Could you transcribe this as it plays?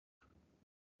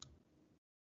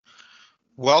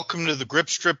Welcome to the Grip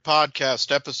Strip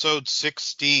Podcast, episode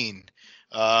 16.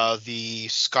 The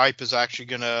Skype is actually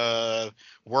going to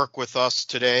work with us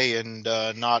today and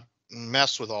not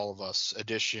mess with all of us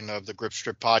edition of the Grip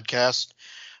Strip Podcast.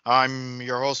 I'm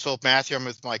your host, Philip Matthew. I'm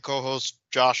with my co-host,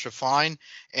 Josh Fine,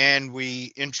 and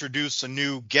we introduce a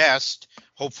new guest,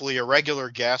 hopefully a regular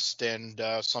guest, and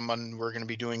someone we're going to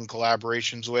be doing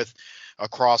collaborations with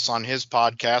across on his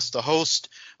podcast, the host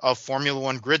of Formula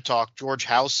One Grid Talk, George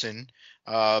Howson.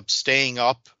 Staying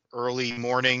up early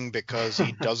morning because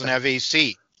he doesn't have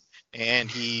AC and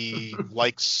he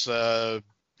likes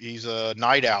he's a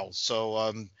night owl.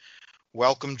 So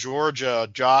welcome, George.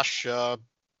 Josh,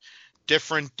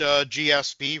 different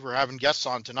GSP. We're having guests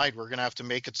on tonight. We're gonna have to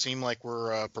make it seem like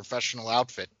we're a professional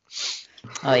outfit.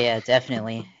 Oh yeah,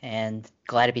 definitely, and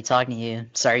glad to be talking to you.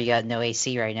 Sorry you got no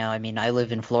AC right now. I mean, I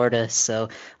live in Florida, so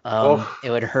it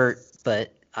would hurt,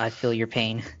 but I feel your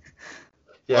pain.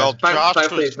 Yeah, well,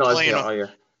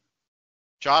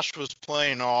 Josh was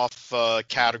playing off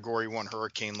Category 1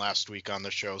 hurricane last week on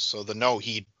the show, so the no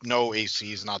heat, no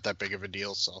AC is not that big of a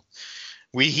deal. So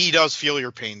he does feel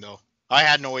your pain, though. I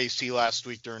had no AC last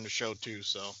week during the show too,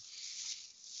 so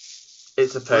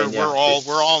it's a pain. We're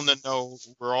all in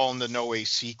the no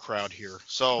AC crowd here.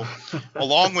 So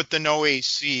along with the no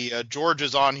AC, George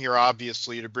is on here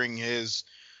obviously to bring his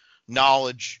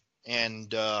knowledge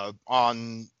and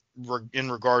in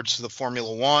regards to the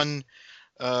Formula One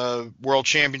World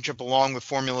Championship, along with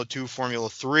Formula 2, Formula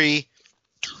 3.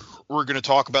 We're going to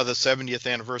talk about the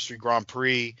 70th anniversary Grand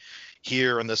Prix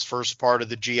here in this first part of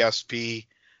the GSP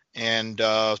and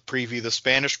preview the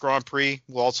Spanish Grand Prix.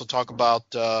 We'll also talk about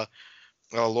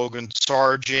Logan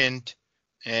Sargent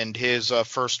and his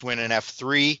first win in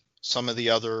F3, some of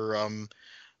the other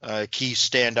key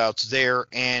standouts there,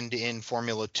 and in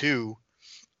Formula 2.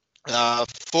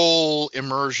 Full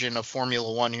immersion of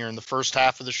Formula One here in the first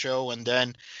half of the show, and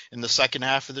then in the second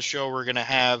half of the show, we're going to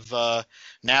have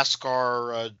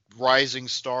NASCAR rising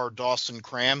star Dawson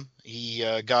Cram. He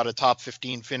got a top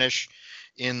 15 finish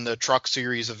in the Truck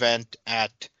Series event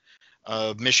at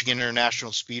Michigan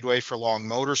International Speedway for Long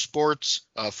Motorsports,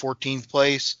 14th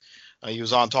place. He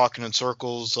was on Talking in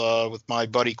Circles with my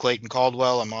buddy Clayton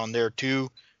Caldwell. I'm on there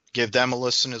too. Give them a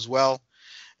listen as well.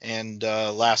 And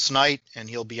last night, and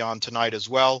he'll be on tonight as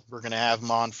well. We're going to have him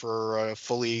on for a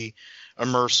fully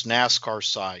immersed NASCAR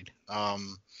side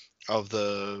of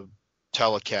the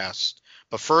telecast.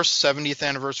 But first, 70th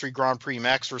anniversary Grand Prix,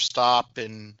 Max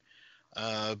Verstappen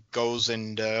goes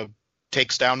and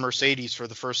takes down Mercedes for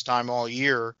the first time all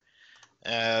year.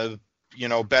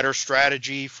 Better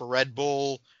strategy for Red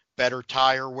Bull, better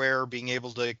tire wear, being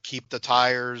able to keep the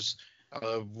tires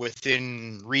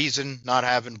within reason, not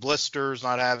having blisters,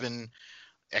 not having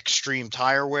extreme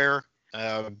tire wear,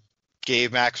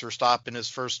 gave Max Verstappen his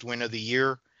first win of the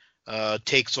year,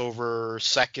 takes over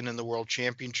second in the World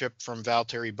Championship from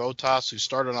Valtteri Bottas, who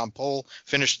started on pole,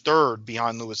 finished third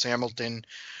behind Lewis Hamilton,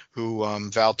 who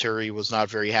Valtteri was not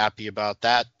very happy about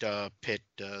that pit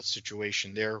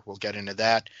situation there. We'll get into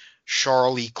that.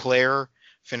 Charles Leclerc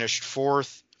finished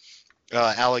fourth.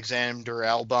 Alexander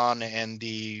Albon and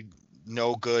the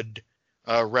no good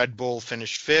Red Bull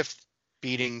finished fifth,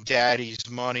 beating Daddy's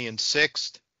Money in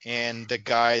sixth, and the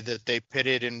guy that they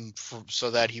pitted in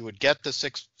so that he would get the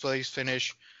sixth place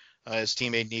finish, his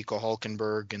teammate Nico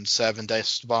Hulkenberg in seventh,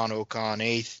 Esteban Ocon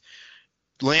eighth,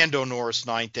 Lando Norris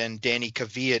ninth, and Danny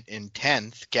Kvyat in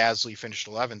 10th. Gasly finished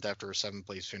 11th after a seventh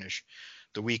place finish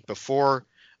the week before.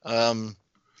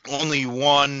 Only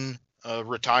one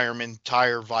retirement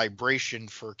tire vibration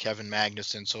for Kevin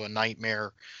Magnussen, so a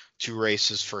nightmare 2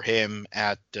 races for him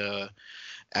at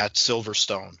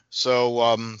Silverstone.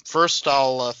 So first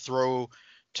I'll throw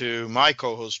to my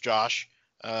co-host Josh.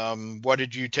 What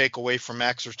did you take away from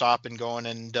Max Verstappen going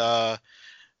and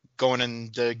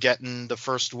getting the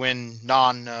first win,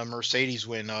 non-Mercedes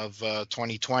win of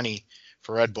 2020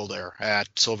 for Red Bull there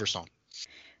at Silverstone?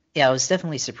 Yeah, I was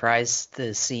definitely surprised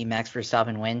to see Max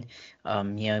Verstappen win.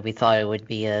 We thought it would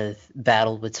be a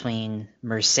battle between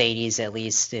Mercedes, at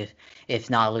least, if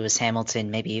not Lewis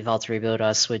Hamilton. Maybe Valtteri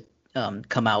Bottas would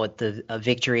come out with the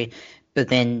victory. But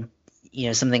then,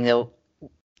 something that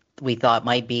we thought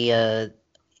might be a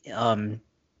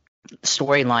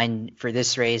storyline for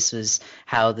this race was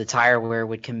how the tire wear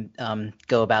would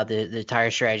go about the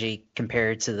tire strategy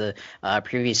compared to the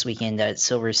previous weekend at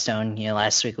Silverstone.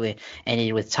 Last week we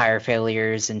ended with tire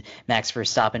failures, and Max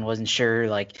Verstappen wasn't sure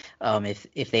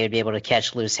if they would be able to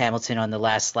catch Lewis Hamilton on the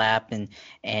last lap, and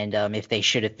if they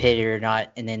should have pitted or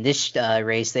not. And then this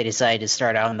race they decided to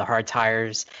start out on the hard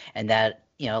tires, and that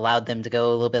allowed them to go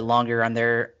a little bit longer on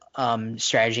their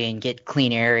strategy and get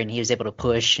clean air, and he was able to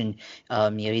push, and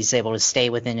he's able to stay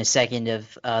within a second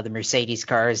of the Mercedes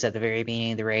cars at the very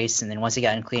beginning of the race, and then once he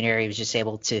got in clean air, he was just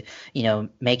able to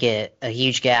make it a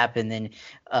huge gap, and then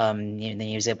then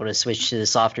he was able to switch to the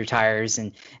softer tires,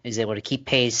 and he was able to keep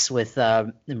pace with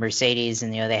the Mercedes,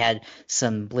 and they had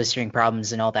some blistering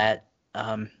problems and all that,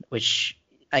 which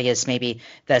I guess maybe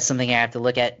that's something I have to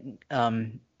look at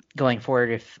going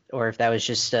forward, if that was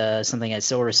just something at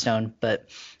Silverstone. But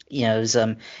it was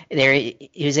there.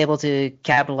 He was able to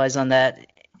capitalize on that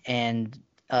and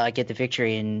get the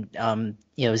victory, and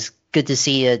it was good to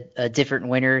see a different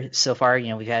winner so far.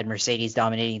 We've had Mercedes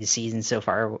dominating the season so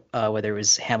far, whether it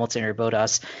was Hamilton or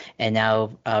Bottas, and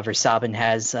now Verstappen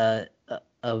has a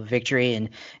victory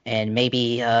and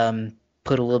maybe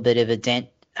put a little bit of a dent,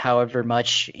 however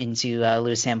much, into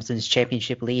Lewis Hamilton's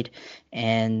championship lead,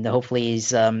 and hopefully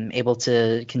he's able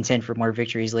to contend for more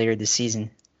victories later this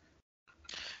season.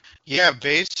 Yeah,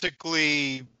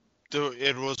 basically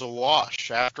it was a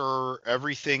wash after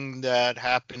everything that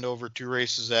happened over 2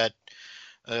 races at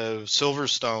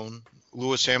Silverstone.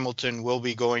 Lewis Hamilton will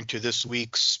be going to this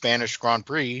week's Spanish Grand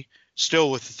Prix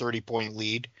still with a 30-point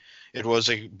lead. It was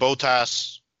a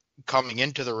Bottas coming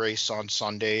into the race on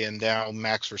Sunday, and now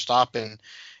Max Verstappen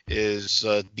is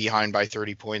behind by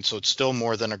 30 points, so it's still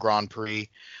more than a Grand Prix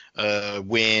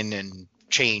win and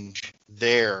change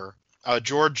there.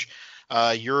 George,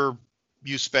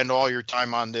 you spend all your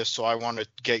time on this, so I want to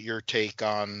get your take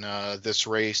on this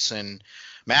race and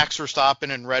Max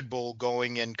Verstappen and Red Bull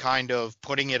going and kind of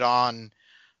putting it on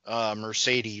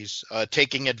Mercedes,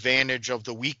 taking advantage of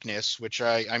the weakness, which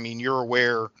I mean, you're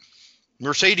aware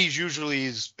Mercedes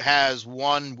usually has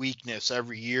one weakness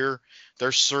every year.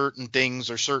 There's certain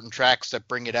things or certain tracks that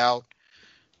bring it out.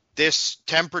 This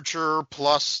temperature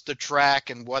plus the track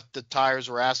and what the tires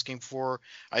were asking for,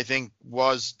 I think,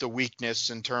 was the weakness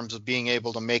in terms of being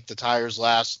able to make the tires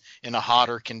last in a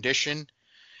hotter condition.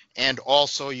 And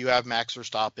also you have Max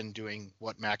Verstappen doing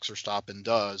what Max Verstappen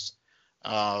does.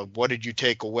 What did you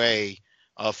take away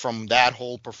from that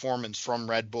whole performance from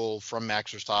Red Bull, from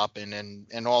Max Verstappen,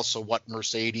 and also what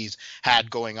Mercedes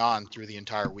had going on through the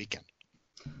entire weekend?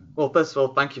 Well, first of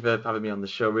all, thank you for having me on the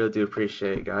show. Really do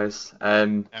appreciate it, guys.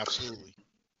 Absolutely.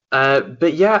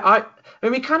 But yeah, I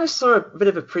mean, we kind of saw a bit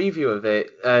of a preview of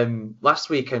it last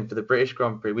weekend for the British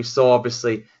Grand Prix. We saw,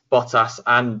 obviously, Bottas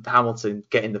and Hamilton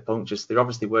getting the punctures. They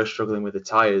obviously were struggling with the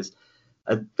tyres.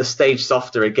 The stage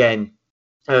softer again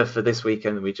for this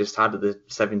weekend than we just had at the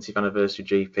 70th anniversary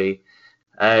GP.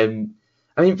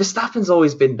 I mean, Verstappen's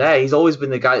always been there. He's always been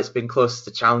the guy that's been closest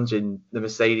to challenging the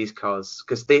Mercedes cars,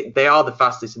 because they are the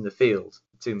fastest in the field,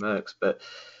 the 2 Mercs. But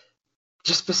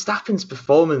just Verstappen's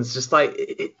performance, just like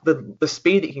the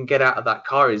speed he can get out of that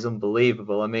car is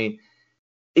unbelievable. I mean,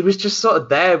 he was just sort of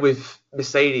there with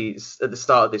Mercedes at the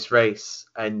start of this race,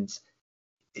 and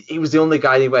he was the only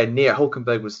guy anywhere near.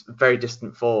 Hülkenberg was a very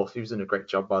distant 4th. He was doing a great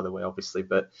job, by the way, obviously,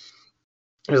 but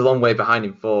he was a long way behind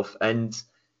him 4th. And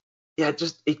yeah,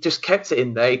 he just kept it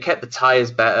in there. He kept the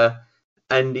tyres better,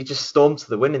 and he just stormed to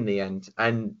the win in the end.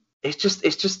 And it's just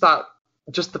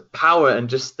the power and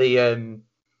just the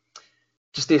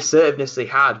assertiveness he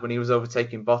had when he was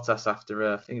overtaking Bottas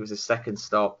after I think it was his second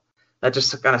stop. That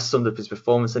just kind of summed up his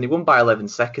performance, and he won by 11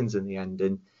 seconds in the end.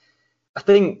 And I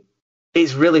think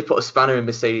it's really put a spanner in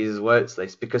Mercedes' works,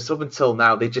 this, because up until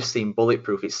now they just seemed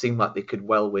bulletproof. It seemed like they could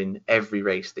well win every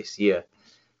race this year.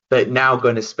 But now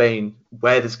going to Spain,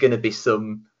 where there's going to be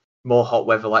some more hot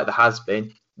weather like there has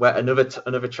been, where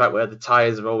another track where the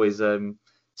tyres are always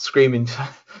screaming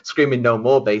no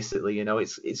more, basically,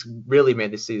 it's really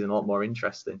made this season a lot more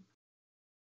interesting.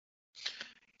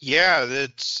 Yeah,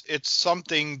 it's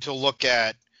something to look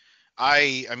at.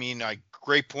 I mean,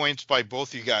 great points by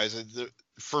both you guys.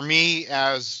 For me,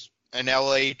 as an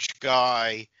LH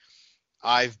guy,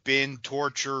 I've been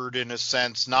tortured in a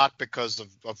sense, not because of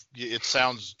it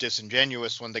sounds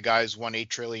disingenuous when the guys won 8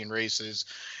 trillion races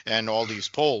and all these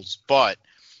polls, but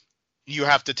you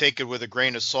have to take it with a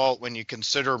grain of salt when you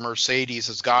consider Mercedes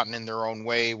has gotten in their own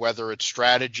way, whether it's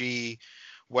strategy,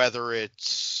 whether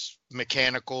it's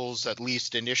mechanicals, at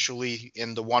least initially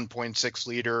in the 1.6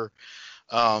 liter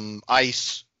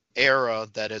ICE era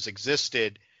that has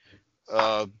existed.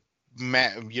 Nico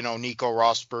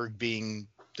Rosberg being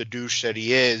the douche that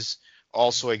he is,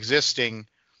 also existing,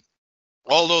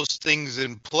 all those things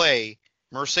in play,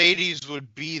 Mercedes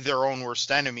would be their own worst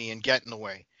enemy and get in the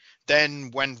way. Then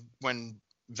when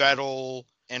Vettel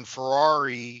and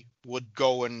Ferrari would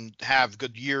go and have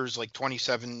good years like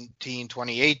 2017,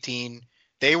 2018,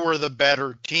 they were the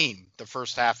better team the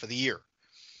first half of the year.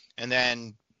 And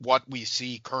then what we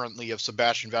see currently of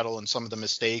Sebastian Vettel and some of the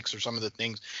mistakes or some of the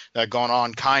things that have gone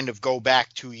on kind of go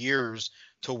back 2 years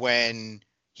to when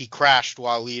he crashed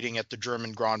while leading at the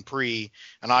German Grand Prix.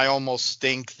 And I almost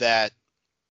think that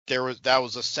that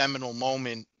was a seminal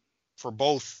moment for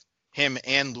both him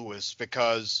and Lewis,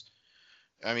 because,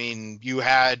 I mean, you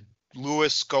had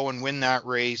Lewis go and win that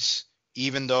race,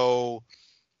 even though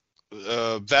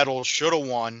Vettel should have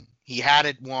won. He had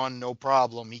it won, no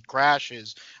problem. He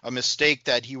crashes, a mistake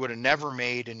that he would have never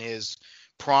made in his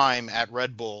prime at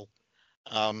Red Bull.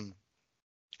 Long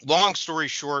story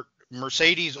short,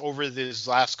 Mercedes over these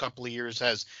last couple of years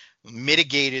has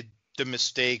mitigated the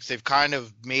mistakes. They've kind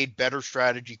of made better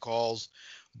strategy calls.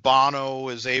 Bono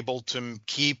is able to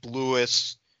keep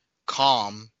Lewis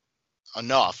calm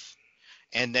enough.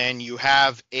 And then you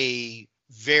have a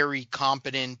very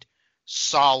competent,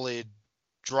 solid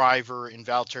driver in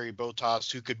Valtteri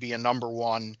Bottas, who could be a number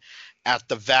one at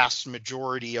the vast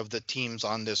majority of the teams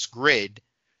on this grid,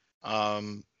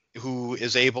 who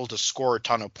is able to score a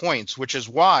ton of points, which is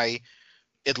why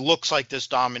it looks like this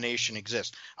domination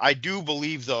exists. I do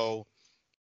believe, though,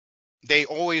 they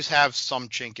always have some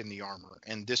chink in the armor,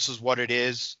 and this is what it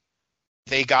is.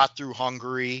 They got through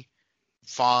Hungary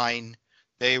fine.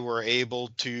 They were able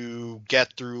to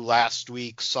get through last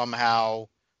week somehow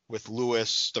with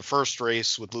Lewis, the first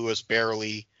race with Lewis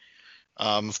barely.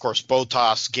 Of course,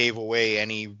 Bottas gave away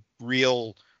any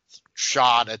real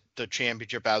shot at the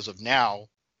championship as of now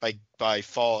by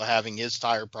having his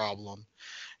tire problem.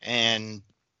 And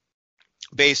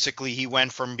basically he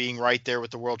went from being right there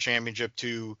with the world championship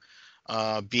to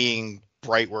being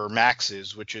right where Max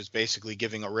is, which is basically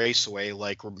giving a race away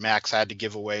like Max had to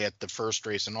give away at the first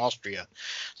race in Austria.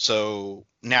 So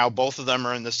now both of them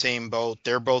are in the same boat.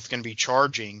 They're both going to be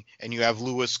charging, and you have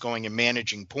Lewis going and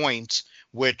managing points,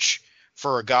 which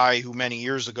for a guy who many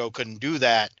years ago couldn't do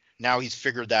that, now he's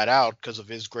figured that out because of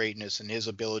his greatness and his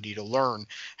ability to learn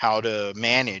how to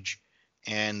manage.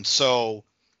 And so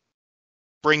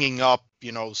bringing up,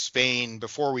 Spain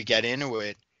before we get into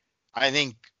it, I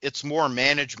think it's more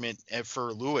management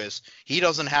for Lewis. He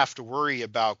doesn't have to worry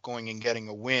about going and getting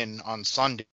a win on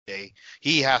Sunday.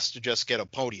 He has to just get a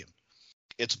podium.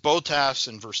 It's Bottas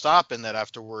and Verstappen that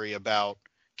have to worry about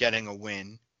getting a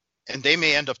win, and they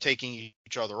may end up taking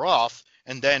each other off,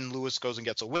 and then Lewis goes and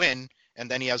gets a win,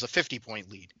 and then he has a 50-point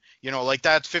lead. Like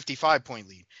that's 55-point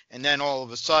lead. And then all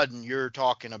of a sudden you're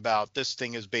talking about this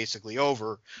thing is basically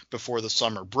over before the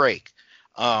summer break.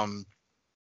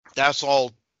 That's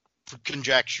all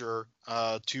conjecture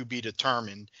to be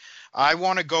determined. I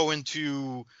want to go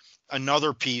into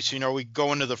another piece. We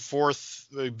go into the fourth.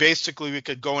 Basically, we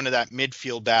could go into that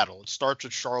midfield battle. It starts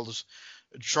with Charles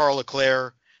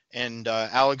Leclerc and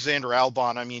Alexander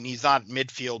Albon. I mean, he's not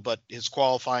midfield, but his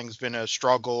qualifying has been a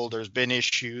struggle. There's been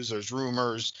issues. There's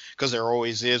rumors, because there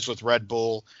always is with Red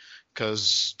Bull,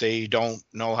 because they don't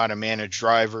know how to manage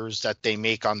drivers that they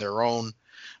make on their own.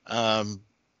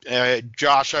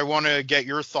 Josh, I want to get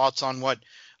your thoughts on what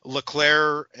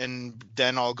Leclerc, and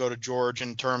then I'll go to George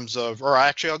in terms of, or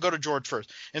actually I'll go to George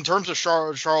first. In terms of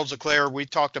Charles Leclerc, we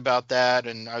talked about that,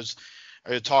 and I was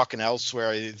talking elsewhere,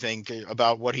 I think,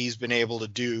 about what he's been able to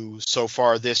do so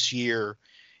far this year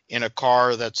in a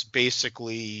car that's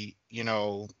basically,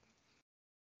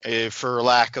 for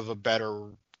lack of a better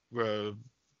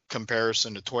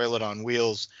comparison, to toilet on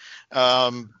wheels.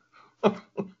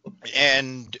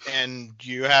 And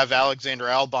you have Alexander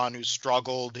Albon, who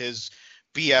struggled. His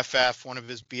BFF, one of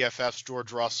his BFFs,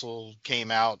 George Russell,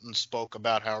 came out and spoke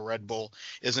about how Red Bull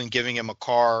isn't giving him a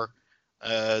car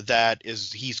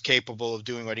he's capable of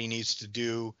doing what he needs to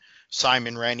do.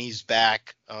 Simon Rennie's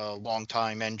back, a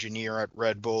longtime engineer at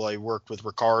Red Bull. I worked with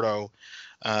Ricardo.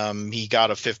 He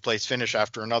got a 5th place finish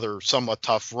after another somewhat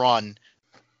tough run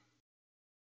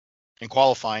in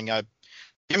qualifying.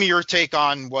 Give me your take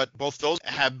on what both those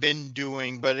have been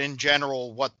doing, but in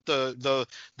general, what the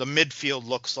midfield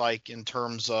looks like in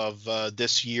terms of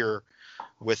this year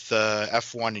with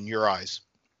F1 in your eyes.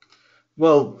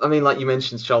 Well, I mean, like you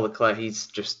mentioned, Charles Leclerc, he's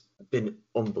just been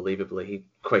unbelievably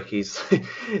quick. He's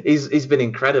been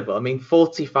incredible. I mean,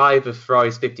 45 of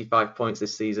Ferrari's 55 points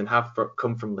this season have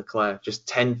come from Leclerc, just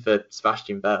 10 for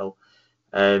Sebastian Vettel.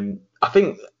 I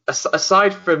think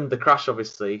aside from the crash,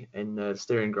 obviously, in the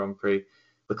Styrian Grand Prix,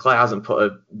 Leclerc hasn't put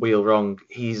a wheel wrong.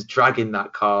 He's dragging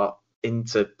that car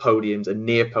into podiums and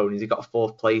near podiums. He got a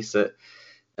 4th place at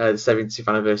the 70th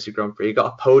anniversary Grand Prix. He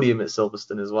got a podium at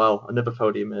Silverstone as well, another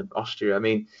podium in Austria. I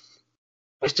mean,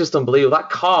 it's just unbelievable. That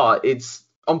car, it's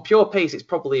on pure pace, it's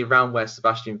probably around where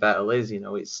Sebastian Vettel is.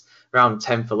 It's around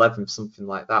 10th, 11th, something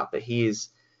like that. But he is,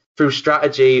 through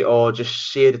strategy or just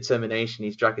sheer determination,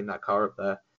 he's dragging that car up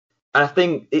there. And I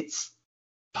think it's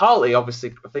partly,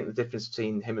 obviously, I think the difference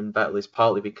between him and Vettel is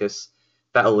partly because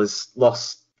Vettel has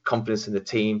lost confidence in the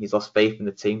team, he's lost faith in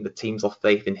the team's lost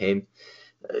faith in him.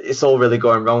 It's all really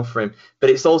going wrong for him. But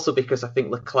it's also because I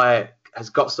think Leclerc has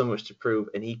got so much to prove,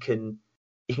 and he can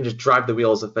just drive the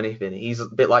wheels of anything. He's a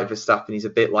bit like Verstappen, he's a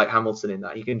bit like Hamilton in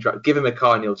that. You can give him a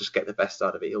car and he'll just get the best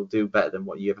out of it. He'll do better than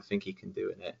what you ever think he can do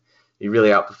in it. He really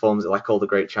outperforms it like all the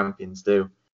great champions do.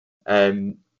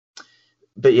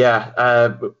 But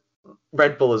yeah,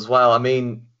 Red Bull as well. I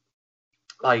mean,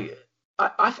 like,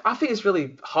 I think it's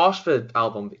really harsh for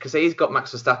Albon because he's got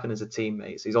Max Verstappen as a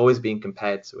teammate, so he's always being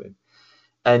compared to him.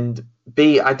 And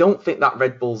B, I don't think that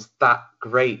Red Bull's that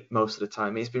great most of the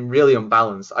time. It's been really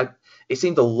unbalanced. It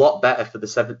seemed a lot better for the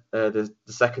second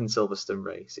Silverstone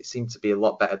race. It seemed to be a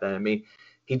lot better then. I mean,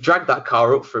 he dragged that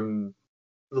car up from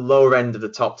the lower end of the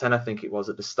top 10, I think it was,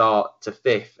 at the start to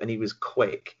 5th, and he was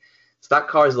quick. So that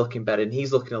car is looking better, and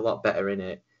he's looking a lot better in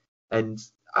it. And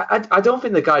I don't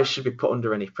think the guy should be put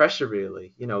under any pressure,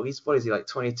 really. You know, what is he, like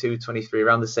 22, 23,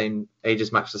 around the same age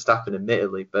as Max Verstappen,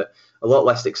 admittedly, but a lot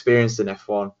less experienced in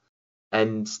F1.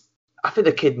 And I think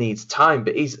the kid needs time,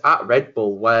 but he's at Red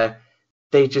Bull where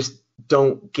they just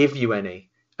don't give you any.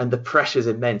 And the pressure's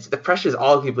immense. The pressure's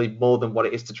arguably more than what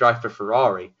it is to drive for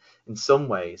Ferrari in some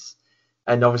ways.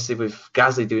 And obviously with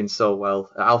Gasly doing so well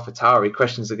at AlphaTauri,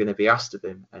 questions are going to be asked of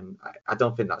him. And I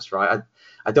don't think that's right.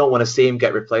 I don't want to see him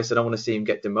get replaced. I don't want to see him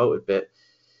get demoted, but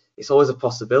it's always a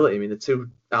possibility. I mean, the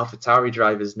two AlphaTauri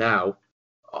drivers now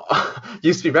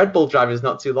used to be Red Bull drivers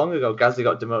not too long ago. Gasly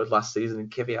got demoted last season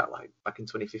and Kvyat like back in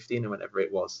 2015 or whenever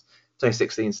it was.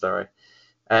 2016, sorry.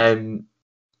 But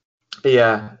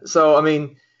yeah, so I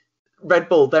mean, Red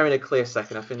Bull, they're in a clear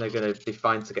second. I think they're going to be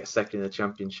fine to get second in the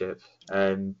championship.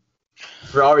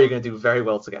 Ferrari are going to do very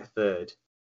well to get third,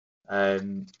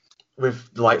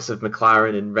 with the likes of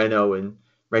McLaren and Renault and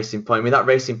Racing Point. I mean, that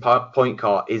Racing Point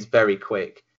car is very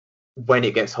quick when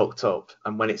it gets hooked up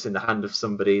and when it's in the hand of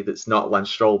somebody that's not Lance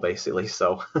Stroll, basically.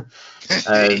 So,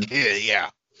 yeah,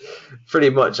 pretty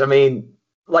much. I mean,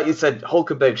 like you said,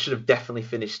 Hulkenberg should have definitely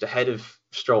finished ahead of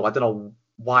Stroll. I don't know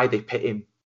why they pit him.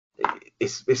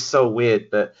 It's so weird,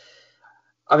 but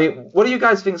I mean, what do you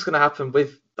guys think is going to happen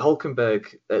with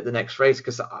Hulkenberg at the next race?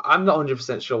 Because I'm not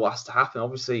 100% sure what has to happen.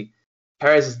 Obviously,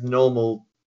 Perez is the normal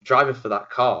driver for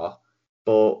that car,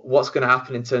 but what's going to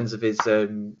happen in terms of his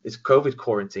COVID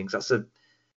quarantine? Because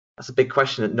that's a big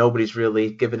question that nobody's really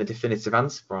given a definitive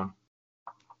answer on.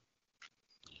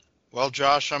 Well,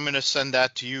 Josh, I'm going to send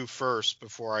that to you first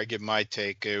before I give my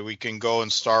take. We can go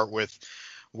and start with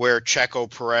where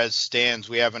Checo Perez stands.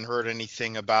 We haven't heard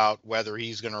anything about whether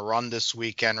he's going to run this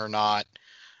weekend or not.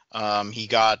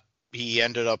 He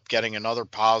ended up getting another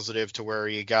positive to where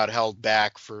he got held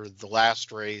back for the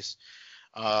last race.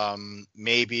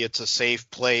 Maybe it's a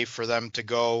safe play for them to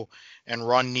go and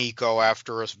run Nico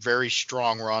after a very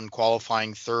strong run,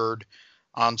 qualifying third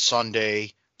on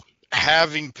Sunday,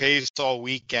 having paced all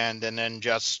weekend, and then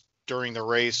just during the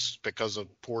race because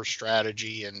of poor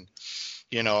strategy and,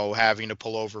 you know, having to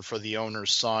pull over for the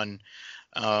owner's son.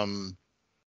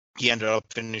 He ended up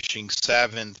finishing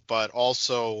 7th, but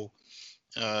also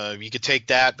you could take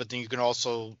that, but then you can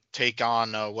also take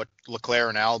on what Leclerc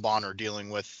and Albon are dealing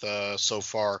with so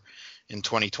far in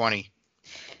 2020.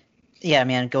 Yeah,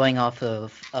 man, going off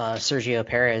of Sergio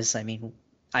Perez, I mean,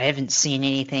 I haven't seen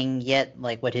anything yet,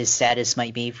 like what his status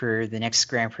might be for the next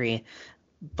Grand Prix.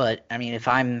 But, I mean, if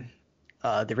I'm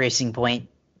the Racing Point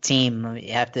team,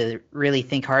 you have to really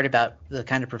think hard about the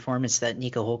kind of performance that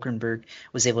Nico Hulkenberg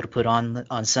was able to put on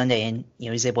Sunday. And, you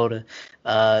know, he's able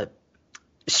to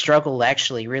struggle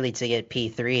actually really to get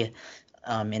P3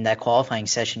 in that qualifying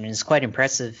session. And it's quite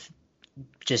impressive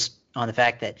just on the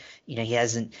fact that, you know, he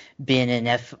hasn't been in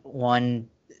F1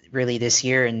 really this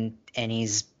year, and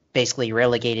he's basically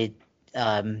relegated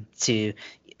to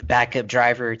backup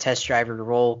driver, test driver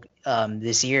role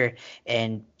this year.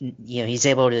 And, you know, he's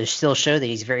able to still show that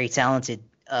he's very talented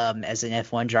as an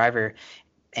F1 driver.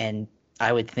 And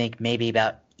I would think maybe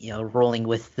about, you know, rolling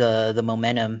with the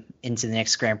momentum into the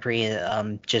next Grand Prix,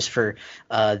 just for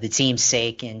the team's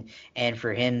sake and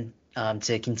for him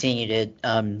to continue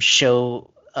to show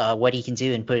what he can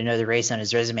do and put another race on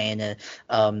his resume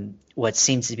in what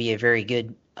seems to be a very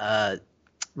good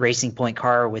Racing Point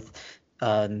car with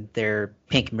their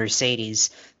pink Mercedes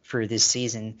for this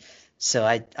season. So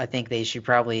I think they should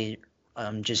probably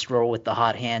just roll with the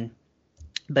hot hand.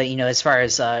 But, you know, as far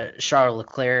as Charles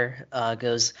Leclerc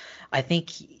goes, I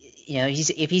think, you know,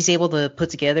 if he's able to put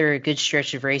together a good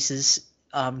stretch of races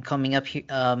coming up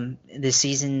this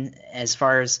season, as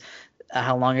far as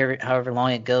however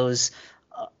long it goes,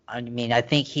 I mean, I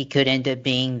think he could end up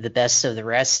being the best of the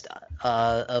rest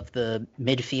of the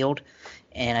midfield,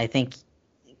 and I think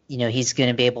he's going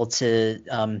to be able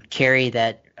to carry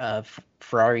that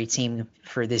Ferrari team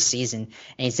for this season,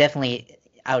 and he's definitely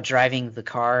outdriving the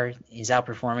car. He's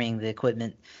outperforming the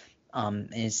equipment. And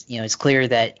it's clear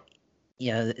that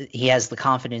he has the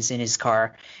confidence in his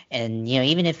car, and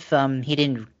even if he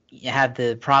didn't have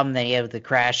the problem that he had with the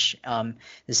crash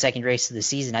the second race of the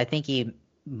season, I think he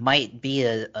might be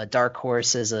a dark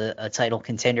horse as a title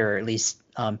contender, or at least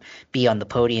be on the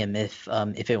podium if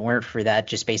it weren't for that,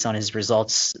 just based on his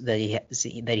results that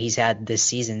he's had this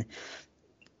season.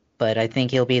 But I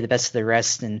think he'll be the best of the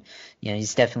rest, and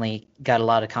he's definitely got a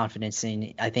lot of confidence.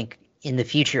 And I think in the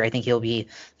future, I think he'll be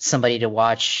somebody to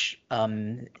watch,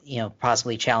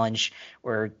 possibly challenge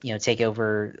or take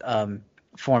over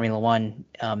Formula One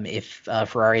if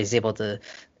Ferrari is able to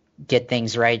get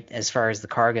things right as far as the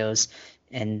car goes.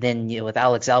 And then with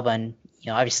Alex Albon,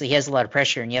 obviously he has a lot of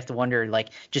pressure, and you have to wonder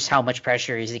just how much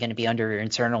pressure is he going to be under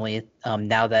internally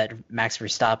now that Max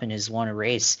Verstappen has won a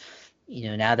race.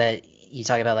 Now that you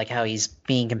talk about how he's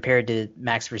being compared to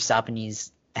Max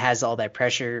Verstappen, has all that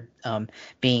pressure,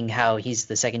 being how he's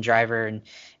the second driver,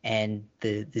 and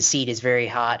the seat is very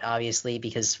hot, obviously,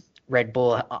 because Red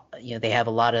Bull, they have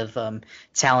a lot of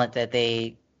talent that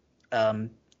they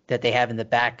have on the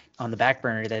back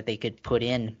burner that they could put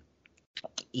in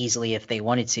easily if they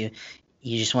wanted to.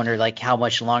 You just wonder how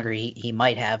much longer he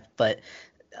might have, but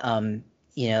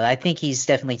I think he's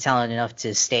definitely talented enough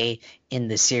to stay in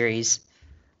the series.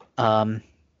 I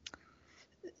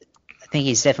think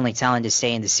he's definitely talented to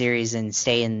stay in the series and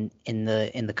stay in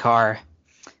the car,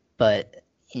 but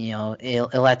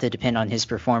it'll have to depend on his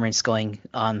performance going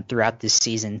on throughout this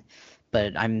season.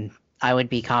 But I would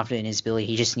be confident in his ability.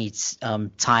 He just needs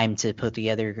time to put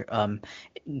together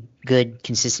good,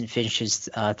 consistent finishes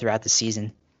throughout the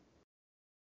season.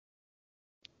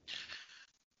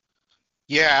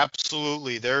 Yeah,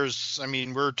 absolutely.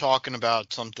 We're talking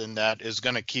about something that is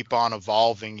going to keep on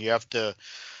evolving. You have to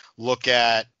look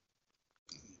at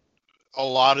a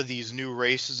lot of these new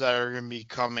races that are going to be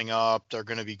coming up. They're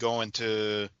going to be going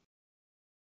to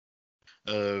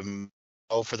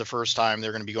for the first time.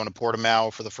 They're going to be going to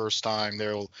Portimao for the first time.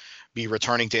 They'll be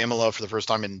returning to Imola for the first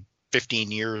time in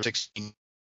 15 years, 16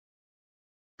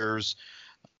 years,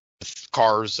 with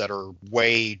cars that are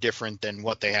way different than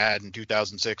what they had in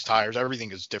 2006 tires.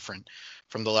 Everything is different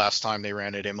from the last time they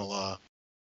ran at Imola.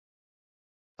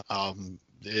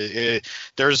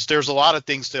 There's a lot of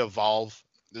things to evolve.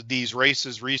 These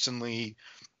races recently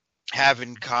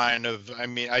haven't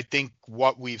I think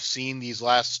what we've seen these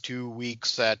last 2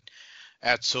 weeks at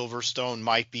Silverstone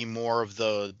might be more of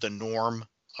the norm.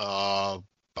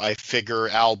 I figure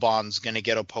Albon's going to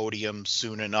get a podium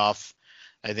soon enough.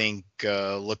 I think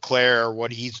Leclerc,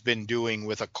 what he's been doing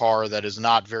with a car that is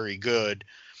not very good,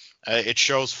 it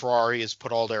shows Ferrari has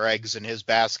put all their eggs in his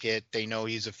basket. They know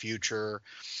he's a future.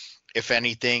 If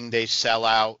anything, they sell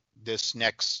out this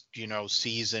next,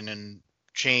 season and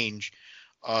change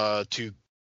to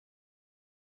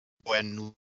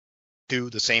when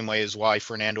do the same way as why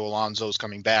Fernando Alonso is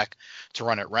coming back to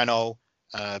run at Renault.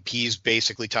 He's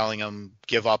basically telling him,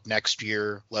 give up next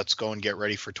year. Let's go and get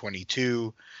ready for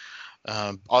 22.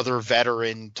 Other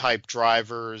veteran type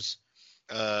drivers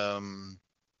trying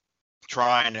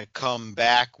to come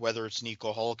back, whether it's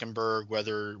Nico Hulkenberg,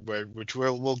 which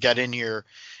we'll get into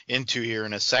here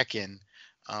in a second,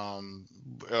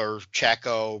 or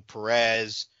Checo,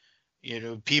 Perez,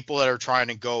 people that are trying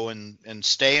to go and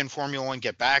stay in Formula One,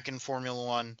 get back in Formula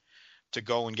One to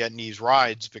go and get in these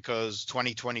rides, because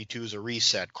 2022 is a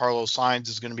reset. Carlos Sainz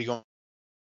is going to be going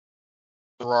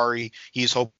Ferrari.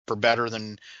 He's hoping for better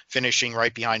than finishing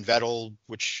right behind Vettel,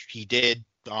 which he did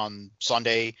on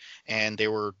Sunday, and they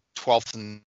were 12th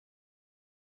and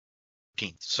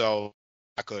 13th. So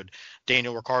not good.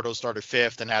 Daniel Ricciardo started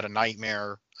 5th and had a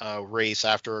nightmare race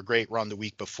after a great run the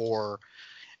week before,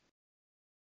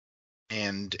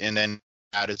 and then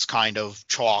it's kind of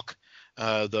chalk.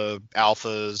 The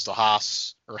Alphas, the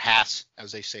Haas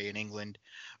as they say in England,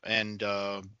 and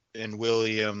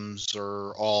Williams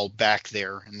are all back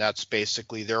there, and that's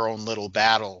basically their own little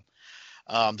battle.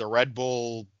 The Red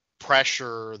Bull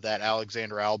pressure that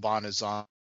Alexander Albon is on,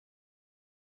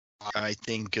 I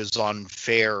think, is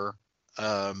unfair.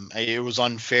 It was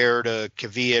unfair to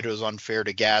Kvyat, it was unfair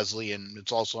to Gasly, and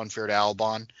it's also unfair to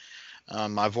Albon.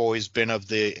 I've always been of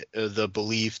the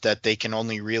belief that they can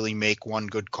only really make one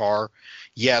good car.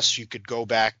 Yes, you could go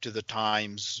back to the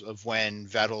times of when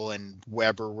Vettel and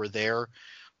Webber were there,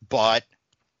 but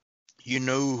you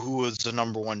knew who was the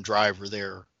number one driver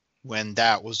there when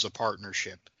that was a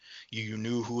partnership. You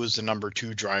knew who was the number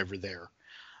 2 driver there.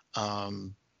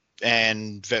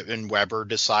 And Weber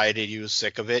decided he was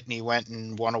sick of it, and he went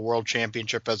and won a world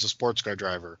championship as a sports car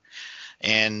driver.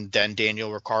 And then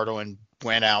Daniel Ricciardo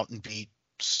went out and beat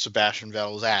Sebastian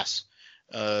Vettel's ass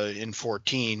in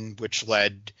 14, which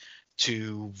led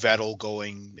to Vettel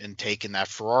going and taking that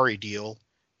Ferrari deal,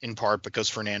 in part because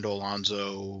Fernando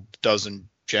Alonso doesn't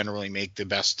generally make the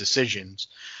best decisions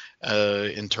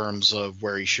in terms of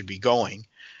where he should be going.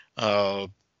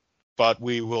 But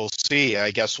we will see. I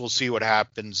guess we'll see what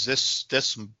happens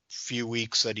this few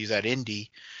weeks that he's at Indy.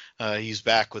 He's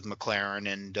back with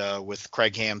McLaren and with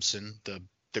Craig Hampson,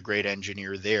 the great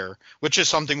engineer there, which is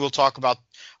something we'll talk about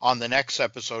on the next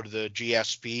episode of the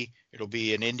GSP. It'll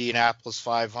be an Indianapolis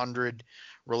 500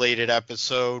 related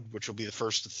episode, which will be the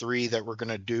first of 3 that we're going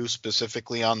to do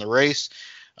specifically on the race.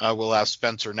 We'll have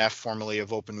Spencer Neff, formerly of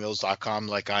OpenWheels.com,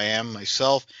 like I am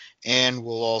myself, and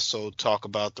we'll also talk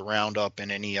about the roundup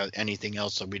and anything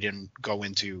else that we didn't go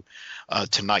into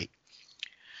tonight.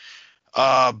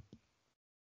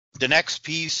 The next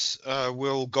piece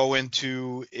we'll go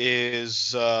into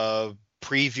is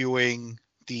previewing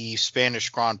the Spanish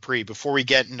Grand Prix. Before we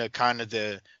get into kind of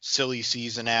the silly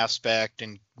season aspect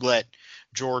and let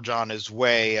George on his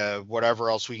way,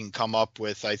 whatever else we can come up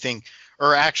with, I think,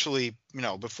 or actually,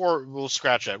 before we'll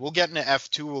scratch that, we'll get into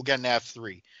F2, we'll get into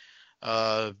F3.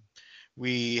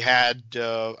 We had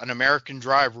an American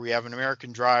driver. We have an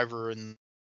American driver in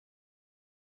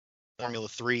Formula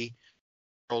 3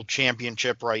 World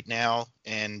Championship right now,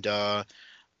 and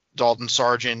Dalton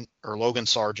Sargent, or Logan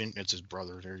Sargent, it's his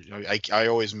brother. I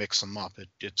always mix them up.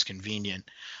 It's convenient.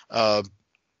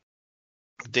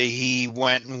 He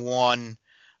went and won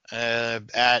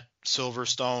at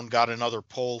Silverstone, got another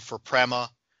pole for Prema,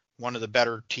 one of the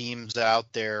better teams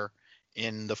out there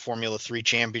in the Formula 3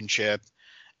 Championship.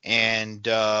 And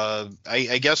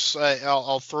I guess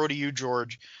I'll throw to you,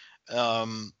 George.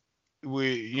 There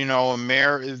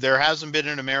hasn't been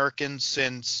an American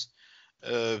since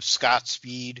Scott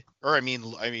Speed, or I mean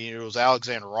it was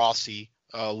Alexander Rossi,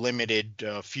 limited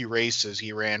a few races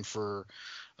he ran for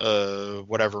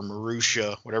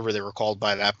Marussia, whatever they were called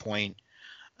by that point.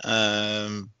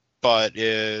 But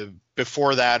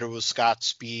before that, it was Scott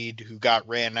Speed who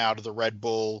ran out of the Red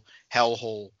Bull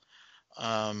hellhole.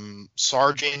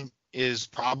 Sargent is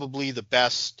probably the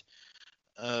best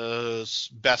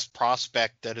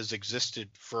prospect that has existed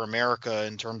for America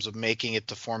in terms of making it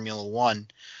to Formula One.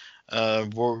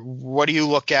 What do you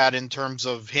look at in terms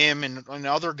of him and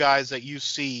other guys that you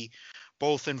see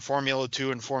both in Formula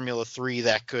 2 and Formula 3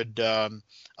 that could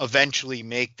eventually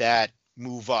make that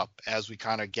move up as we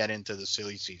kind of get into the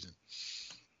silly season?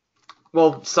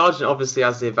 Well, Sargent obviously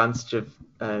has the advantage of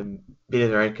being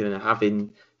American and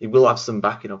he will have some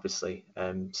backing, obviously.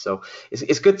 So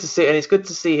it's good to see, and it's good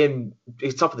to see him.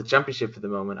 He's top of the championship at the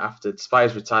moment despite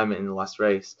his retirement in the last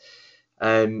race.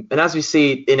 And as we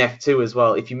see in F2 as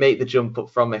well, if you make the jump up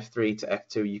from F3 to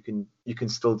F2, you can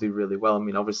still do really well. I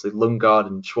mean, obviously Lundgaard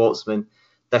and Schwartzman,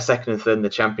 they're second and third in the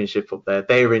championship up there.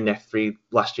 They were in F3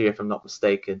 last year, if I'm not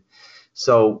mistaken.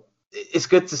 So it's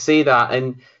good to see that,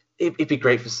 and it'd be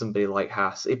great for somebody like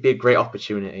Haas. It'd be a great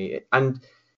opportunity, and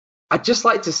I'd just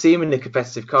like to see him in the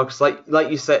competitive car because,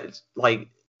 like you said, like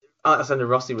Alexander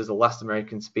Rossi was the last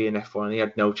American to be in F1, and he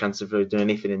had no chance of really doing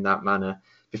anything in that manner.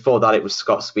 Before that, it was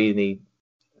Scott Speed, and he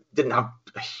didn't have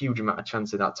a huge amount of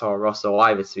chance in that Toro Rosso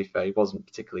either, to be fair. He wasn't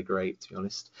particularly great, to be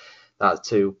honest, that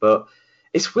too. But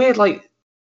it's weird, like,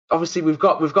 obviously we've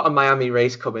got a Miami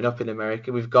race coming up in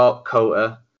America. We've got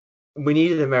COTA. We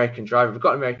need an American driver. We've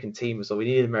got an American team, so we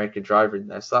need an American driver in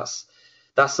there. So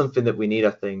that's something that we need,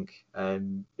 I think.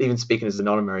 Even speaking as a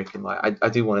non-American, like I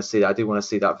do want to see that. I do want to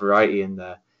see that variety in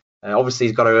there. Obviously,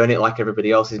 he's got to earn it like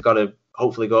everybody else. He's got to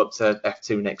hopefully go up to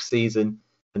F2 next season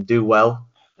and do well.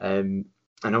 And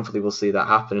hopefully we'll see that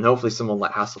happen. And hopefully someone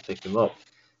like Haas will pick him up.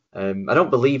 I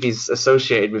don't believe he's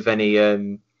associated with any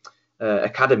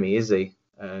academy, is he,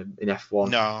 in F1?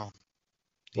 No.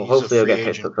 Well, hopefully he'll get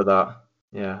picked up for that.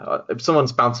 Yeah,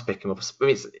 someone's bound to pick him up. I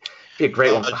mean, it'd be a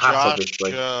great one for Haas,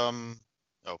 obviously.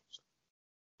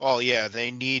 Well, yeah,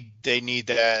 they need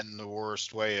that in the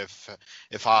worst way if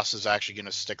Haas is actually going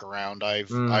to stick around.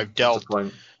 I've dealt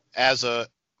as a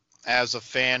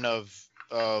fan of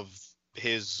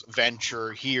his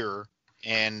venture here,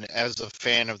 and as a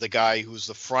fan of the guy who's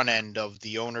the front end of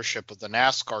the ownership of the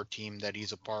NASCAR team that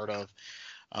he's a part of,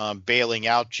 bailing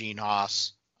out Gene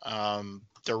Haas.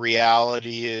 The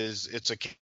reality is it's a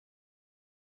case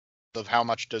of how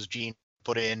much does Gene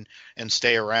put in and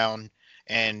stay around.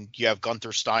 And you have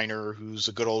Gunther Steiner, who's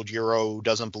a good old Euro who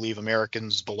doesn't believe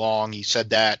Americans belong. He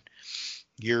said that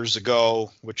years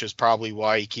ago, which is probably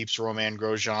why he keeps Romain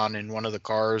Grosjean in one of the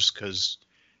cars, because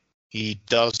he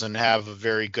doesn't have a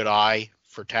very good eye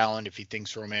for talent if he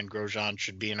thinks Romain Grosjean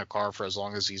should be in a car for as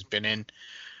long as he's been in,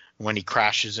 when he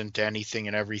crashes into anything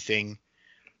and everything.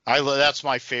 That's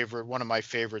my favorite. One of my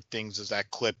favorite things is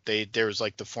that clip. There's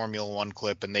like the Formula One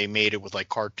clip, and they made it with like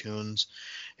cartoons,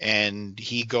 and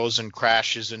he goes and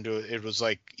crashes into it. It was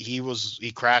like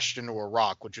he crashed into a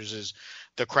rock, which was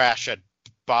the crash at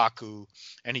Baku,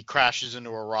 and he crashes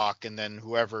into a rock, and then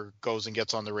whoever goes and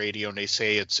gets on the radio and they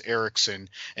say it's Ericsson,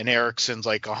 and Ericsson's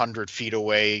like 100 feet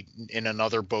away in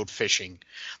another boat fishing.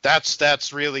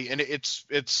 That's really, and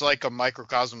it's like a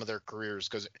microcosm of their careers,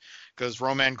 because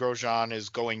Romain Grosjean is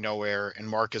going nowhere, and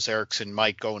Marcus Ericsson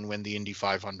might go and win the Indy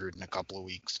 500 in a couple of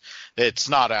weeks. It's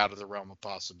not out of the realm of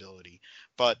possibility.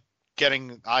 But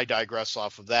I digress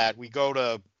off of that. We go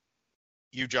to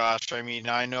you, Josh. I mean,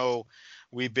 I know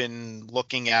we've been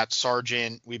looking at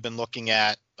Sargent. We've been looking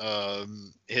at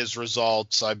his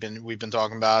results. We've been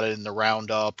talking about it in the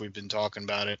roundup. We've been talking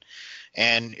about it,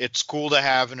 and it's cool to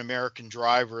have an American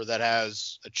driver that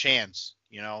has a chance,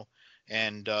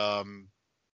 And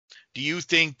do you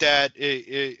think that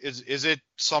is it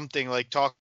something like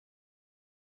talk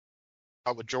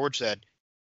about what George said?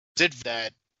 Is it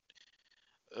that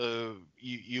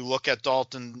you look at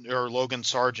Dalton or Logan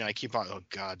Sargent? I keep on. Oh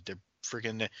God, they're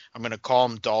freaking. I'm gonna call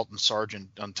him Dalton Sargent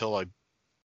until I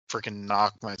freaking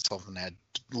knock myself in the head.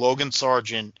 Logan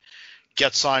Sargent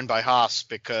gets signed by Haas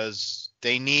because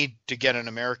they need to get an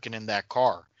American in that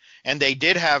car, and they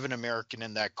did have an American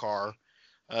in that car.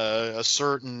 A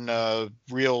certain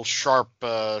real sharp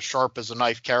as a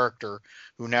knife character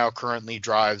who now currently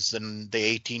drives the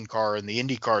 18 car in the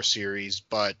IndyCar series,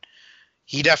 but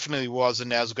he definitely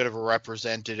wasn't as good of a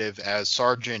representative as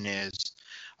Sargent is.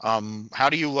 How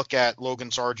do you look at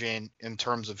Logan Sargent in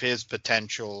terms of his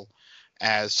potential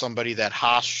as somebody that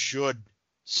Haas should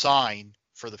sign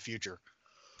for the future?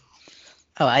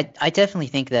 Oh, I definitely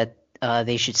think that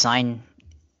they should sign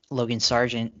Logan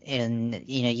Sargent. And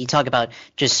you talk about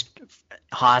just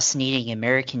Haas needing an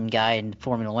American guy and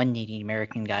Formula One needing an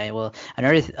American guy. Well,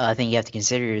 another thing you have to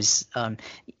consider is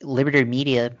Liberty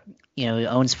Media,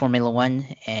 owns Formula One,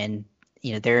 and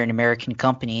they're an American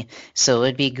company, so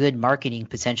it'd be good marketing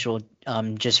potential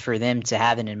just for them to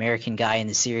have an American guy in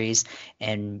the series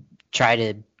and try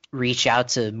to reach out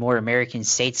to more Americans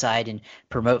stateside and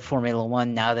promote Formula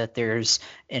One now that there's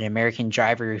an American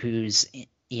driver who's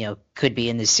could be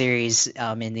in the series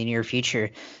in the near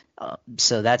future.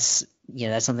 So that's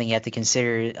something you have to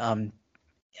consider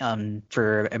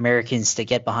for Americans to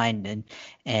get behind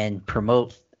and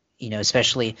promote.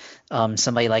 Especially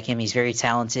somebody like him. He's very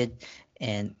talented,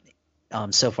 and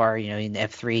so far, in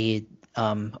F3,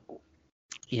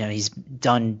 he's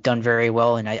done very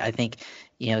well. And I think,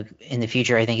 in the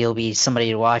future, I think he'll be somebody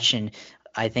to watch. And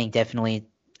I think definitely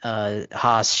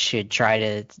Haas should try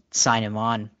to sign him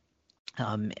on.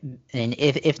 And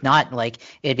if not,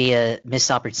 it'd be a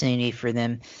missed opportunity for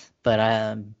them. But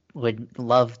I would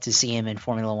love to see him in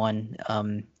Formula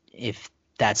One if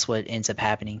that's what ends up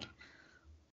happening.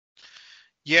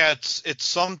 Yeah, it's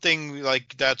something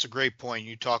like that's a great point.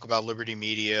 You talk about Liberty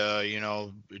Media,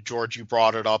 George, you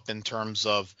brought it up in terms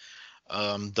of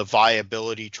the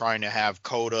viability trying to have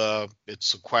COTA.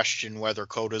 It's a question whether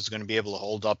COTA is going to be able to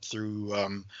hold up through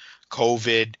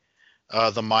COVID.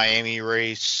 The Miami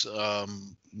race,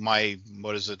 my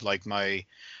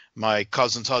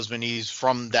cousin's husband, he's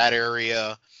from that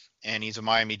area, and he's a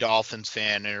Miami Dolphins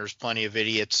fan, and there's plenty of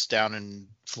idiots down in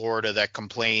Florida that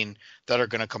are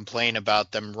going to complain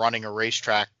about them running a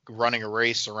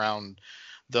race around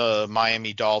the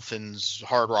Miami Dolphins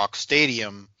Hard Rock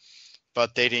Stadium,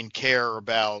 but they didn't care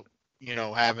about,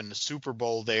 having the Super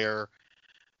Bowl there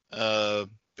a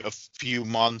few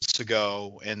months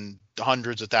ago, and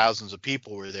hundreds of thousands of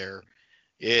people were there.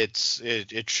 It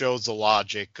shows the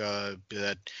logic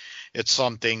that it's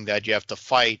something that you have to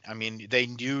fight. I mean, they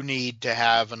do need to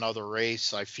have another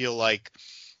race. I feel like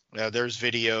there's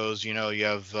videos, you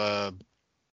have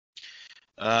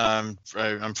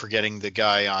I'm forgetting the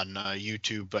guy on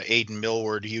YouTube, but Aiden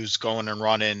Millward, he was going and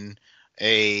running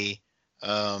a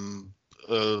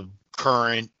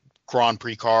current Grand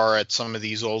Prix car at some of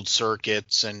these old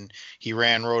circuits, and he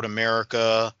ran Road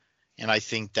America, and I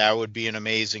think that would be an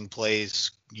amazing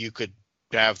place. You could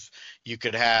have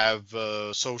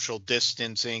social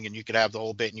distancing, and you could have the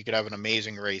whole bit, and you could have an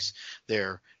amazing race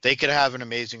there. They could have an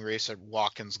amazing race at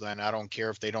Watkins Glen. I don't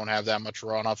care if they don't have that much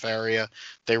runoff area.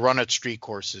 They run at street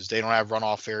courses. They don't have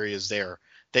runoff areas there.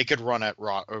 They could run at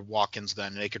Watkins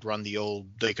Glen. They could run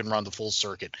the full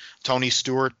circuit. Tony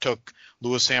Stewart took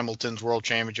Lewis Hamilton's World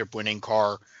Championship winning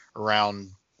car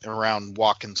around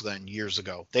Watkins Glen years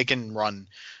ago. They can run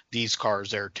these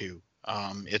cars there too.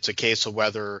 It's a case of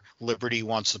whether Liberty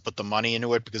wants to put the money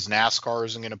into it, because NASCAR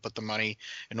isn't going to put the money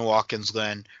into Watkins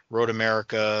Glen. Road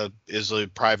America is a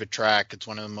private track. It's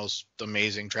one of the most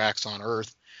amazing tracks on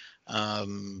earth.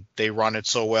 They run it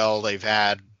so well. They've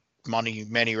had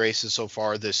many races so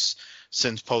far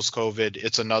since post-COVID.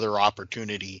 It's another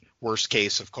opportunity. Worst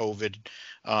case, if COVID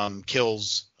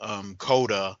kills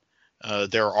COTA,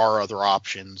 there are other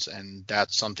options, and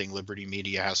that's something Liberty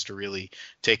Media has to really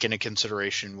take into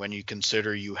consideration when you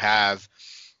consider you have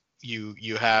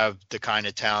the kind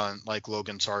of talent like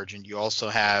Logan Sargent. You also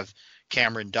have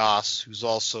Cameron Doss, who's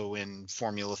also in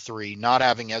Formula 3, not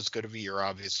having as good of a year,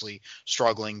 obviously,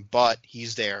 struggling, but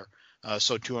he's there.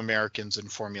 So 2 Americans in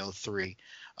Formula 3.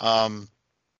 I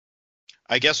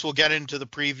guess we'll get into the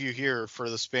preview here for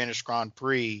the Spanish Grand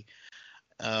Prix.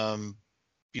 If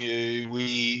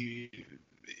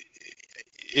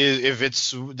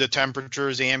it's the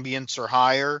temperatures, ambience are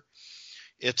higher,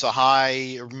 it's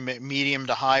a medium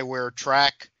to high wear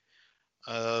track.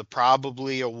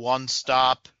 Probably a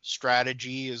one-stop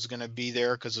strategy is going to be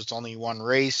there because it's only one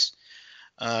race.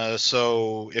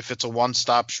 So if it's a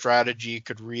one-stop strategy, it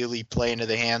could really play into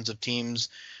the hands of teams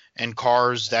and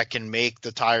cars that can make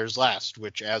the tires last,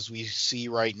 which, as we see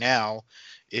right now,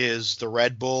 is the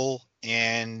Red Bull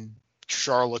and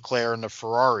Charles Leclerc and the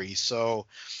Ferrari. So,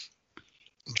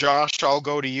 Josh, I'll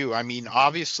go to you. I mean,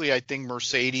 obviously, I think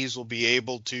Mercedes will be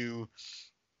able to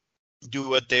do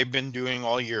what they've been doing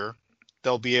all year.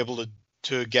 They'll be able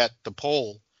to get the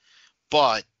pole.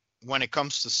 But when it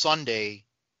comes to Sunday,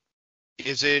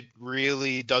 does it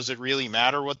really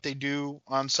matter what they do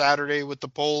on Saturday with the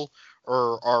pole?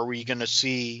 Or are we going to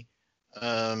see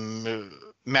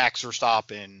Max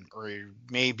Verstappen, or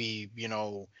maybe,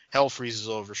 hell freezes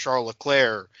over, Charles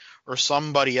Leclerc, or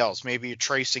somebody else, maybe a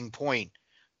Tracing Point,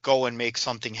 go and make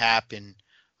something happen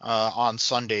on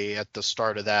Sunday at the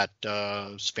start of that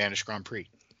Spanish Grand Prix?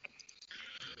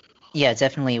 Yeah,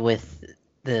 definitely, with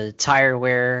the tire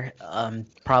wear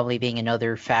probably being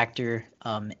another factor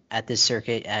at this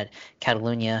circuit at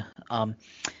Catalunya.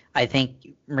 I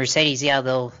think Mercedes,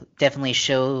 they'll definitely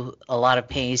show a lot of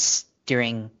pace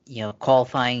during,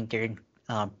 qualifying, during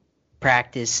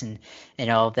practice and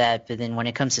all of that. But then when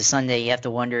it comes to Sunday, you have to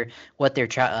wonder what their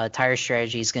tire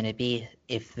strategy is going to be,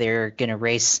 if they're going to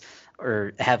race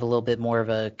or have a little bit more of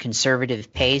a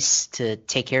conservative pace to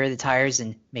take care of the tires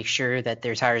and make sure that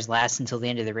their tires last until the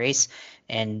end of the race,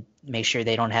 and make sure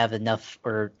they don't have enough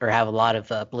or have a lot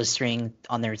of blistering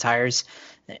on their tires.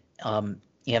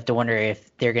 You have to wonder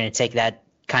if they're going to take that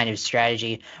kind of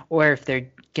strategy, or if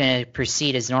they're going to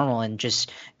proceed as normal and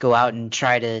just go out and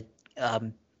try to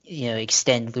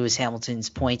extend Lewis Hamilton's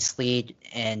points lead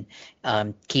and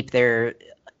keep their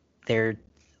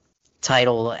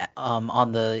title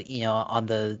on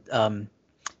the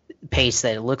pace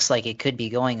that it looks like it could be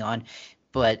going on.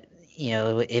 But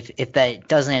if that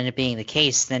doesn't end up being the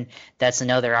case, then that's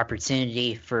another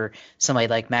opportunity for somebody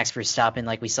like Max Verstappen,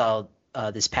 like we saw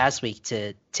this past week,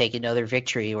 to take another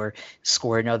victory or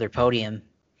score another podium.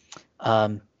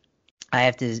 I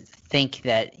have to think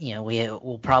that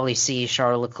we'll probably see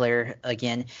Charles Leclerc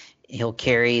again. He'll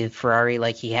carry Ferrari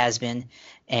like he has been,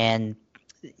 and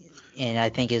I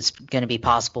think it's going to be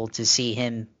possible to see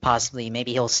him possibly,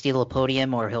 maybe he'll steal a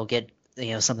podium, or he'll get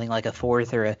something like a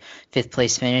 4th or a 5th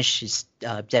place finish. Is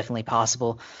definitely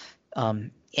possible.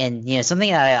 And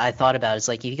something I thought about is,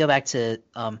 like, if you go back to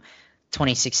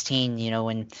 2016,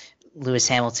 when Lewis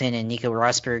Hamilton and Nico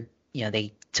Rosberg,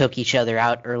 they took each other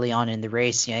out early on in the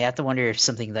race. You have to wonder if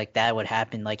something like that would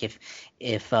happen, like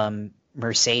if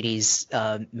Mercedes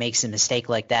makes a mistake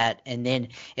like that, and then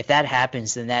if that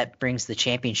happens, then that brings the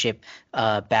championship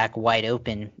back wide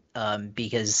open,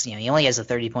 because he only has a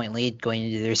 30-point lead going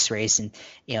into this race, and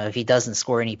if he doesn't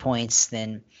score any points,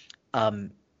 then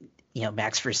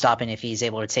Max Verstappen, if he's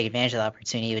able to take advantage of the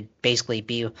opportunity, would basically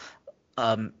be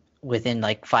within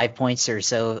like 5 points or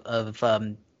so of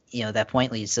that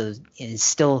point lead. So it's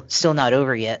still not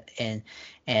over yet, and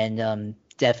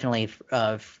definitely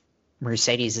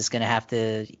Mercedes is going to have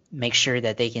to make sure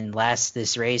that they can last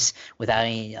this race without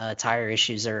any tire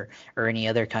issues or any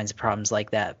other kinds of problems like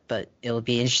that. But it'll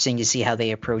be interesting to see how they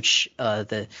approach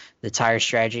the tire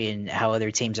strategy, and how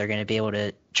other teams are going to be able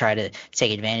to try to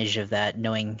take advantage of that,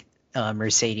 knowing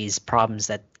Mercedes problems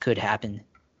that could happen.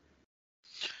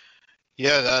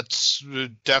 Yeah, that's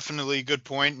definitely a good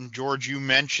point. And George, you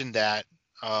mentioned that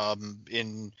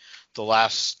in the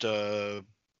last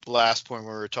point we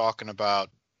were talking about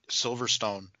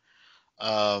Silverstone.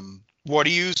 What do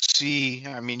you see?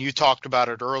 I mean, you talked about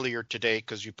it earlier today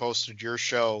because you posted your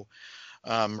show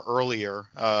earlier,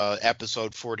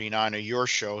 episode 49 of your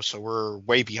show, so we're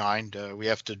way behind. We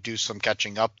have to do some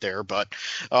catching up there. But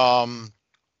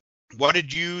what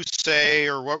did you say,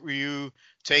 or what were you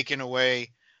taking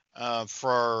away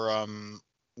for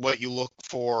what you look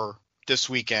for this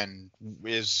weekend?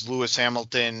 Is Lewis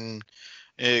Hamilton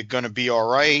going to be all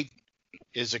right?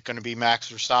 Is it going to be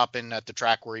Max Verstappen at the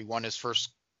track where he won his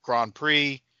first Grand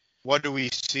Prix? What do we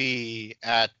see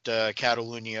at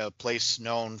Catalunya, a place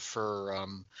known for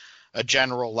a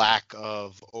general lack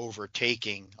of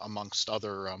overtaking amongst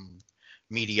other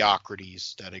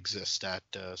mediocrities that exist at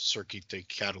Circuit de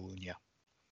Catalunya?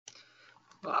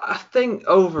 I think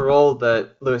overall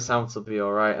that Lewis Hamilton will be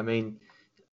all right. I mean,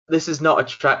 this is not a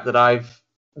track that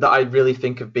I really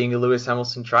think of being a Lewis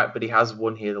Hamilton track, but he has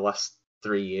won here the last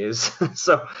 3 years,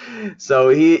 so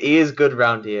he is good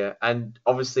around here. And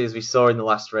obviously, as we saw in the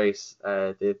last race,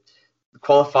 the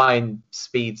qualifying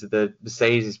speeds of the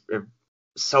Mercedes are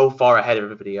so far ahead of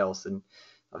everybody else, and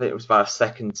I think it was about a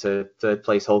second to third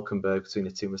place Hülkenberg between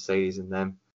the two Mercedes and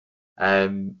them.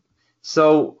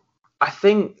 So I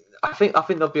think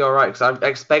they'll be all right, because I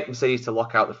expect Mercedes to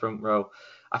lock out the front row.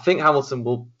 I think Hamilton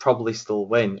will probably still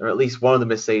win, or at least one of the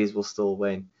Mercedes will still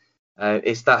win.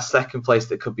 It's that second place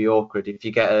that could be awkward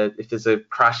if there's a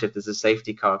crash, if there's a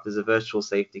safety car, if there's a virtual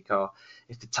safety car,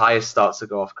 if the tyres start to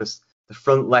go off, because the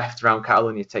front left around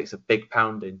Catalonia takes a big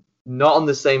pounding. Not on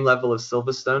the same level as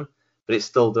Silverstone, but it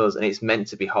still does, and it's meant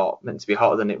to be hot, meant to be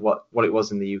hotter than what it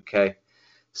was in the UK.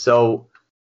 So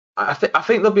I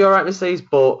think they'll be all right, Mercedes,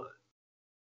 but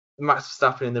Max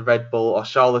Verstappen in the Red Bull or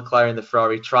Charles Leclerc in the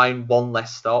Ferrari trying one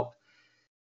less stop,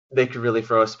 they could really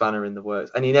throw a spanner in the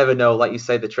works. And you never know, like you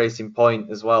say, the Racing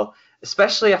Point as well.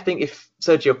 Especially, I think, if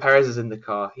Sergio Perez is in the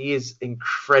car, he is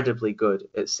incredibly good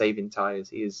at saving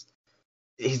tyres.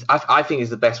 I think he's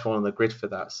the best one on the grid for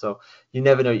that. So you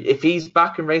never know. If he's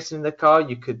back and racing in the car,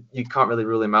 you can't really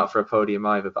rule him out for a podium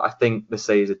either. But I think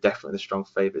Mercedes are definitely the strong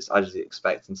favourites, as you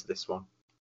expect, into this one.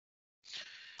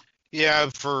 Yeah,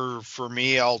 for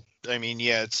me,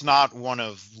 it's not one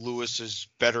of Lewis's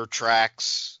better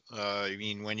tracks.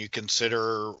 When you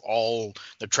consider all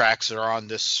the tracks that are on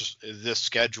this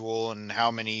schedule and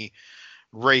how many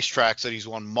racetracks that he's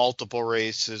won multiple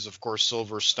races. Of course,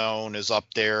 Silverstone is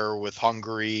up there with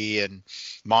Hungary and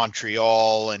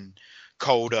Montreal and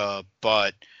Coda,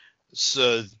 but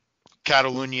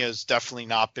Catalunya has definitely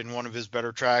not been one of his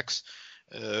better tracks.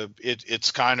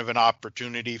 It's kind of an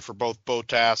opportunity for both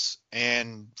Bottas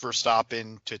and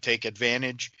Verstappen to take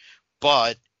advantage,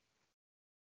 but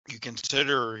you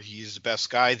consider he's the best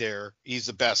guy there. He's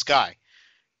the best guy.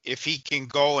 If he can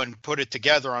go and put it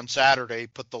together on Saturday,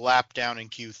 put the lap down in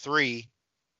Q3,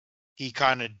 he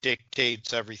kind of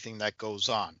dictates everything that goes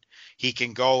on. He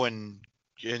can go and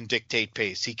dictate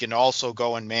pace. He can also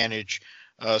go and manage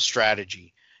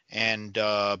strategy. And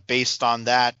based on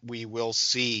that, we will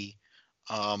see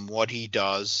what he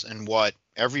does and what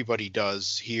everybody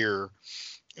does here,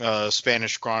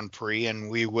 Spanish Grand Prix, and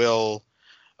we will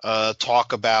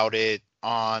talk about it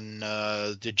on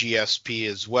the GSP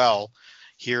as well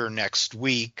here next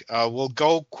week. We'll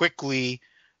go quickly,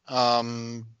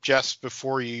 just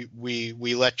before we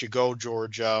let you go,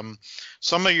 George.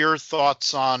 Some of your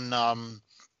thoughts on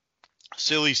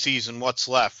silly season, what's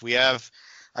left. We have,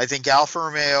 I think, Alfa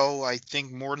Romeo, I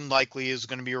think more than likely is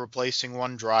going to be replacing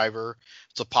one driver.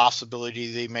 It's a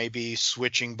possibility they may be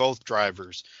switching both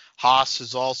drivers. Haas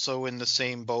is also in the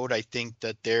same boat. I think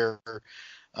that they're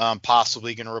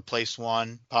possibly going to replace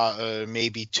one,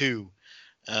 maybe two.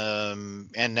 And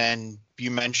then you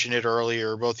mentioned it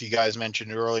earlier, both of you guys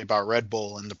mentioned it earlier about Red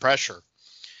Bull and the pressure.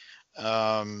 We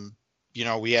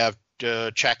have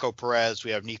Checo Perez,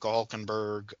 we have Nico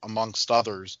Hülkenberg, amongst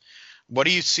others. What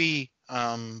do you see?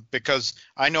 Because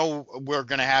I know we're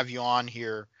going to have you on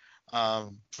here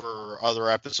for other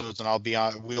episodes,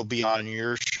 and we'll be on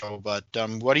your show. But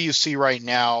what do you see right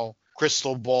now?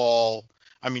 Crystal ball.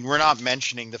 I mean, we're not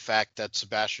mentioning the fact that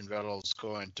Sebastian Vettel is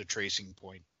going to Racing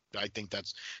Point. I think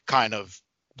that's kind of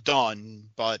done.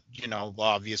 But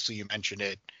obviously you mentioned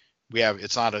it.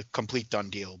 It's not a complete done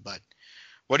deal. But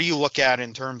what do you look at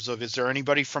in terms of, is there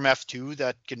anybody from F2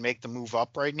 that can make the move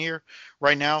up right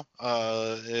now,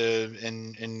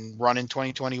 and run in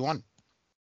 2021?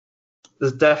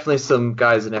 There's definitely some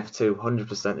guys in F2,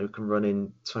 100%, who can run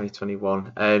in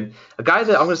 2021. I'm going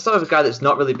to start with a guy that's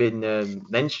not really been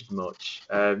mentioned much.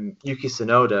 Yuki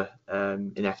Tsunoda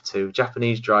in F2,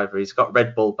 Japanese driver. He's got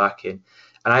Red Bull backing,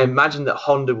 and I imagine that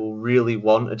Honda will really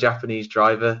want a Japanese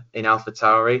driver in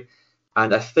AlphaTauri.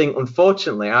 And I think,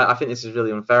 unfortunately, I think this is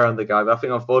really unfair on the guy, but I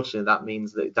think, unfortunately, that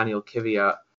means that Daniel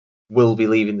Kvyat will be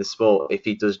leaving the sport if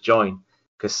he does join,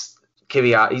 because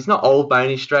Kvyat, he's not old by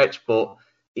any stretch, but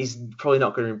he's probably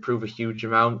not going to improve a huge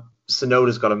amount.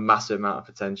 Tsunoda's got a massive amount of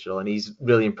potential, and he's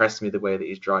really impressed me the way that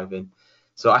he's driving.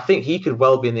 So I think he could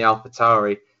well be in the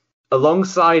AlphaTauri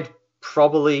alongside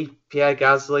probably Pierre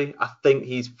Gasly. I think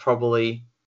he's probably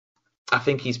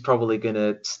going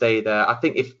to stay there. I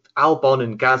think if Albon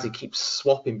and Gasly keep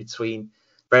swapping between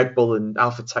Red Bull and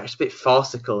AlphaTauri, it's a bit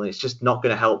farcical, and it's just not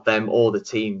going to help them or the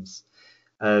teams.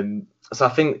 So I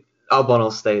think Albon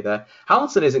will stay there.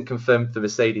 Hamilton isn't confirmed for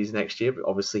Mercedes next year, but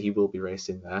obviously he will be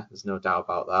racing there. There's no doubt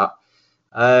about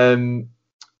that.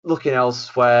 Looking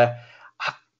elsewhere,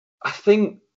 I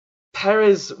think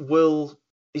Perez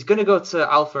he's going to go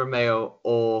to Alfa Romeo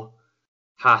or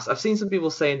Haas. I've seen some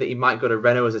people saying that he might go to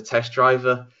Renault as a test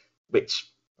driver, which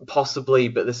possibly,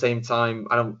 but at the same time,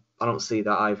 I don't see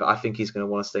that either. I think he's going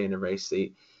to want to stay in the race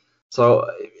seat. So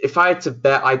if I had to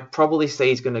bet, I'd probably say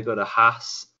he's going to go to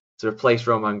Haas to replace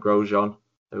Romain Grosjean,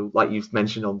 who, like you've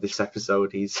mentioned on this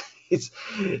episode, he's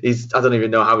I don't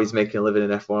even know how he's making a living in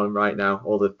F1 right now,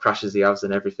 all the crashes he has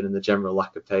and everything, and the general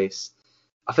lack of pace.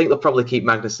 I think they'll probably keep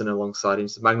Magnussen alongside him,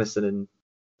 so Magnussen and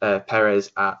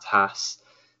Perez at Haas.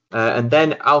 And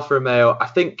then Alfa Romeo, I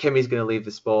think Kimi's going to leave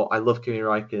the sport. I love Kimi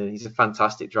Räikkönen. He's a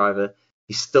fantastic driver.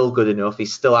 He's still good enough.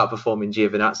 He's still outperforming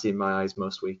Giovinazzi in my eyes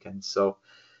most weekends.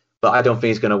 But I don't think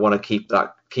he's going to want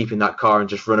to keeping that car and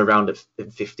just run around at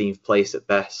 15th place at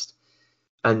best.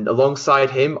 And alongside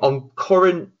him, on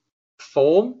current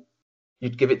form,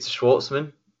 you'd give it to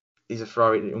Schwartzman. He's a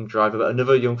Ferrari young driver. But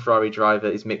another young Ferrari driver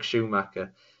is Mick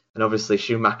Schumacher. And obviously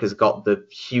Schumacher's got the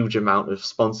huge amount of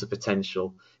sponsor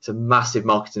potential. It's a massive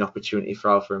marketing opportunity for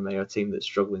Alfa Romeo, a team that's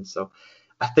struggling. So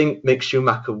I think Mick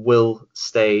Schumacher will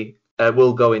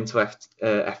go into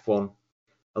F1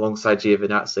 alongside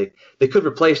Giovinazzi. They could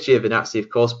replace Giovinazzi, of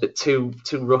course, but two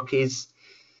rookies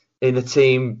in a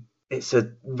team, it's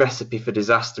a recipe for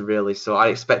disaster, really. So I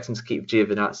expect him to keep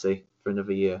Giovinazzi for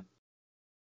another year.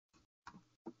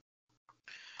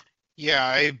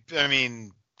 Yeah, I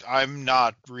mean, I'm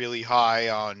not really high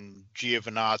on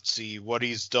Giovinazzi. What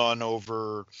he's done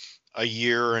over a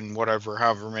year and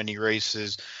however many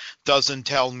races doesn't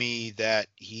tell me that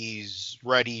he's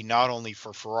ready, not only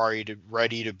for Ferrari,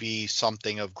 ready to be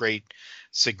something of great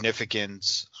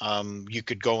significance. You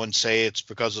could go and say it's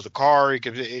because of the car.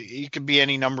 It could be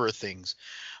any number of things.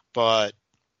 But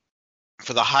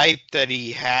for the hype that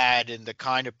he had and the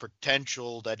kind of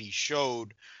potential that he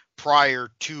showed prior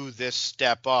to this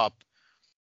step up,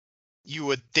 you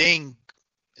would think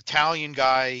Italian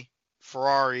guy,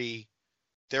 Ferrari,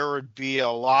 there would be a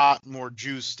lot more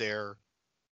juice there.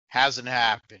 Hasn't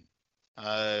happened.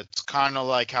 It's kind of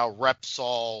like how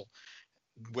Repsol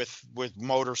with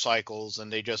motorcycles,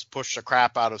 and they just pushed the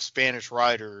crap out of Spanish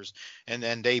riders, and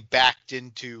then they backed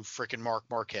into frickin' Marc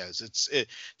Marquez.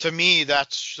 To me,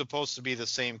 that's supposed to be the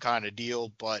same kind of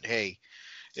deal, but hey,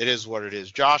 it is what it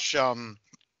is. Josh,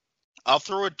 I'll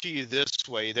throw it to you this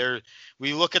way.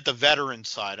 We look at the veteran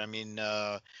side. I mean,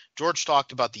 George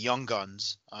talked about the young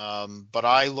guns, but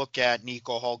I look at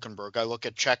Nico Hulkenberg. I look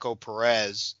at Checo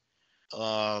Perez.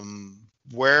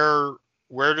 Where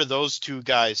do those two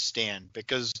guys stand?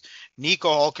 Because Nico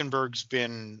Hulkenberg's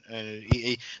been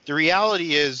the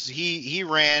reality is he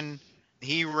ran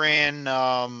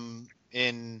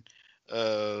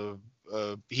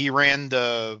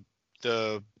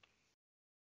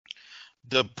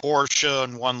the Porsche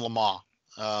and won Le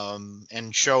Mans,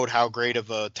 and showed how great of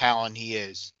a talent he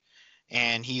is.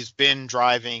 And he's been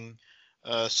driving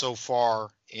so far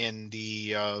in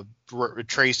the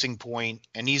Racing Point,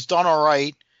 and he's done all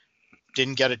right.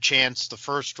 Didn't get a chance the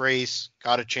first race,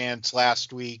 got a chance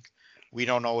last week. We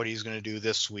don't know what he's going to do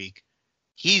this week.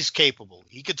 He's capable.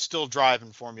 He could still drive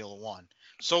in Formula One.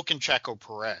 So can Checo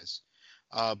Perez.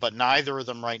 But neither of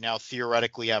them right now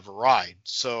theoretically have a ride.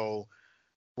 So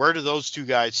where do those two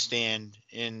guys stand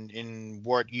in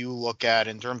what you look at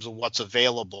in terms of what's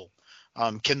available?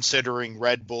 Considering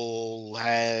Red Bull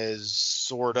has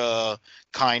sort of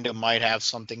kind of might have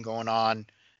something going on.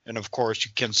 And of course,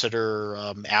 you consider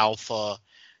Alpha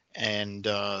and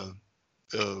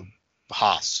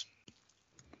Haas.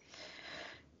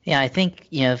 Yeah, I think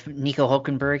if Nico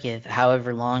Hulkenberg, if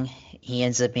however long he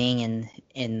ends up being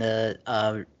in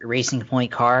the Racing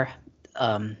Point car,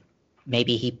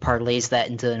 maybe he parlays that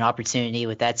into an opportunity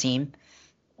with that team.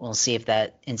 We'll see if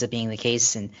that ends up being the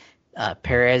case. And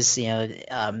Perez,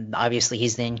 obviously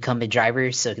he's the incumbent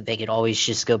driver, so they could always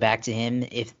just go back to him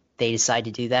if they decide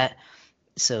to do that.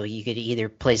 So you could either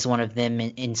place one of them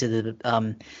into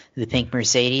the pink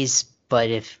Mercedes, but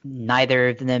if neither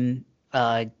of them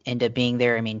end up being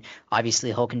there, I mean,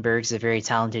 obviously Hulkenberg's a very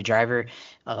talented driver.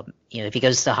 If he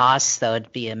goes to Haas, that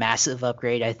would be a massive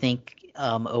upgrade, I think,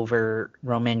 over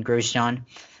Roman Grosjean.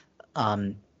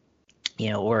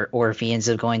 Or if he ends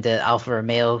up going to Alfa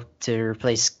Romeo to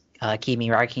replace Kimi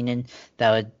Räikkönen,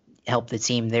 that would help the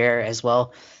team there as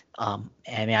well.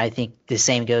 I think the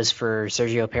same goes for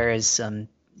Sergio Perez.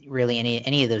 Really,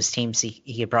 any of those teams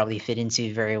he could probably fit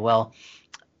into very well.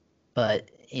 But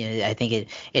I think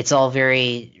it's all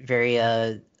very, very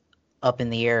up in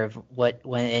the air of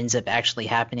when it ends up actually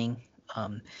happening.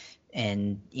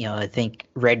 I think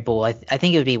Red Bull. I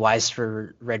think it would be wise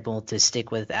for Red Bull to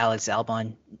stick with Alex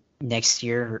Albon next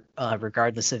year,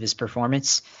 regardless of his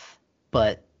performance.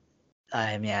 But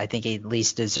I think he at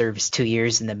least deserves 2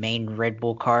 years in the main Red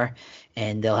Bull car,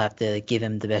 and they'll have to give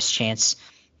him the best chance.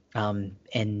 Going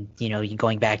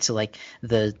back to like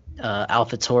the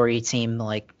AlphaTauri team,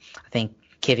 like I think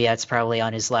Kvyat's probably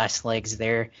on his last legs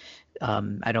there.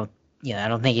 I don't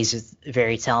think he's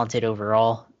very talented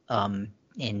overall.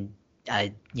 And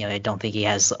I don't think he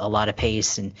has a lot of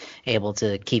pace and able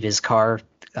to keep his car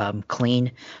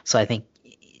clean. So I think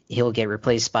he'll get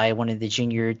replaced by one of the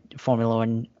junior Formula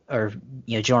One or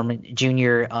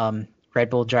junior Red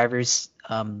Bull drivers,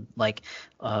 like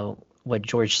what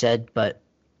George said. But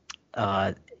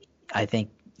I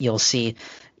think you'll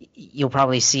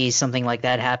probably see something like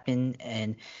that happen,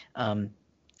 and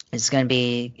it's gonna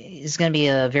be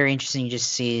very interesting just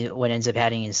to see what ends up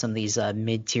happening in some of these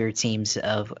mid-tier teams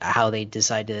of how they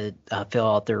decide to fill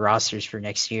out their rosters for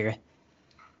next year.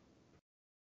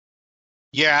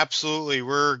 Yeah, absolutely.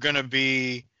 We're gonna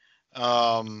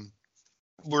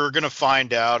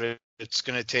find out. It's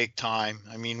gonna take time.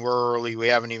 I mean, we're early. We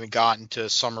haven't even gotten to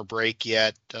summer break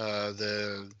yet.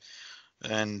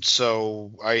 And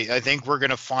so I think we're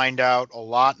gonna find out a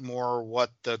lot more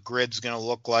what the grid's gonna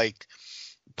look like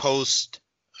post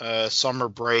summer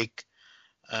break.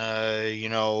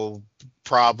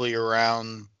 Probably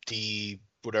around the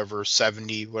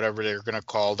 70, whatever they're going to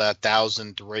call that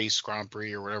 1,000th race Grand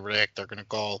Prix, or whatever the heck they're going to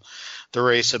call the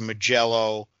race of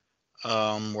Mugello,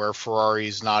 where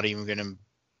Ferrari's not even going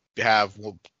to have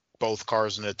both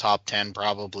cars in the top 10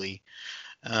 probably.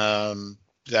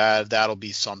 That'll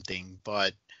be something,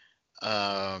 but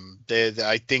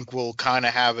I think we'll kind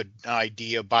of have an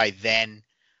idea by then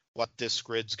what this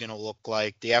grid's going to look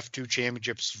like. The F2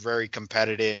 Championship's very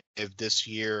competitive this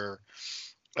year,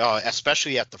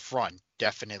 especially at the front.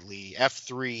 Definitely,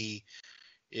 F3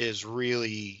 is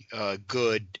really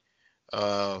good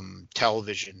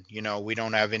television. We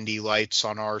don't have Indy Lights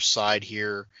on our side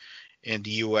here in the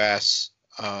U.S.,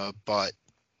 but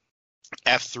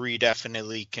F3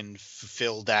 definitely can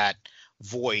fill that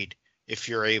void if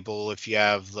you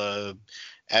have the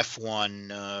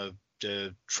F1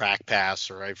 the track pass,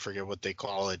 or I forget what they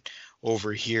call it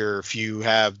over here. If you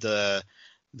have their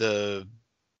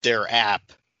app,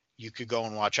 you could go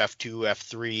and watch F2,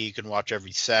 F3. You can watch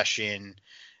every session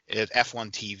at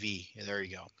F1 TV. There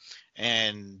you go.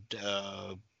 And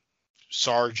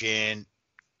Sargent,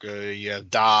 you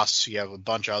have Das, you have a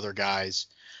bunch of other guys.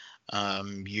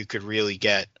 You could really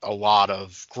get a lot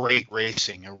of great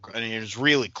racing, and it's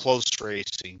really close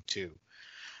racing too.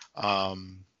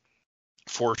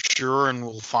 For sure, and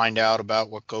we'll find out about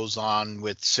what goes on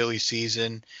with silly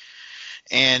season,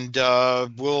 and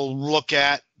we'll look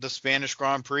at the Spanish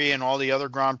Grand Prix and all the other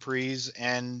Grand Prix,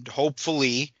 and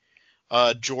hopefully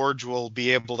George will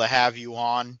be able to have you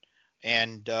on,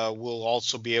 and we'll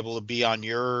also be able to be on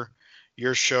your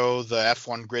show, the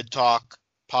F1 Grid Talk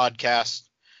podcast.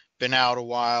 Been out a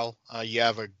while. You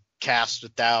have a cast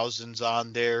of thousands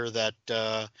on there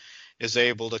that is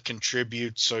able to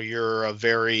contribute, so you're a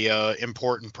very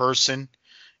important person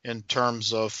in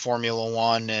terms of Formula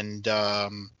One and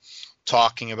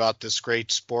talking about this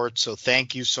great sport. So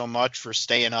thank you so much for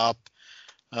staying up,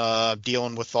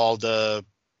 dealing with all the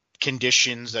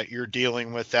conditions that you're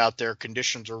dealing with out there.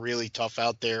 Conditions are really tough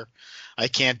out there. I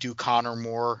can't do Connor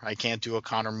Moore. I can't do a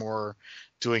Connor Moore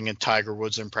doing a Tiger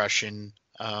Woods impression,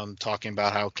 talking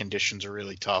about how conditions are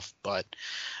really tough. But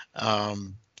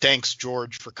thanks,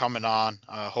 George, for coming on.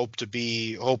 Hope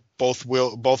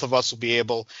both of us will be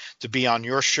able to be on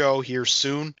your show here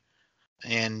soon,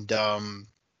 and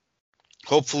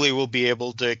hopefully we'll be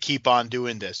able to keep on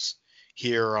doing this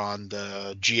here on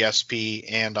the GSP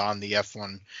and on the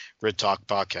F1 Grid Talk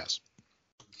podcast.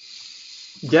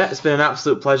 Yeah, it's been an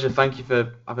absolute pleasure. Thank you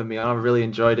for having me on. I really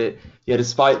enjoyed it. Yeah,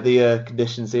 despite the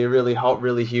conditions here, really hot,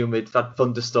 really humid, had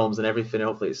thunderstorms and everything.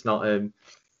 Hopefully it's not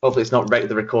wrecked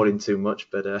the recording too much,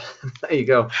 but there you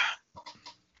go.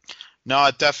 No,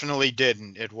 it definitely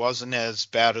didn't. It wasn't as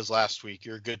bad as last week.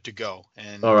 You're good to go.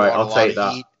 And all right, I'll take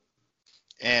that.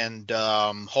 And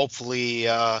hopefully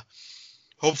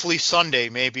hopefully Sunday,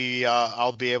 maybe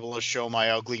I'll be able to show my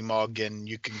ugly mug and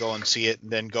you can go and see it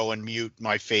and then go and mute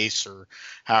my face or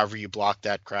however you block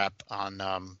that crap on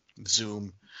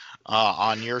Zoom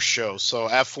on your show. So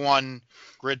F1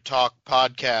 Grid Talk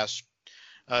podcast,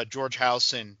 George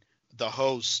Howson, the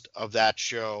host of that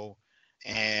show,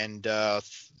 and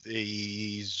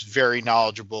he's very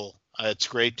knowledgeable. It's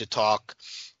great to talk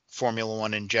Formula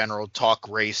One in general, talk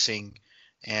racing,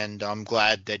 and I'm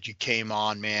glad that you came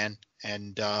on, man.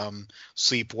 And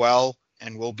sleep well,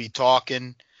 and we'll be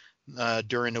talking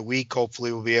during the week.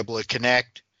 Hopefully we'll be able to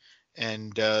connect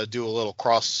and do a little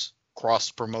cross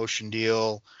promotion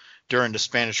deal during the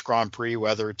Spanish Grand Prix,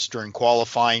 whether it's during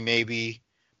qualifying maybe.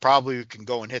 Probably we can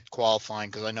go and hit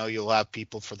qualifying because I know you'll have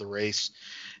people for the race,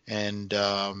 and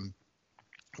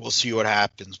we'll see what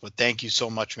happens. But thank you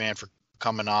so much, man, for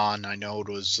coming on. I know it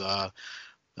was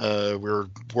we were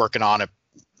working on it,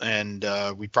 and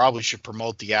we probably should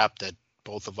promote the app that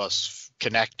both of us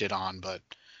connected on, but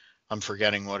I'm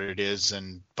forgetting what it is.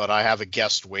 But I have a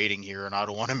guest waiting here, and I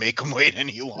don't want to make him wait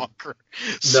any longer.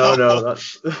 No,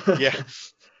 that's yeah.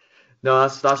 No,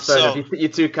 that's fair enough. You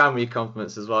too kind with your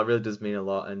compliments as well. It really does mean a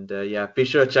lot. And yeah, be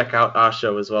sure to check out our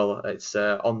show as well. It's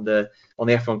on the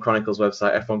F1 Chronicles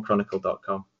website,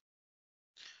 f1chronicle.com.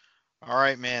 All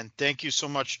right, man. Thank you so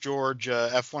much, George.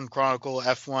 F1 Chronicle,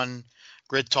 F1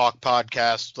 Grid Talk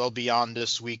podcast. They'll be on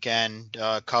this weekend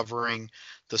covering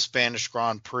the Spanish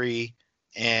Grand Prix,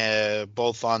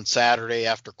 both on Saturday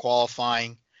after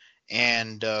qualifying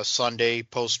and Sunday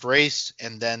post-race.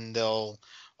 And then they'll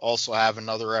also have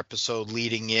another episode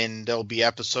leading in. There'll be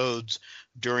episodes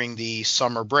during the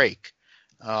summer break.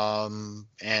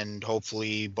 And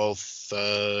hopefully both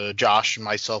Josh and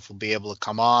myself will be able to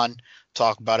come on,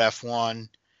 talk about F1,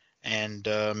 and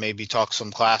maybe talk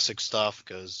some classic stuff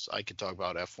because I could talk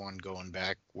about F1 going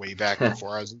way back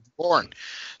before I was born.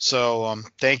 So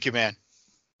thank you, man.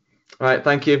 All right,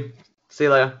 thank you. See you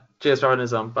later. Cheers for having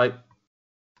us on. Bye.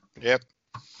 Yep.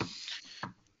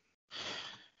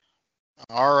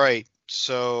 All right.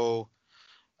 So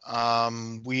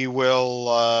we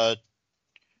will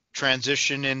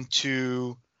transition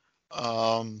into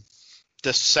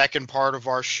the second part of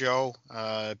our show.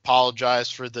 Apologize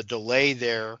for the delay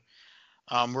there.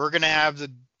 We're going to have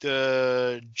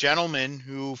the gentleman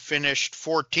who finished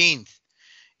 14th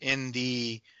in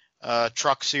the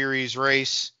Truck Series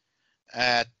race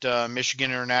at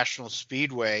Michigan International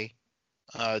Speedway,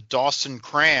 Dawson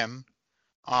Cram,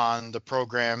 on the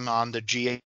program on the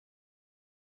GA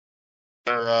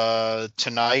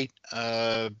tonight.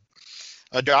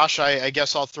 Josh, I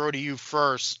guess I'll throw to you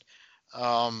first.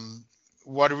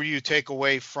 What do you take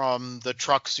away from the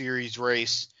Truck Series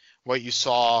race? What you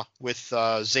saw with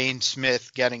Zane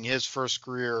Smith getting his first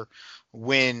career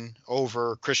win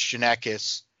over Christian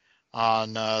Eckes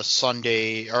on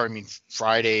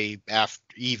Friday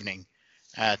evening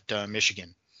at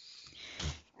Michigan.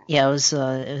 Yeah, it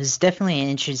was definitely an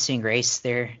interesting race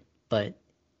there, but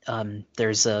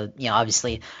there's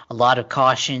obviously a lot of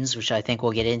cautions, which I think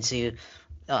we'll get into,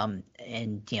 and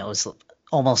it was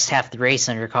almost half the race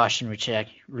under caution, which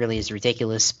really is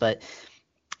ridiculous. But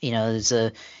there's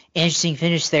a interesting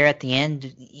finish there at the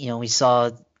end. We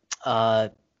saw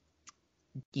a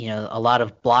lot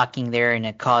of blocking there, and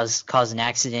it caused an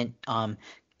accident. At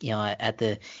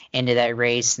the end of that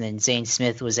race, and then Zane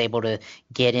Smith was able to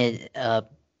get in.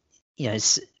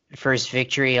 His first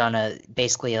victory on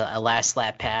basically a last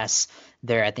lap pass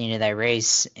there at the end of that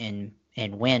race and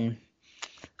win.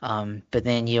 But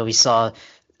then we saw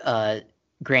Grant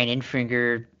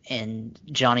Enfinger and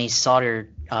Johnny Sauter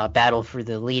battle for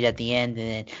the lead at the end, and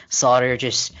then Sauter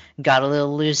just got a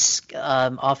little loose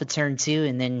off of turn 2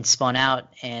 and then spun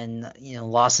out and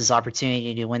lost his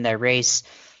opportunity to win that race.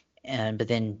 But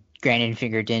then Grant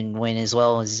Enfinger didn't win as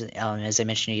well. As I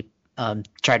mentioned, he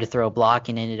tried to throw a block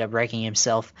and ended up wrecking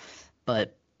himself.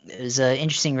 But it was an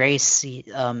interesting race.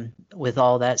 With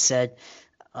all that said,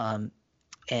 and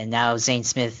now Zane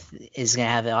Smith is going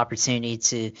to have an opportunity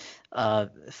to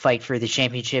fight for the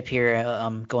championship here,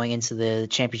 going into the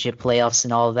championship playoffs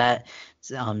and all of that.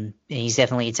 And he's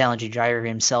definitely a talented driver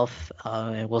himself,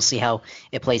 and we'll see how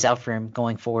it plays out for him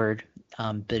going forward.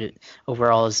 But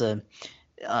overall, is a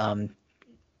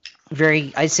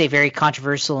very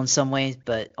controversial in some ways,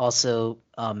 but also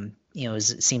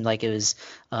it seemed like it was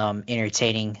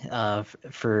entertaining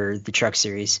for the Truck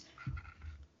Series.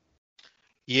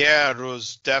 Yeah, it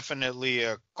was definitely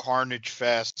a carnage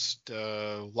fest.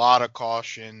 A lot of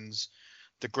cautions.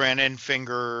 The Grant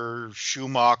Enfinger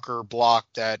Schumacher block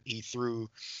that he threw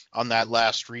on that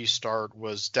last restart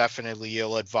was definitely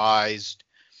ill-advised.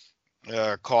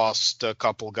 Cost a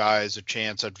couple guys a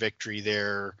chance at victory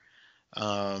there.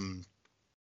 The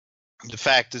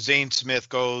fact that Zane Smith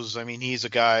goes, I mean, he's a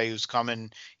guy who's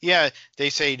coming. Yeah,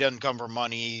 they say he doesn't come for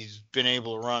money. He's been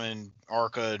able to run in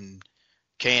ARCA and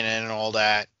Kanan and all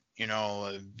that.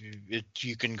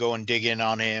 You can go and dig in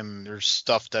on him. There's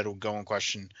stuff that'll go and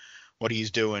question what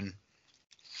he's doing.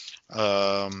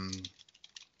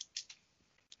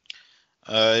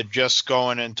 Just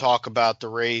going and talk about the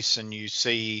race, and you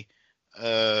see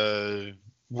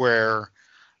where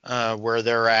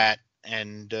they're at.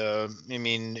 And I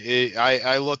mean,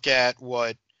 I look at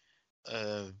what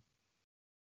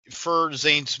for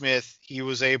Zane Smith, he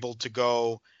was able to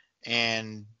go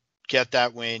and get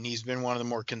that win. He's been one of the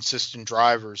more consistent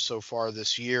drivers so far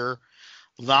this year.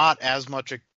 Not as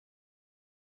much as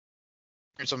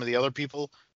some of the other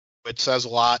people. It says a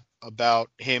lot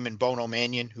about him and Bono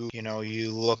Mannion, who,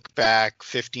 you look back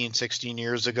 15, 16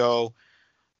 years ago,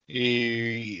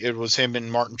 it was him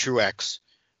and Martin Truex.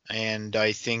 And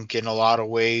I think in a lot of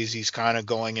ways he's kind of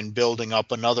going and building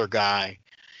up another guy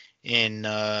in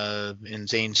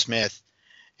Zane Smith,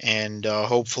 and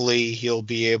hopefully he'll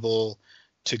be able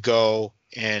to go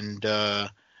and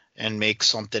make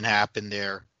something happen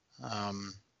there.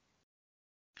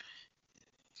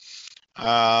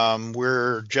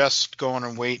 We're just going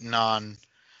and waiting on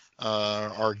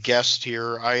our guest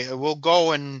here. I will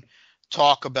go and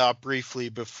talk about briefly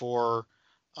before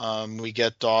we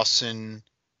get Dawson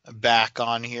back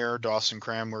on here. Dawson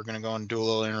Cram, we're going to go and do a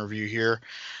little interview here.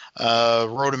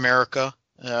 Road America,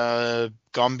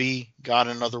 Gumby got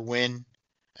another win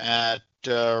at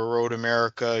Road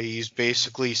America. He's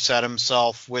basically set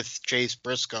himself with Chase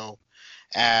Briscoe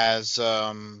as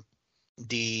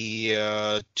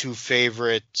the two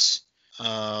favorites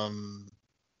as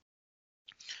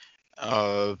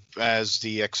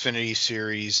the Xfinity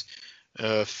Series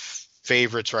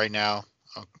favorites right now.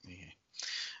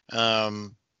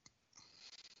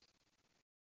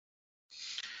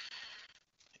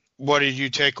 What did you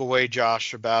take away,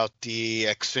 Josh, about the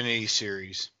Xfinity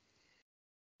Series?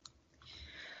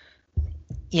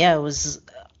 Yeah, it was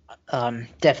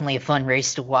definitely a fun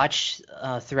race to watch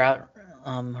throughout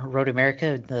Road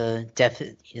America.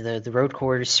 The road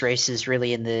course races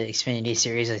really in the Xfinity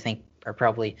Series, I think, are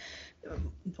probably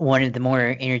one of the more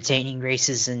entertaining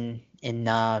races in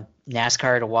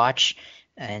NASCAR to watch,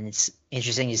 and it's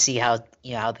interesting to see how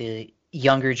the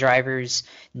younger drivers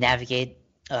navigate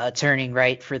turning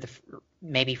right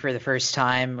maybe for the first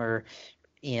time, or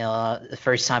the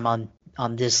first time on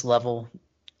this level,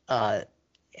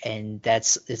 and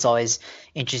it's always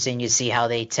interesting to see how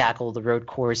they tackle the road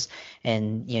course.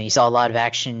 And you saw a lot of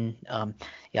action.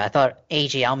 I thought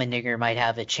AJ Allmendinger might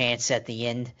have a chance at the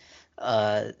end,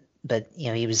 but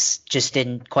he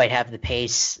didn't quite have the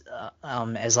pace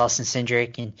as Austin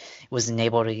Cindric, and wasn't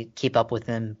able to keep up with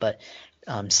him, but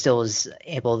still was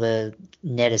able to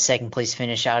net a second place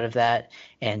finish out of that.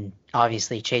 And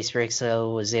obviously Chase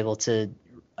Briscoe was able to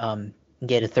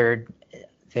get a third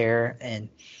there, and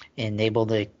able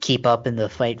to keep up in the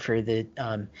fight for the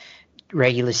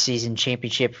regular season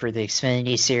championship for the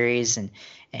Xfinity Series,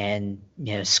 and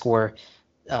score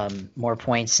more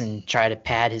points and try to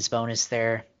pad his bonus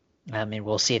there. And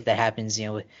we'll see if that happens,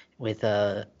 with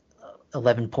a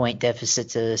 11-point deficit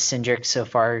to Cindric so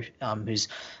far, who's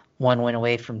one win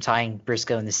away from tying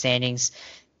Briscoe in the standings.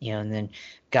 And then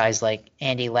guys like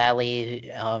Andy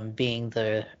Lally being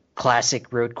the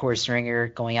classic road course ringer,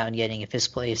 going out and getting a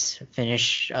fifth place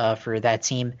finish for that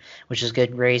team, which is a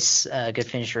good race, good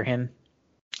finish for him.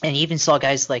 And you even saw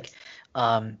guys like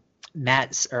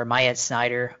Myatt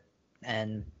Snyder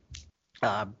and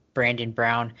Brandon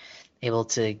Brown able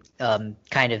to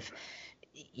kind of,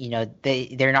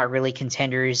 they're not really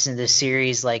contenders in this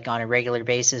series like on a regular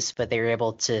basis, but they were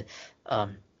able to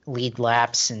lead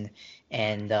laps,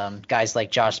 and guys like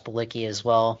Josh Bilicki as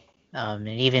well. And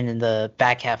even in the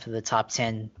back half of the top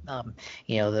 10,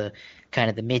 the kind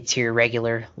of the mid-tier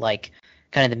regular like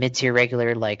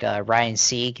Ryan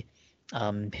Sieg,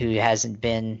 who hasn't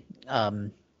been,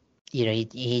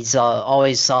 he's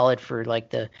always solid for like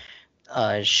the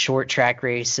short track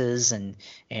races and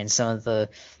some of the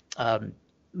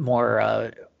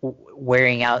more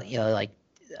wearing out,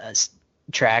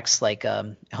 tracks like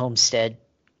Homestead.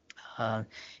 And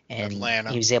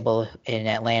Atlanta. He was able in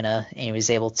Atlanta, and he was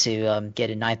able to get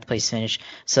a 9th place finish.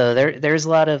 So there's a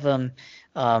lot of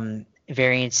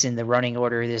variance in the running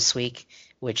order this week,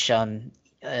 which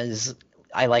is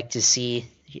I like to see.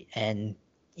 And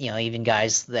even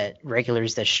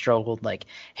regulars that struggled, like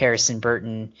Harrison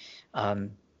Burton,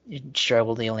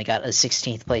 struggled. He only got a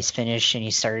 16th place finish, and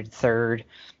he started 3rd.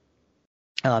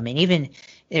 And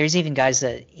there's even guys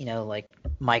that like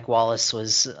Mike Wallace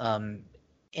was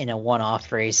in a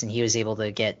one-off race, and he was able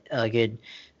to get a good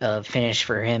finish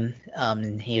for him.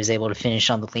 And he was able to finish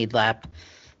on the lead lap,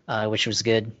 which was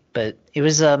good. But it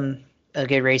was a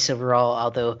good race overall.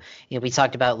 Although we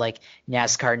talked about like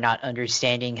NASCAR not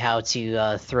understanding how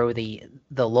to throw the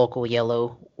local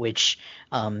yellow, which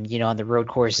on the road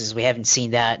courses we haven't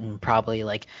seen that in probably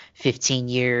like 15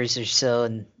 years or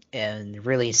so, and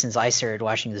really since I started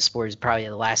watching the sport is probably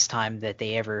the last time that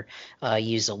they ever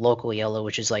used a local yellow,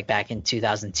 which is like back in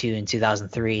 2002 and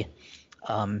 2003.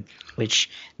 Which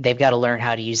they've got to learn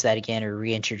how to use that again or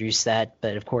reintroduce that.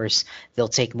 But of course, they'll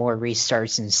take more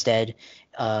restarts instead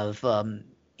of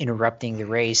interrupting the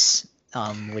race,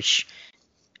 which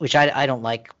I don't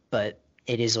like, but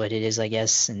it is what it is, I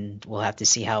guess, and we'll have to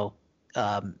see how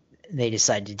they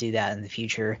decide to do that in the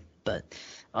future. But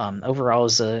overall,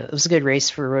 it was a good race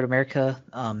for Road America,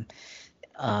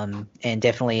 and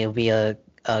definitely it'll be a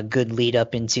good lead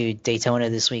up into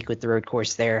Daytona this week with the road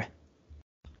course there.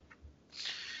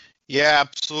 Yeah,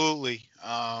 absolutely.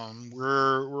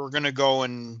 We're gonna go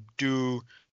and do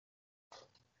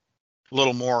a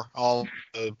little more. I'll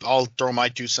throw my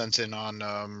 2 cents in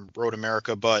on Road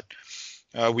America, but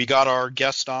we got our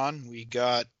guest on. We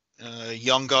got a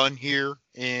young gun here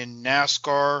in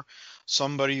NASCAR,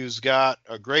 somebody who's got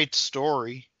a great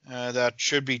story that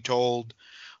should be told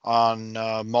on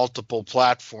multiple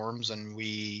platforms, and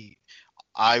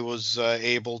I was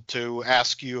able to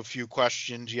ask you a few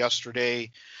questions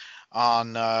yesterday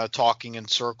on Talking in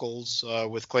Circles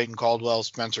with Clayton Caldwell.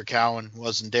 Spencer Cowan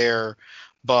wasn't there,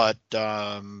 but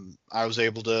I was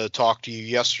able to talk to you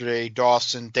yesterday.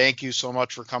 Dawson, thank you so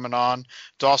much for coming on.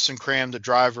 Dawson Cram, the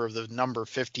driver of the number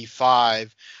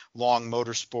 55 Long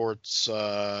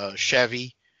Motorsports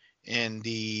Chevy in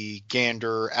the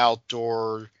Gander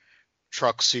Outdoor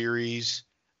Truck Series,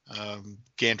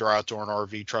 Gander Outdoor and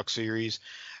RV Truck Series.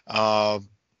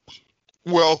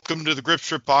 Welcome to the Grip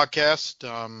Strip Podcast.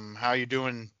 How you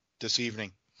doing this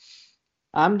evening?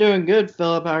 I'm doing good,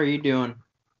 Philip. How are you doing?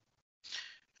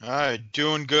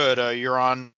 Doing good. You're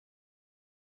on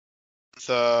with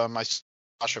my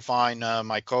Sasha Fine,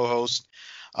 my co-host.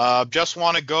 Just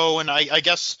want to go, and I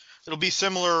guess it'll be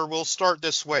similar. We'll start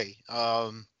this way.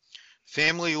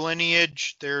 Family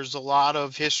lineage, there's a lot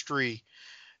of history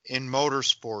in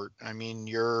motorsport. I mean,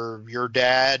 your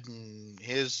dad and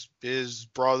his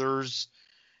brothers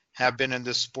have been in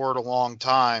this sport a long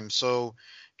time. So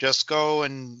just go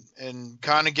and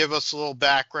kind of give us a little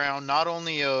background, not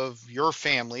only of your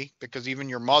family, because even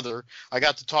your mother, I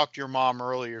got to talk to your mom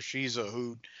earlier. She's a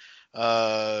hoot,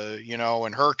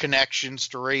 and her connections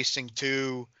to racing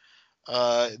too.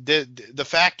 The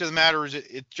fact of the matter is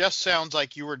it just sounds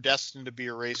like you were destined to be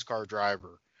a race car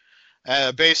driver.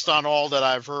 Based on all that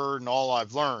I've heard and all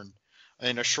I've learned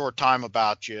in a short time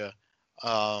about you,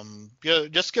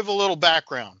 just give a little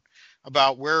background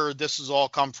about where this has all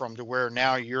come from to where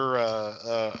now you're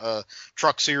a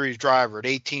truck series driver at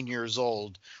 18 years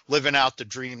old, living out the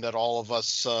dream that all of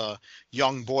us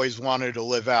young boys wanted to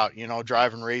live out,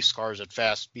 driving race cars at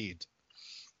fast speeds.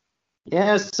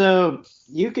 Yeah, so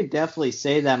you could definitely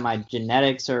say that my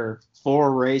genetics are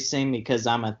for racing because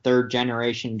I'm a third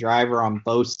generation driver on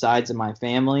both sides of my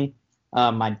family.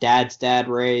 My dad's dad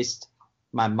raced.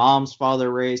 My mom's father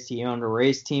raced. He owned a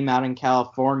race team out in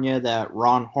California that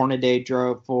Ron Hornaday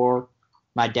drove for.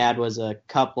 My dad was a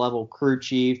Cup level crew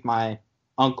chief. My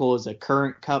uncle is a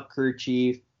current Cup crew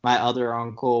chief. My other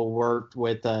uncle worked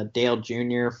with Dale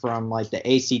Jr. from like the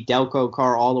AC Delco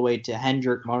car all the way to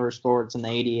Hendrick Motorsports in the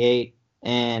 88.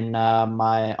 And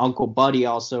my uncle Buddy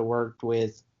also worked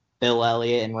with Bill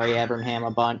Elliott and Ray Evernham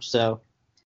a bunch. So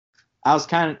I was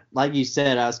kind of, like you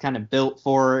said, I was kind of built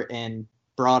for it and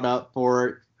brought up for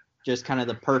it. Just kind of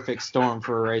the perfect storm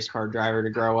for a race car driver to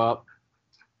grow up.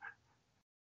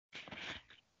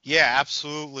 Yeah,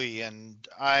 absolutely. And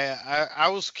I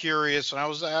was curious, and I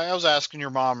was asking your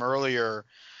mom earlier,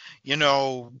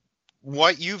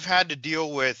 what you've had to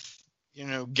deal with,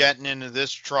 getting into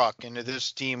this truck, into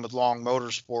this team with Long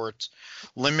Motorsports,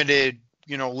 limited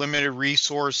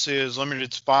resources,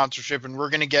 limited sponsorship, and we're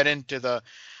going to get into the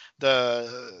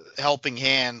helping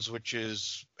hands, which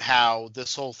is how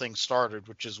this whole thing started,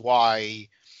 which is why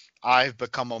I've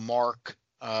become a mark.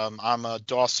 I'm a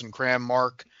Dawson Cram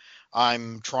mark.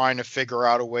 I'm trying to figure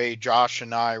out a way, Josh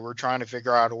and we're trying to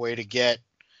figure out a way to get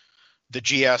the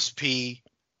GSP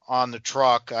on the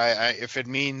truck. If it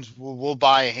means we'll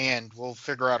buy a hand, we'll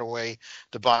figure out a way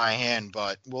to buy a hand,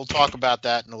 but we'll talk about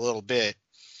that in a little bit.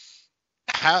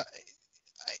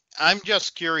 I'm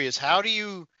just curious, how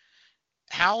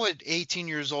at 18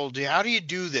 years old, how do you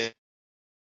do this?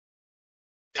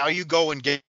 How you go and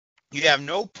you have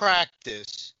no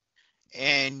practice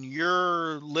and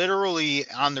you're literally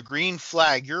on the green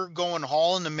flag. You're going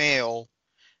hauling the mail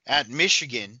at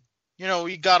Michigan.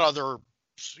 You got other.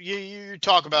 You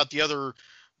talk about the other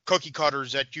cookie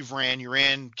cutters that you've ran. You're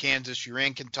in Kansas. You're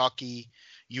in Kentucky.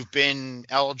 You've been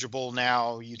eligible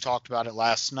now. You talked about it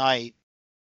last night,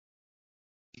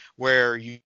 where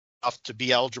you have to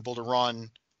be eligible to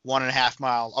run 1.5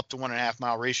 mile up to 1.5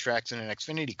 mile racetracks in an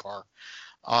Xfinity car.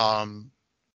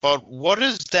 But what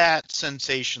is that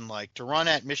sensation like to run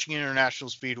at Michigan International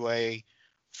Speedway,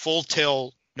 full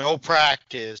tilt, no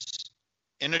practice,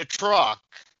 in a truck,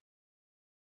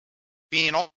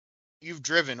 being all you've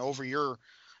driven over your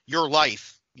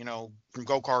life, from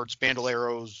go-karts,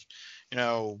 bandoleros,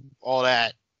 all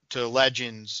that, to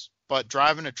legends, but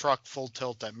driving a truck full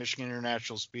tilt at Michigan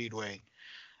International Speedway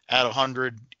at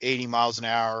 180 miles an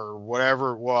hour or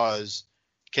whatever it was.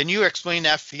 Can you explain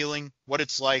that feeling, what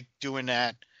it's like doing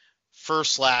that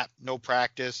first lap, no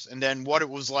practice, and then what it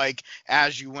was like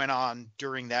as you went on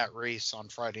during that race on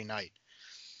Friday night?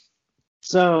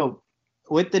 So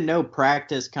with the no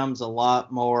practice comes a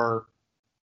lot more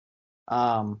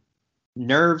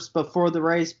nerves before the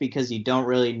race, because you don't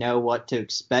really know what to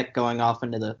expect going off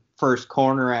into the first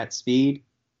corner at speed.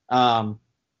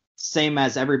 Same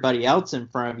as everybody else in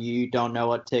front of you, you don't know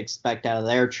what to expect out of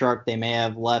their truck. They may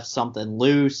have left something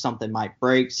loose, something might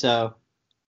break. So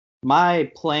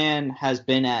my plan has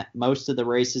been at most of the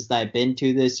races that I've been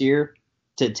to this year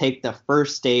to take the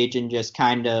first stage and just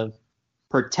kind of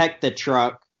protect the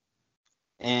truck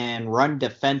and run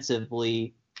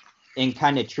defensively and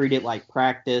kind of treat it like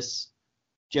practice,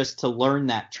 just to learn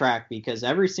that track, because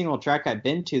every single track I've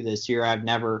been to this year, I've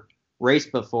never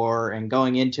raced before, and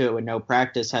going into it with no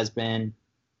practice has been,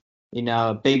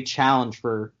 a big challenge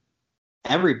for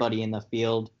everybody in the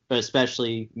field, but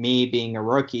especially me being a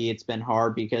rookie. It's been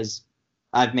hard because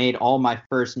I've made all my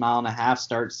first 1.5 mile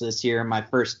starts this year, and my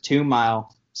first 2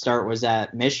 mile start was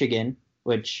at Michigan,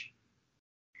 which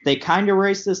they kind of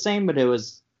race the same, but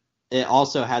it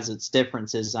also has its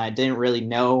differences. I didn't really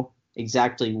know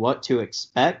exactly what to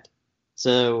expect.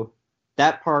 So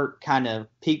that part kind of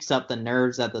peaks up the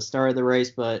nerves at the start of the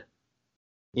race, but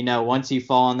once you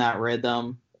fall in that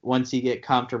rhythm, once you get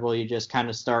comfortable, you just kind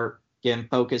of start getting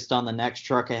focused on the next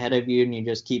truck ahead of you, and you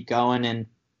just keep going and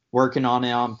working on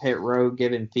it on pit road,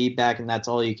 giving feedback, and that's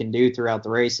all you can do throughout the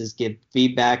race is give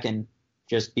feedback and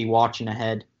just be watching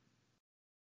ahead.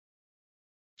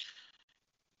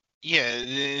 Yeah,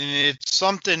 it's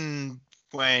something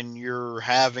when you're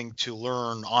having to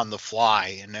learn on the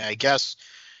fly, and I guess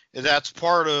that's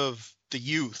part of the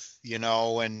youth,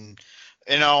 and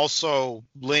also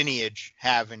lineage,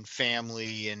 having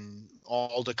family and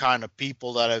all the kind of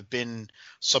people that have been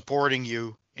supporting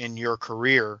you in your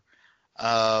career,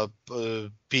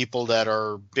 people that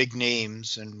are big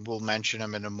names, and we'll mention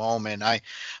them in a moment.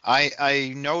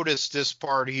 I noticed this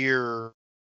part here.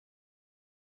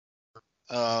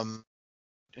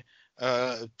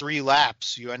 3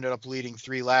 laps. You ended up leading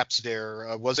 3 laps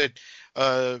there. Was it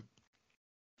in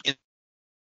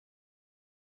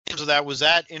terms of that? Was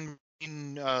that in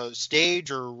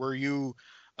stage, or were you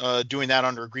doing that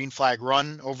under a green flag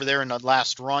run over there in the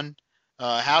last run?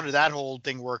 How did that whole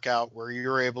thing work out, where you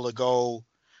were able to go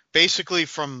basically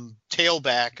from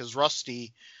tailback, as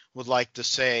Rusty would like to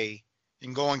say,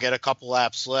 and go and get a couple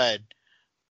laps led?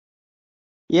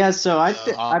 Yeah, so I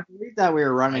believe that we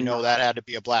were running. I know that had to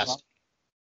be a blast.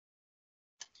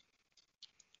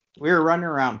 We were running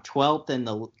around 12th, and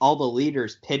all the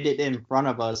leaders pitted in front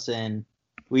of us, and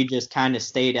we just kind of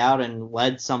stayed out and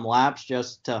led some laps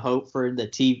just to hope for the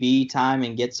TV time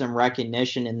and get some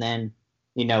recognition, and then,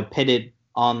 pitted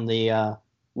on the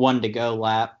 1 to go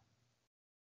lap.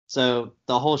 So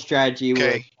the whole strategy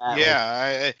was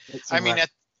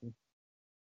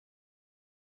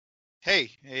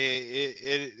hey,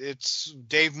 it's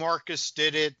Dave Marcus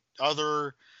did it.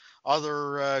 Other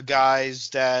guys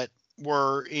that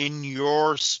were in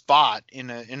your spot in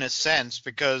a sense,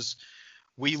 because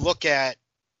we look at,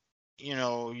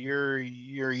 you're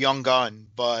a young gun,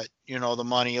 but the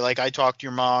money. Like, I talked to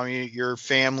your mom. Your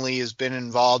family has been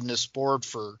involved in the sport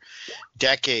for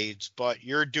decades, but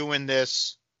you're doing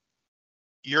this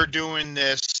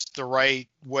the right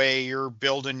way. You're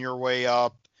building your way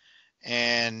up,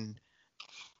 and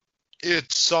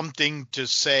it's something to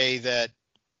say that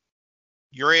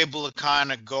you're able to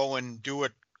kind of go and do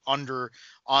it on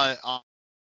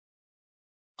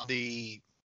the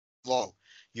low.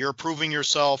 You're proving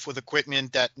yourself with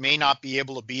equipment that may not be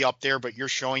able to be up there, but you're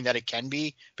showing that it can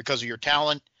be because of your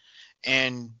talent.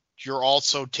 And you're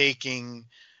also taking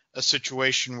a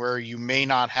situation where you may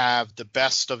not have the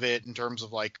best of it in terms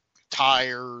of like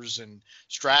tires and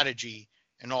strategy,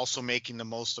 and also making the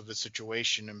most of a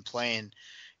situation and playing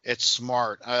it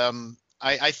smart.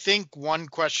 I think one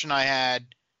question I had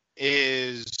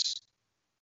is,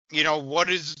 what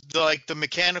is the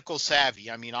mechanical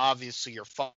savvy? I mean, obviously your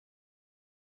father,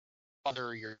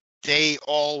 they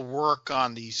all work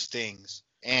on these things,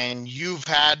 and you've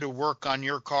had to work on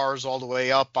your cars all the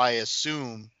way up, I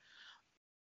assume.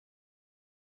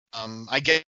 I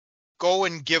get go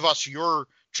and give us your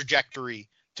trajectory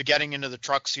to getting into the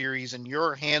truck series and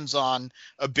your hands-on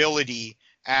ability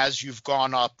as you've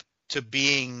gone up to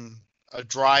being a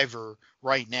driver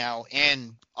right now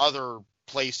and other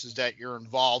places that you're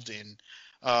involved in,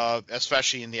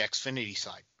 especially in the Xfinity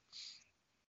side.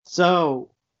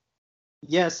 So,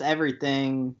 yes,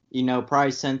 everything,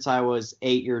 probably since I was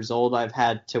 8 years old, I've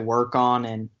had to work on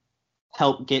and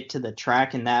help get to the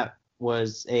track, and that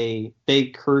was a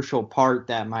big crucial part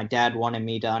that my dad wanted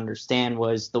me to understand,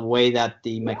 was the way that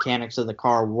the mechanics of the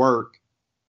car work,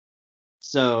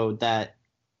 so that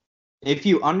if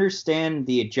you understand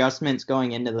the adjustments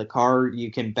going into the car,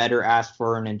 you can better ask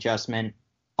for an adjustment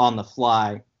on the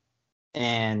fly.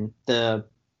 And the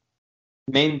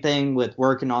main thing with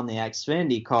working on the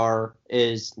Xfinity car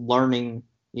is learning,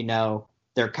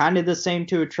 they're kind of the same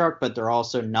to a truck, but they're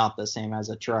also not the same as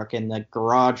a truck. And the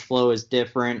garage flow is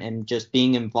different, and just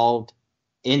being involved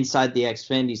inside the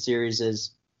Xfinity series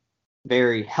is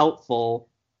very helpful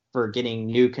for getting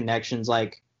new connections.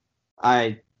 Like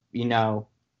I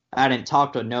hadn't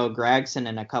talked with Noah Gragson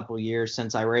in a couple years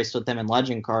since I raced with him in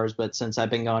Legend Cars, but since I've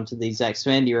been going to these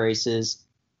Xfinity races,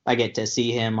 I get to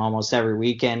see him almost every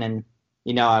weekend. And,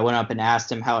 I went up and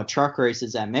asked him how a truck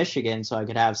races at Michigan so I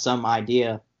could have some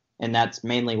idea. And that's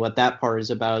mainly what that part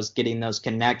is about, is getting those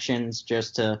connections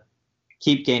just to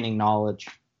keep gaining knowledge.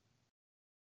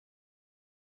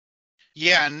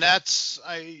 Yeah, and it's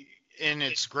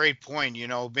a great point,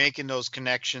 making those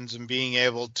connections and being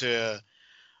able to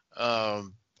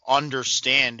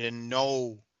understand and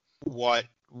know what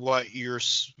you're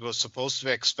supposed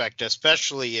to expect,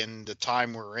 especially in the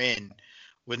time we're in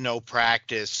with no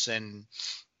practice. And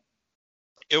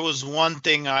it was one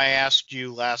thing I asked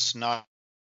you last night,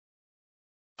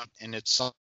 and it's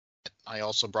something that I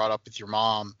also brought up with your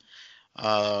mom.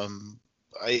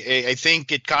 I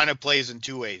think it kind of plays in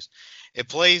two ways. It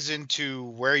plays into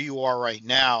where you are right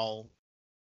now,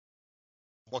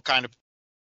 what kind of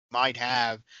might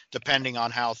have, depending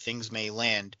on how things may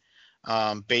land,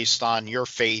 based on your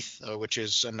faith, which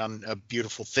is a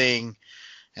beautiful thing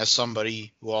as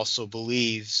somebody who also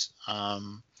believes,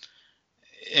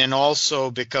 and also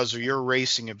because of your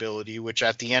racing ability, which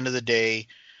at the end of the day,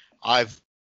 I've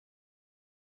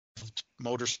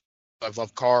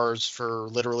loved cars for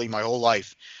literally my whole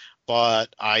life,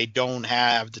 but I don't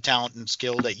have the talent and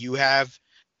skill that you have,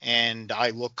 and I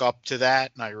look up to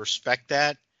that and I respect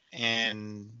that.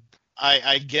 And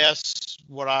I guess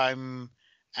what I'm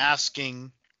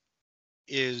asking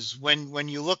is, when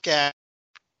you look at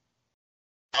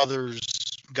others'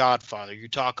 godfather, you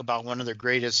talk about one of the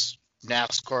greatest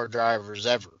NASCAR drivers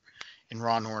ever in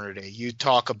Ron Hornaday. You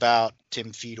talk about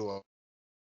Tim Feedor.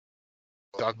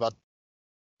 Talk about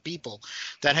people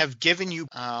that have given you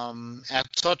at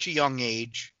such a young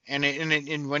age,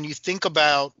 and when you think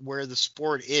about where the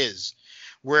sport is,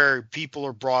 where people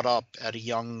are brought up at a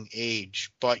young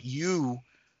age, but you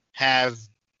have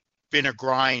been a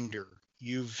grinder.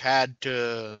 You've had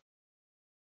to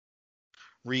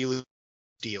really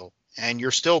deal, and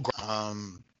you're still.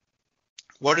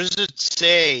 What does it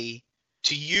say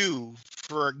to you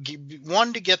for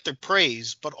one, to get the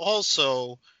praise, but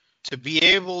also to be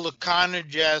able to kind of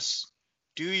just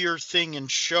do your thing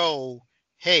and show,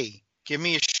 hey, give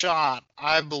me a shot,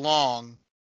 I belong.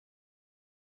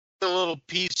 A little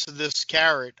piece of this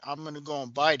carrot, I'm going to go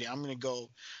and bite it. I'm going to go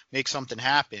make something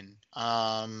happen.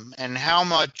 And how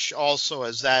much also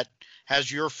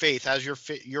has your faith, has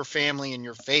your family and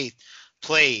your faith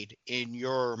played in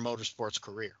your motorsports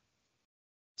career?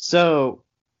 So,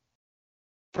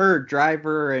 for a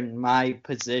driver in my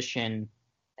position,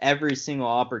 every single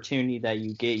opportunity that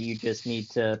you get, you just need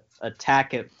to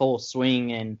attack it full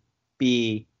swing and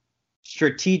be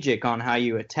strategic on how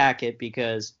you attack it,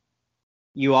 because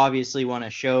you obviously want to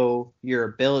show your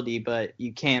ability, but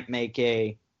you can't make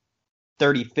a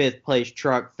 35th place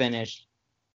truck finish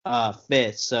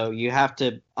 5th. So you have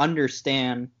to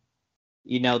understand,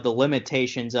 the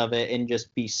limitations of it and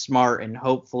just be smart, and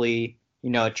hopefully,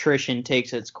 attrition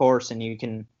takes its course and you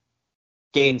can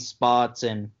gain spots.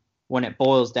 And when it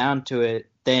boils down to it,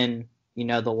 then,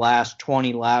 the last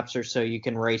 20 laps or so, you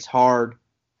can race hard,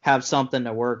 have something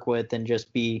to work with, and just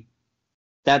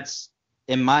that's,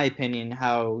 in my opinion,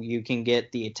 how you can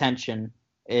get the attention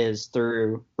is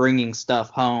through bringing stuff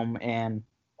home and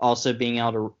also being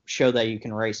able to show that you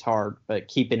can race hard, but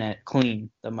keeping it clean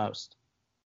the most.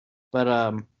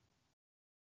 But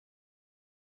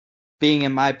being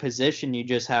in my position, you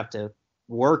just have to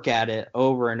work at it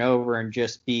over and over and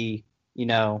just be,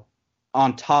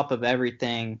 on top of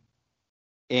everything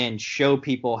and show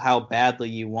people how badly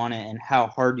you want it and how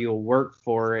hard you'll work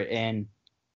for it and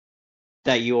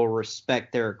that you'll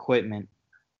respect their equipment.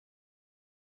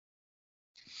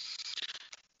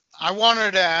 I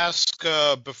wanted to ask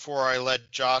before I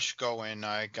let Josh go in.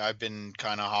 I've been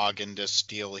kind of hogging this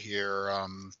deal here.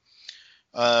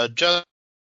 Just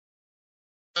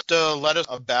let us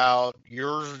about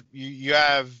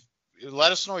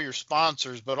let us know your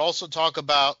sponsors, but also talk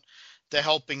about the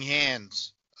Helping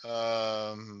Hands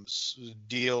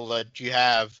deal that you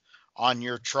have on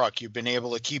your truck. You've been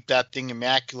able to keep that thing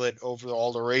immaculate over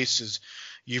all the races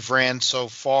you've ran so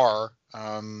far.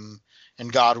 And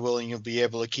God willing, you'll be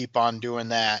able to keep on doing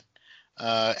that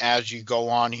as you go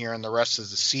on here in the rest of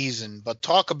the season. But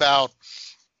talk about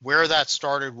where that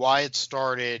started, why it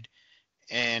started,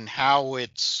 and how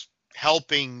it's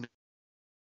helping not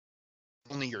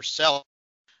only yourself,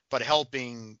 but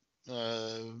helping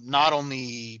not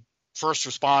only first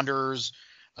responders,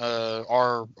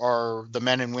 are the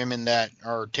men and women that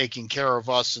are taking care of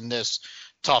us in this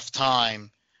tough time,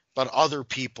 but other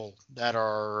people that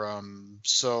are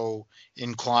so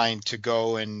inclined to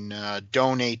go and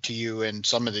donate to you, and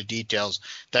some of the details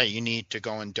that you need to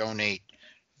go and donate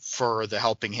for the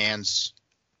Helping Hands.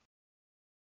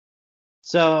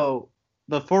 So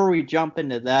before we jump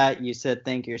into that, you said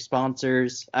thank your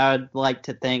sponsors. I'd like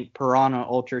to thank Piranha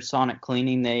Ultrasonic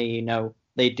Cleaning.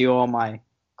 They do all my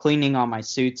cleaning on my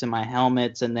suits and my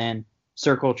helmets, and then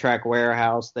Circle Track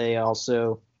Warehouse. They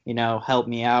also help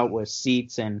me out with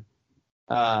seats and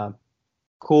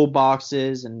cool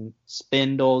boxes and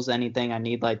spindles, anything I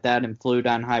need like that, and Fluid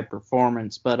on High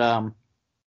Performance. But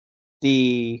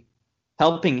the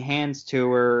Helping Hands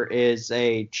Tour is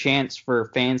a chance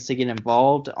for fans to get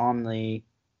involved on the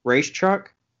race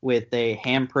truck with a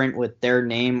handprint with their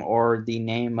name or the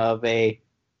name of a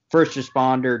first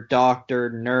responder, doctor,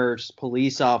 nurse,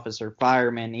 police officer,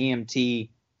 fireman, EMT,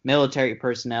 military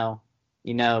personnel,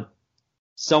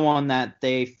 someone that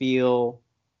they feel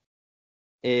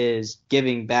is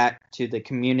giving back to the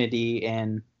community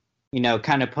and,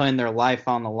 kind of putting their life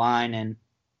on the line, and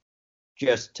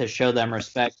just to show them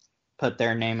respect, put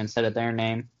their name instead of their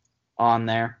name on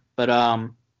there. But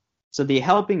so the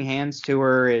Helping Hands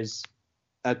Tour is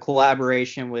a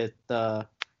collaboration with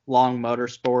Long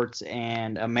Motorsports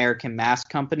and American Mask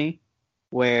Company,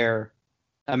 where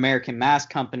American Mask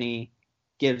Company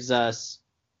gives us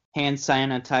hand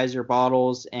sanitizer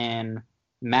bottles and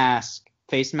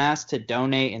face masks to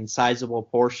donate in sizable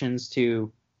portions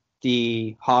to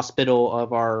the hospital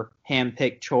of our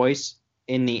hand-picked choice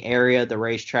in the area of the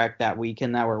racetrack that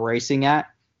weekend that we're racing at.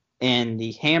 And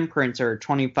the handprints are a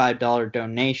 $25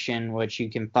 donation, which you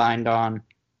can find on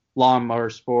Lawn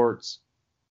Motorsports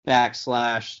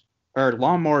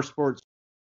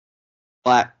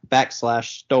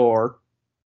 /store.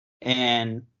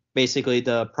 And basically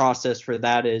the process for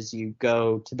that is you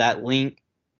go to that link,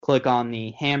 click on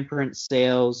the handprint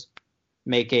sales,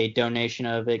 make a donation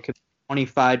of it. Could be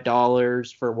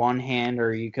 $25 for one hand,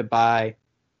 or you could buy,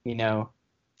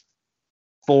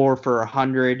 4 for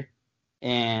 $100,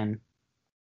 and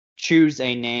choose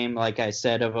a name, like I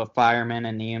said, of a fireman,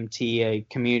 an EMT, a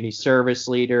community service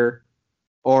leader,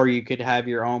 or you could have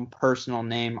your own personal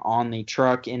name on the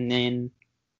truck, and then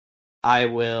I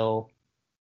will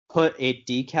put a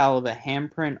decal of a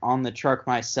handprint on the truck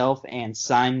myself and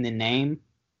sign the name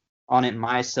on it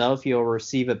myself. You'll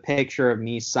receive a picture of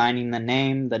me signing the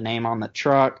name on the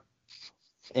truck,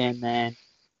 and then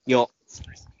you'll receive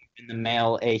in the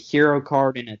mail a hero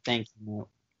card and a thank you note.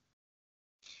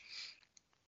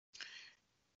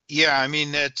 Yeah, I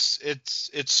mean it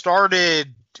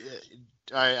started.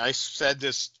 I said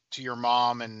this to your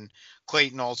mom, and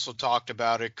Clayton also talked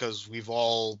about it because I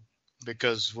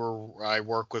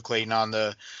work with Clayton on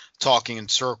the Talking in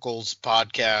Circles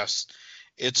podcast.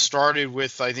 It started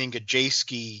with, I think, a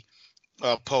J-Ski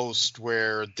post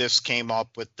where this came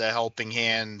up with the Helping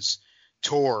Hands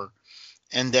tour,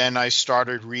 and then I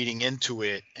started reading into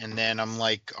it, and then I'm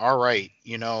like, all right,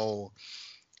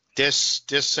 this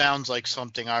sounds like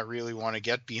something I really want to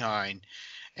get behind.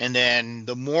 And then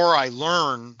the more I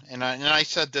learn, and I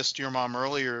said this to your mom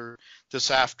earlier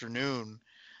this afternoon,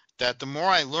 that the more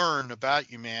I learn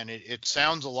about you, man, it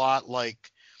sounds a lot like,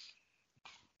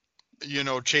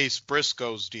 Chase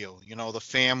Briscoe's deal, the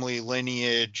family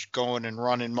lineage going and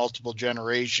running multiple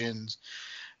generations,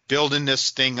 building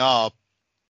this thing up,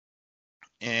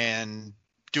 and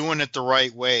doing it the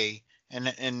right way,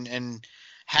 and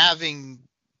having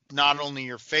not only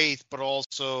your faith but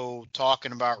also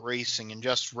talking about racing and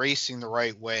just racing the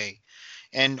right way,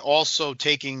 and also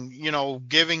taking,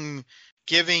 giving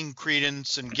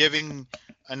credence and giving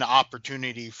an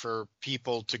opportunity for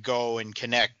people to go and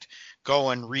connect,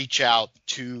 go and reach out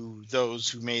to those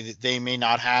who they may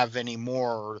not have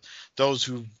anymore, or those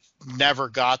who never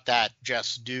got that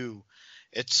just due.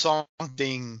 It's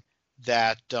something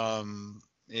that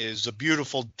is a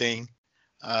beautiful thing,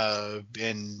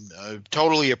 and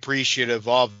totally appreciative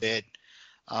of it.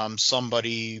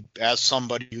 Somebody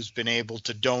who's been able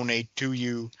to donate to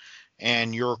you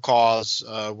and your cause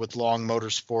with Long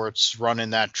Motorsports running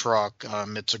that truck,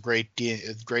 it's a great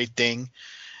thing,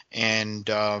 and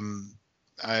I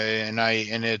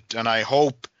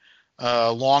hope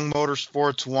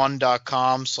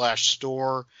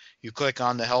longmotorsports1.com/store. You click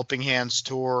on the Helping Hands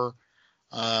Tour,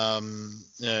 the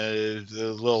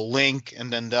little link,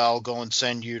 and then they'll go and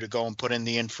send you to go and put in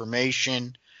the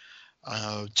information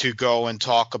to go and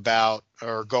talk about,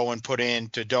 or go and put in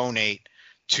to donate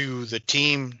to the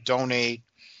team, donate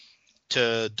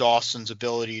to Dawson's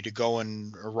ability to go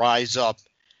and rise up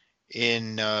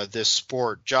in this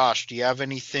sport. Josh, do you have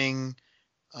anything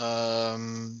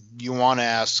you want to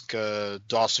ask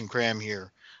Dawson Cram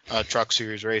here, Truck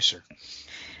Series racer?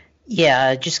 Yeah,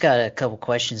 I just got a couple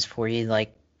questions for you.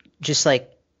 Like, just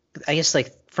like, I guess,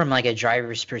 like, from like a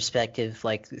driver's perspective,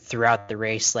 like throughout the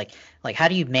race, like how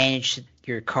do you manage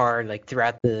your car like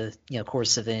throughout the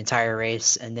course of the entire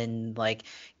race, and then like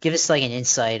give us like an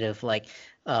insight of like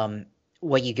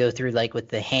what you go through like with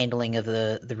the handling of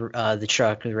the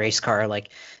truck, the race car. Like,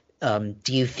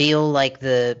 do you feel like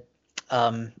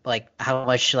like how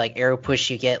much like aero push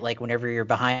you get like whenever you're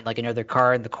behind like another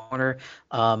car in the corner,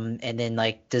 and then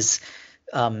like does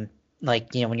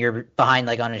like when you're behind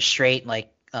like on a straight,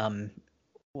 like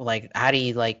how do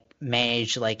you like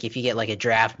manage like if you get like a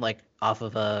draft like off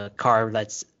of a car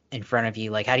that's in front of you,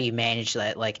 like how do you manage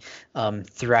that like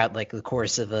throughout like the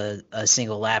course of a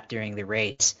single lap during the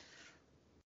race?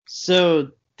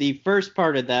 So the first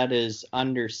part of that is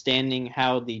understanding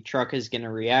how the truck is going to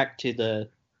react to the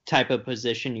type of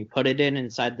position you put it in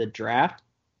inside the draft.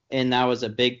 And that was a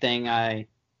big thing I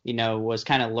was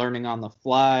kind of learning on the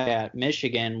fly at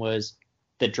Michigan, was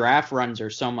the draft runs are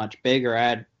so much bigger. I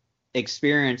had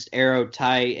experienced aero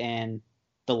tight and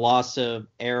the loss of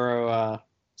aero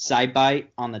side bite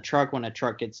on the truck when a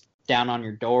truck gets down on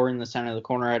your door in the center of the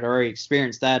corner. I'd already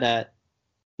experienced that at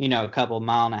a couple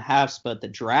mile and a halfs, but the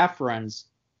draft runs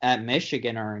at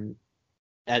Michigan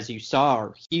as you saw,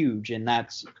 are huge, and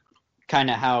that's kind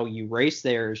of how you race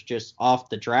there, is just off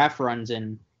the draft runs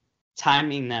and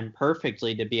timing them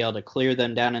perfectly to be able to clear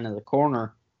them down into the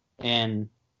corner. And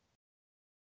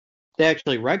they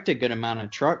actually wrecked a good amount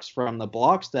of trucks from the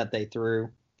blocks that they threw,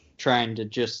 trying to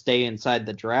just stay inside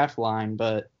the draft line.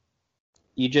 But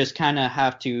you just kind of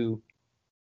have to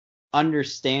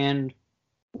understand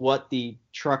what the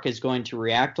truck is going to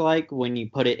react like when you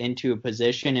put it into a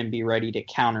position and be ready to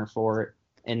counter for it.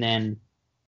 And then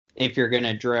if you're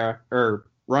going to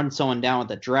run someone down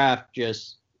with a draft,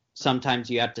 just sometimes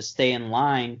you have to stay in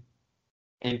line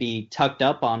and be tucked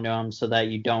up onto them so that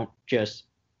you don't just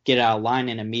get out of line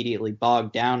and immediately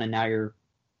bog down, and now you're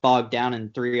bogged down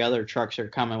and three other trucks are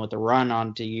coming with a run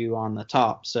onto you on the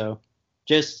top. So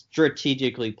just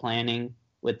strategically planning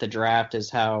with the draft is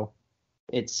how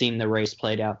it seemed the race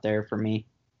played out there for me.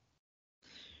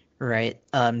 Right.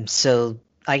 So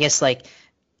I guess like,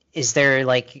 is there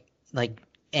like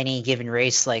any given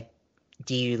race, like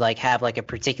do you like have like a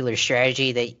particular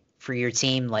strategy that for your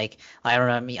team? Like, I don't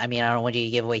know. I mean, I don't want you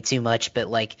to give away too much, but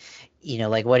like,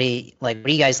 like what do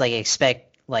you guys like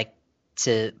expect like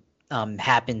to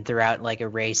happen throughout like a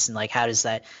race, and like how does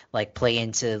that like play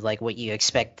into like what you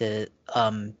expect to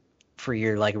for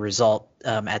your like result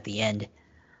at the end?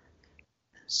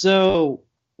 So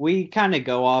we kind of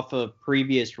go off of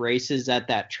previous races at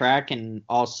that track and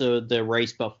also the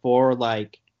race before.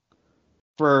 Like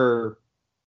for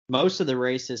most of the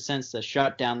races since the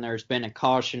shutdown, there's been a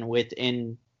caution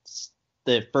within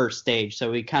the first stage.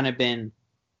 So we kind of been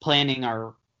planning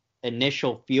our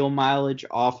initial fuel mileage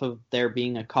off of there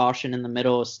being a caution in the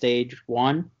middle of stage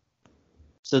one.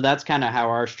 So that's kind of how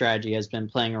our strategy has been,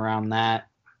 playing around that.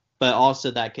 But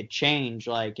also that could change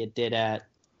like it did at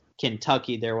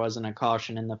Kentucky. There wasn't a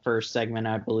caution in the first segment,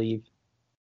 I believe.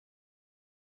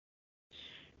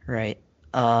 Right.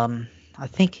 I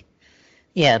think,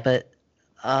 yeah, but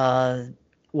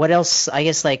what else, I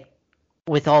guess, like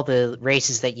with all the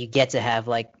races that you get to have,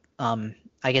 like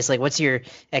I guess like what's your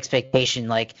expectation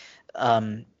like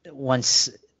once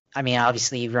I mean,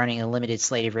 obviously running a limited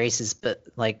slate of races, but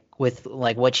like with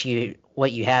like what you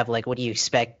have, like what do you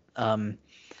expect,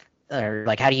 or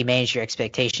like how do you manage your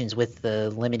expectations with the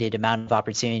limited amount of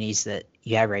opportunities that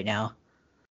you have right now?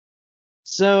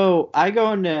 So I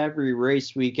go into every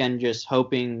race weekend just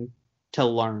hoping to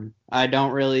learn. I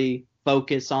don't really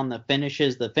focus on the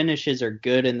finishes. The finishes are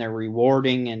good and they're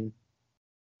rewarding, and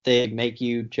it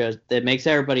makes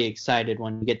everybody excited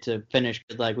when you get to finish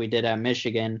good like we did at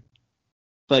Michigan.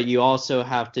 But you also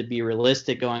have to be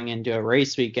realistic going into a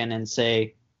race weekend and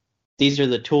say, these are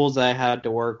the tools I had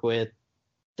to work with.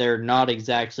 They're not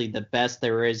exactly the best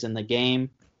there is in the game,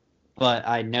 but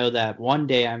I know that one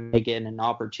day I may get an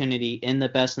opportunity in the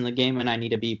best in the game, and I need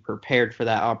to be prepared for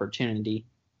that opportunity.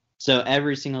 So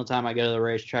every single time I go to the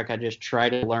racetrack, I just try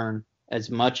to learn as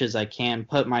much as I can,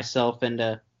 put myself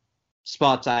into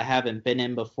spots I haven't been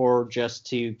in before just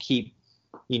to keep,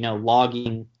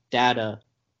 logging data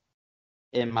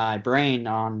in my brain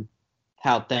on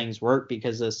how things work,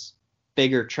 because this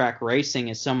bigger track racing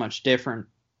is so much different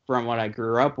from what I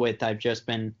grew up with. I've just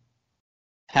been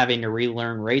having to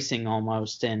relearn racing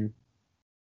almost, and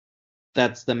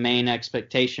that's the main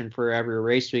expectation for every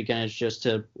race weekend, is just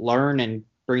to learn and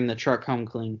bring the truck home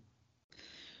clean.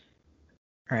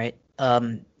 All right.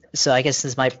 So I guess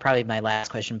this might probably my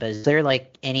last question, but is there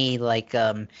like any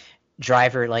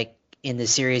driver like in the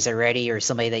series already, or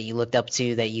somebody that you looked up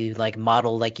to that you like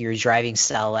model like your driving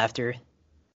style after?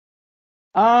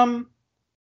 I'd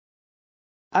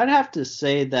have to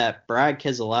say that Brad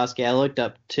Keselowski, I looked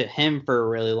up to him for a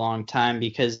really long time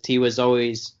because he was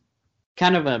always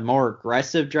kind of a more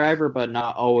aggressive driver, but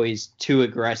not always too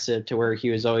aggressive to where he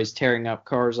was always tearing up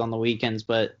cars on the weekends.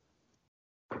 But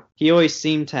he always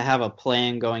seemed to have a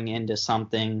plan going into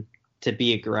something to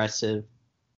be aggressive.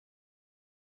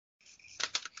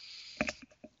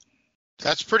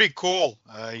 That's pretty cool.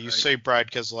 You say Brad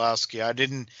Keselowski. I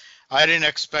didn't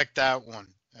expect that one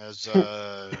as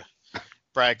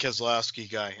Brad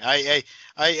Keselowski guy.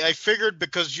 I figured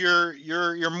because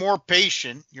you're more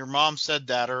patient. Your mom said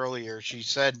that earlier. She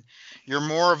said you're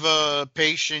more of a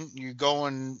patient. You go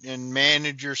and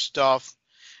manage your stuff,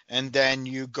 and then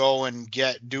you go and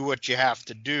do what you have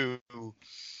to do.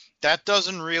 That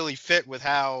doesn't really fit with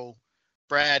how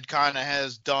Brad kind of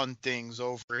has done things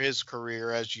over his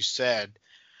career, as you said.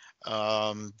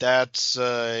 That's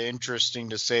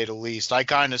interesting to say the least. I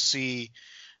kind of see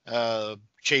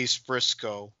Chase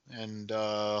Briscoe, and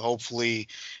hopefully,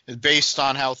 based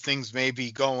on how things may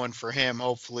be going for him,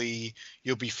 hopefully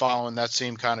you'll be following that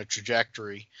same kind of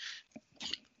trajectory.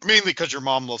 Mainly because your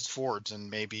mom loves Fords, and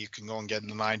maybe you can go and get in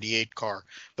the 98 car.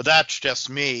 But that's just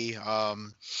me.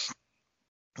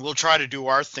 We'll try to do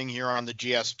our thing here on the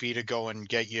GSP to go and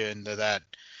get you into that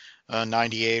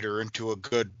 98 or into a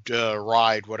good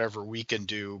ride, whatever we can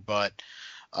do. But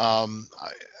I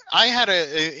had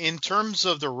in terms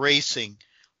of the racing,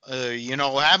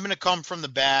 having to come from the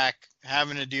back,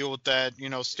 having to deal with that,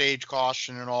 stage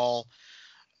caution and all.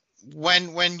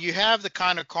 When you have the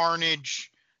kind of carnage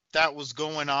that was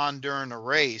going on during a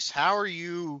race, how are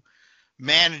you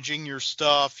managing your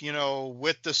stuff,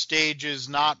 with the stages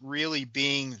not really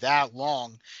being that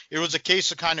long? It was a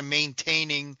case of kind of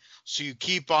maintaining so you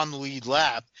keep on the lead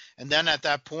lap. And then at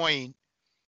that point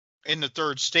in the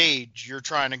third stage, you're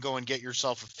trying to go and get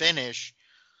yourself a finish.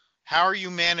 How are you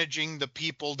managing the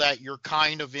people that you're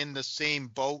kind of in the same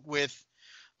boat with,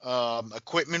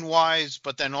 equipment wise,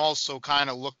 but then also kind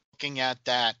of looking at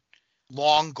that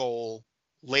long goal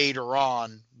later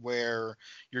on where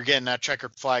you're getting that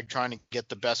checkered flag, trying to get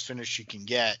the best finish you can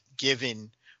get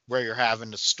given where you're having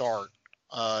to start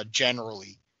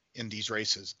generally in these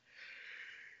races?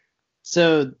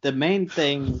 So the main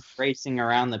thing racing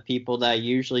around the people that I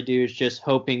usually do is just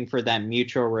hoping for that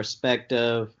mutual respect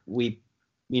of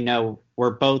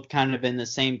we're both kind of in the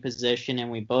same position,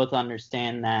 and we both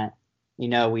understand that,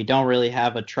 we don't really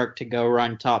have a truck to go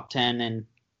run top 10, and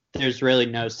there's really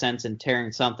no sense in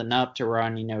tearing something up to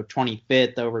run,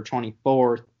 25th over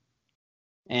 24th.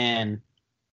 And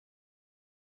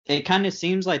it kind of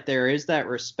seems like there is that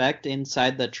respect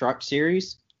inside the truck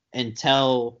series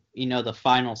until, the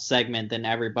final segment. Then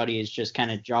everybody is just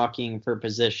kind of jockeying for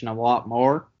position a lot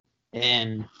more.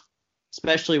 And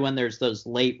especially when there's those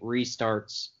late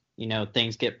restarts,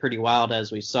 things get pretty wild,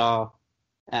 as we saw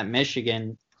at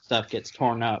Michigan. Stuff gets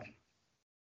torn up.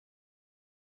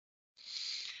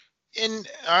 And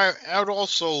I would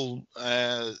also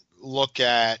look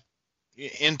at,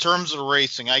 in terms of the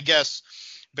racing, I guess,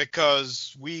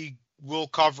 because we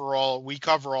cover all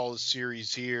the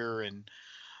series here, and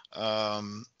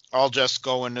I'll just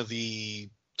go into the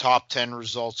top 10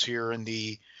 results here in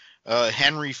the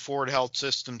Henry Ford Health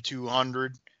System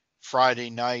 200 Friday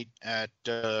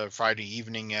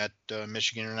evening at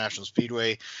Michigan International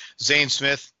Speedway. Zane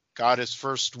Smith got his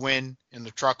first win in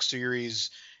the Truck Series.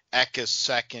 Eckes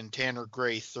second, Tanner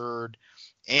Gray third,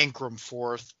 Ankrum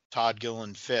fourth, Todd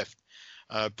Gillen fifth.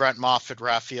 Brent Moffitt,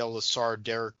 Raphael Lessard,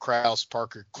 Derek Kraus,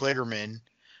 Parker Kligerman,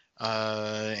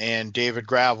 and David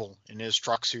Gravel in his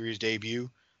Truck Series debut,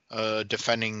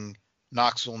 defending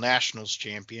Knoxville Nationals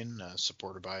champion,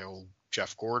 supported by old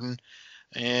Jeff Gordon,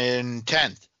 in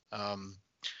 10th.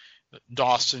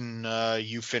 Dawson,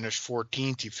 you finished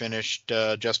 14th. You finished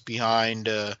just behind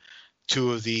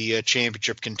two of the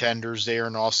championship contenders there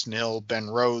in Austin Hill, Ben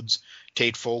Rhodes,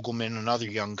 Tate Fogelman, another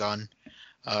young gun,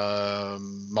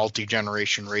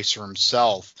 multi-generation racer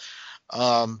himself.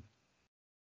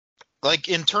 Like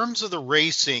in terms of the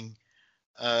racing,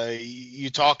 you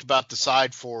talked about the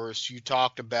side force. You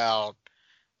talked about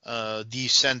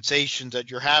these sensations that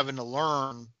you're having to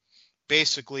learn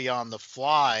basically on the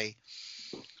fly.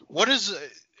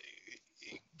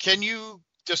 Can you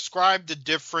describe the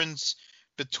difference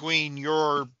between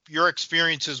your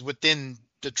experiences within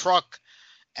the truck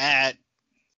at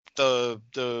the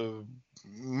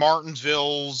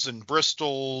Martinsvilles and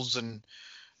Bristols and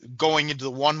going into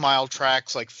the 1 mile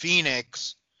tracks like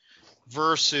Phoenix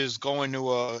versus going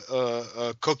to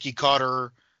a cookie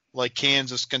cutter like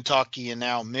Kansas, Kentucky, and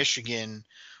now Michigan?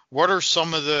 What are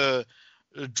some of the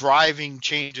driving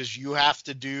changes you have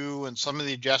to do and some of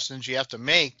the adjustments you have to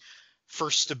make for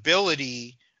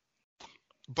stability,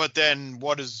 but then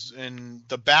what is in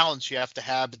the balance you have to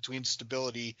have between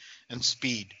stability and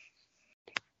speed?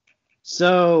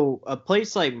 So a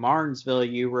place like Martinsville,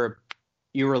 you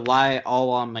rely all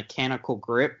on mechanical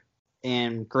grip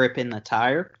and grip in the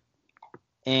tire,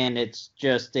 and it's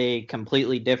just a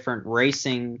completely different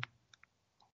racing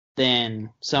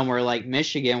than somewhere like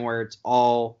Michigan where it's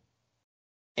all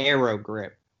aero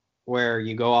grip, where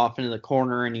you go off into the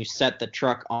corner and you set the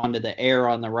truck onto the air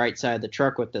on the right side of the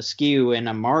truck with the skew. In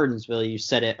a Martinsville, you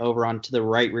set it over onto the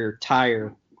right rear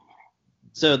tire.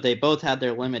 So they both have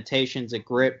their limitations of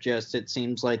grip, just it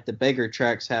seems like the bigger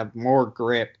tracks have more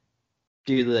grip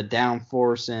due to the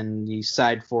downforce and the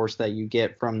side force that you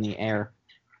get from the air.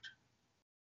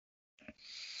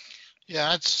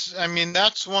 Yeah,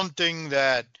 that's one thing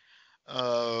that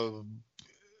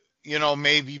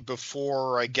maybe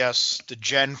before, I guess, the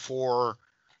Gen 4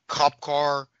 Cup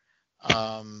car.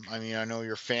 I know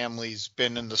your family's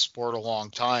been in the sport a long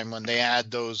time. When they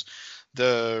had those,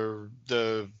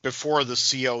 before the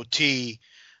COT,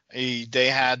 they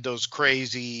had those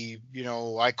crazy,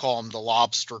 I call them the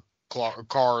lobster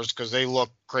cars because they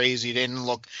look crazy. They didn't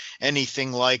look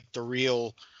anything like the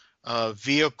real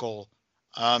vehicle.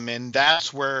 And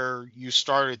that's where you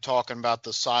started talking about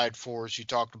the side force. You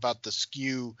talked about the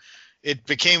skew. It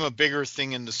became a bigger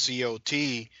thing in the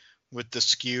COT with the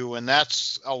skew, and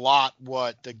that's a lot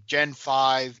what the Gen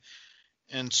 5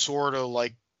 and sort of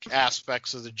like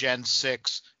aspects of the Gen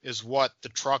 6 is what the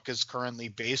truck is currently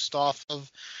based off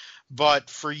of. But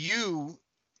for you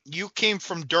came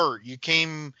from dirt. You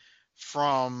came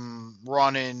from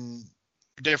running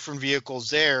different vehicles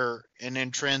there and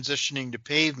then transitioning to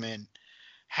pavement.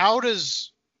 How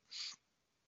does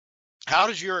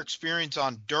your experience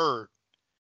on dirt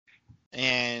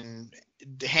and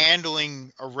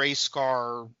handling a race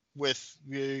car with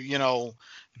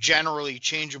generally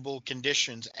changeable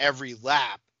conditions every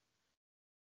lap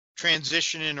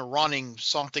transition into running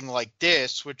something like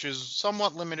this, which is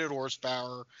somewhat limited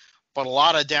horsepower, but a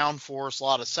lot of downforce, a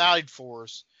lot of side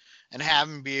force, and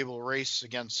having to be able to race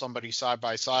against somebody side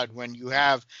by side when you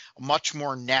have a much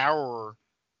more narrower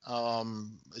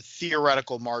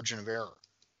theoretical margin of error?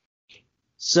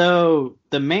 So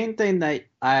the main thing that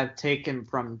I've taken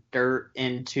from dirt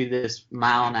into this 1.5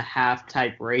 mile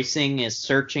type racing is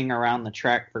searching around the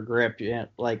track for grip.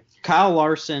 Like Kyle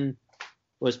Larson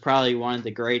was probably one of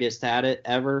the greatest at it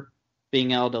ever,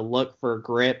 being able to look for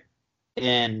grip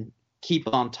and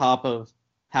keep on top of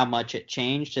how much it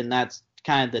changed. And that's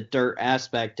kind of the dirt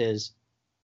aspect, is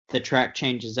the track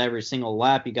changes every single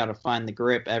lap. You got to find the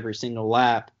grip every single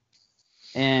lap.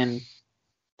 And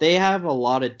they have a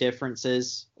lot of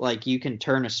differences. Like you can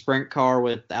turn a sprint car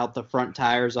without the front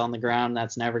tires on the ground.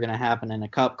 That's never going to happen in a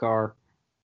cup car.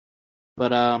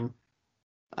 But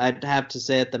I'd have to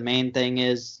say that the main thing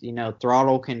is,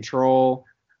 throttle control.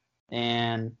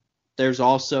 And there's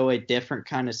also a different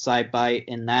kind of side bite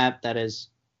in that is,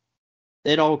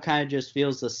 it all kind of just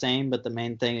feels the same, but the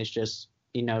main thing is just,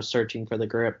 searching for the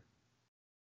grip.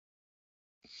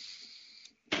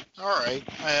 All right.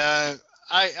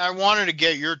 I wanted to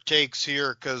get your takes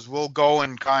here because we'll go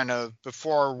and kind of,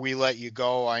 before we let you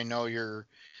go, I know you're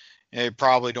They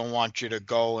probably don't want you to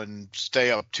go and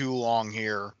stay up too long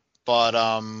here. But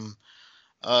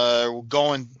we're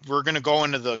going to go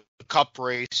into the Cup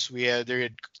race. They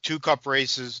had 2 Cup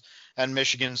races at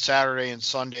Michigan, Saturday and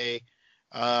Sunday.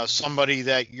 Somebody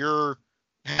that you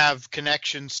have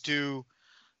connections to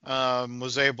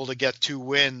was able to get 2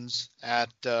 wins at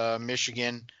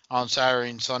Michigan on Saturday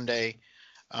and Sunday.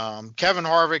 Kevin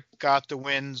Harvick got the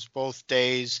wins both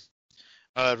days.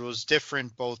 It was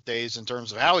different both days in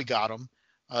terms of how he got them.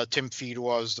 Tim Feed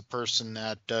was the person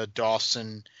that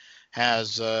Dawson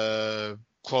has a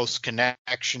close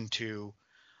connection to.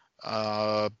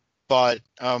 But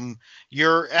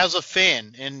you're, as a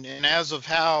fan, and as of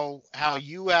how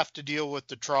you have to deal with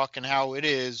the truck and how it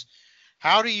is,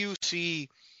 how do you see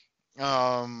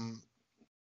how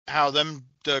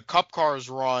the Cup cars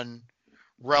run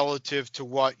relative to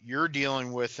what you're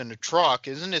dealing with in a truck?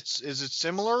 Is it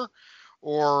similar,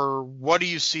 or what do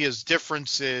you see as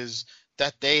differences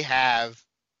that they have?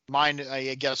 Mine,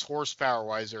 I guess, horsepower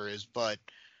wise there is, but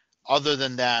other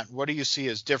than that, what do you see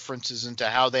as differences into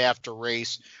how they have to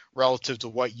race relative to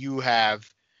what you have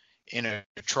in a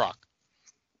truck?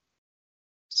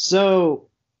 So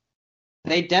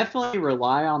they definitely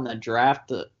rely on the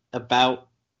draft about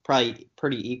probably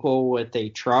pretty equal with a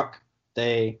truck.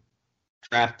 They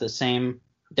draft the same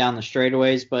down the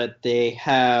straightaways, but they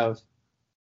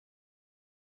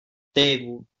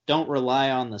don't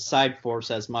rely on the side force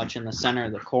as much in the center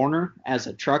of the corner as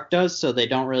a truck does, so they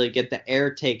don't really get the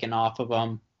air taken off of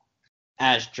them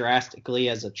as drastically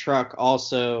as a truck.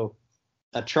 Also,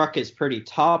 a truck is pretty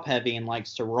top heavy and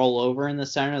likes to roll over in the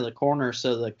center of the corner,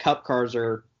 so the Cup cars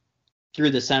are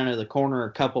through the center of the corner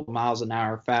a couple miles an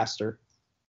hour faster.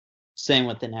 Same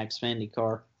with an Xfinity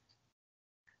car.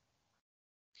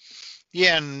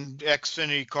 Yeah, and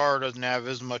Xfinity car doesn't have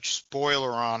as much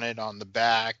spoiler on it on the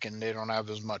back, and they don't have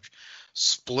as much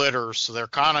splitter, so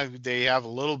they have a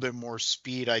little bit more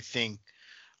speed, I think,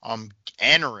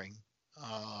 entering.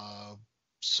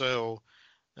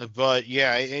 But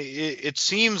yeah, it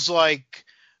seems like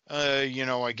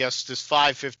I guess this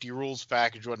 550 rules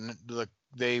package, what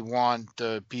they want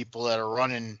the people that are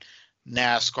running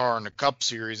NASCAR and the Cup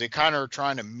Series, they kind of are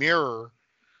trying to mirror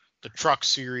the Truck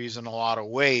Series in a lot of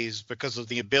ways because of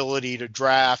the ability to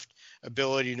draft,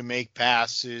 ability to make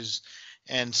passes,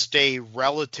 and stay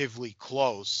relatively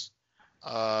close,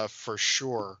 for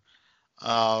sure.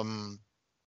 I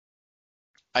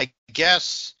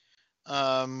guess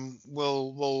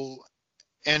we'll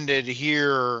end it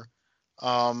here.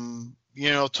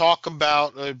 Talk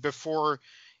about before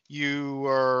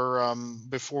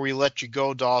we let you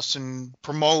go, Dawson,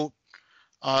 promote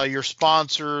your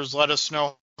sponsors. Let us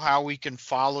know how we can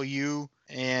follow you,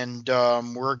 and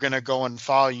we're going to go and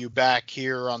follow you back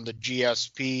here on the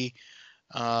GSP,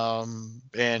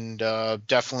 and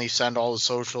definitely send all the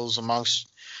socials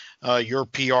amongst your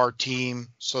PR team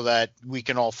so that we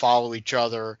can all follow each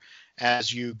other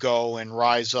as you go and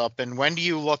rise up. And when do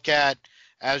you look at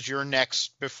as your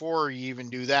next, before you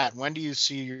even do that, when do you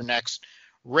see your next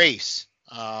race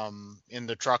in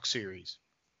the Truck Series?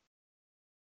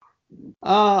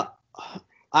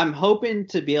 I'm hoping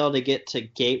to be able to get to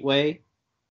Gateway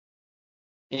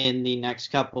in the next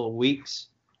couple of weeks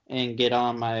and get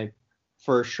on my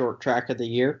first short track of the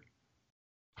year.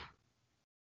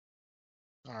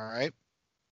 All right.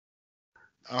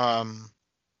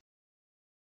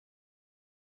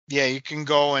 Yeah, you can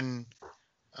go and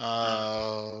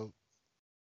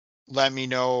let me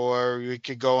know, or you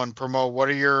could go and promote. What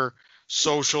are your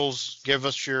socials? Give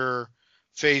us your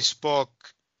Facebook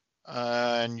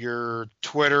and your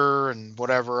Twitter and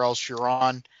whatever else you're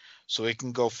on, so we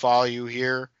can go follow you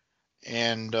here.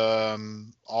 And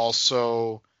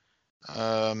also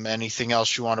anything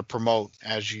else you want to promote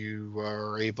as you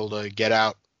are able to get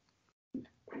out.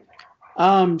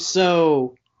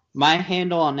 So my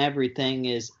handle on everything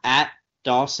is at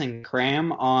Dawson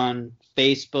Cram on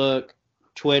Facebook,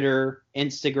 Twitter,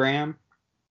 Instagram,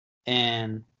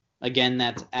 and again,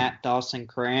 that's at Dawson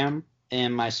Cram.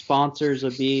 And my sponsors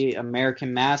would be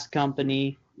American Mass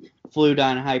Company,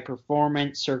 Fludyne High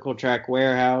Performance, Circle Track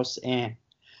Warehouse, and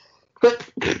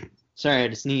sorry, I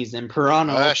had to sneeze. And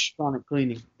Piranha Ultrasonic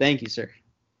Cleaning. Thank you, sir.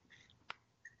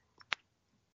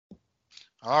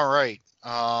 All right.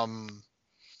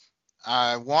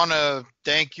 I want to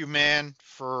thank you, man,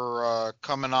 for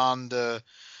coming on the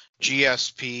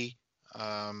GSP.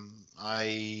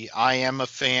 I am a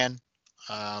fan.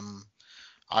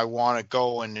 I want to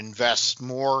go and invest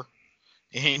more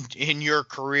in your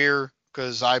career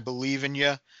because I believe in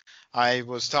you. I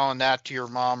was telling that to your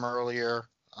mom earlier.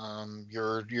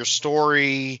 Your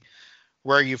story,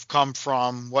 where you've come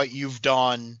from, what you've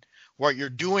done, what you're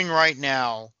doing right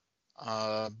now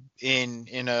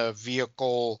in a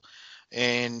vehicle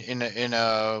and in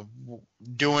a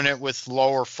doing it with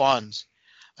lower funds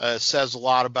says a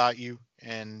lot about you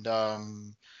and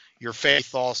your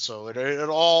faith also. It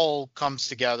all comes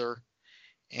together,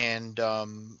 and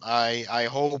I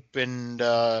hope and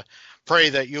pray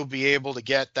that you'll be able to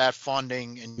get that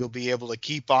funding and you'll be able to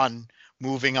keep on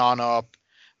moving on up,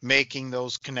 making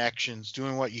those connections,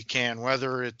 doing what you can,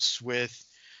 whether it's with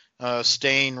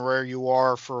staying where you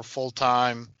are for a full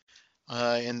time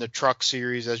in the truck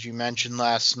series, as you mentioned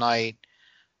last night,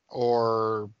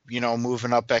 or,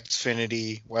 moving up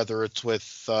Xfinity, whether it's with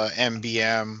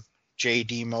MBM,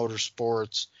 JD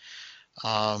Motorsports.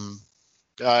 All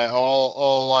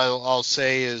I'll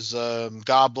say is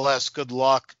God bless, good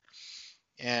luck,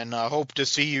 and I hope to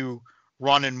see you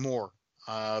running more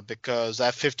because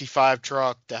that 55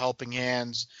 truck, the Helping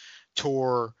Hands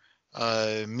Tour,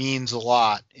 means a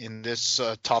lot in this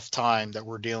tough time that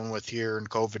we're dealing with here in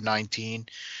COVID-19,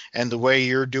 and the way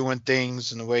you're doing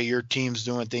things and the way your team's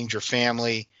doing things, your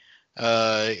family,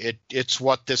 it's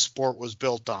what this sport was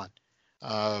built on.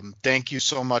 Thank you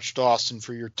so much, Dawson,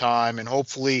 for your time, and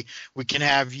hopefully we can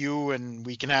have you and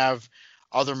we can have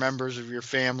other members of your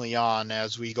family on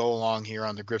as we go along here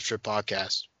on the Grip Strip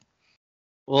podcast.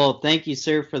 Well, thank you,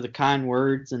 sir, for the kind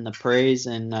words and the praise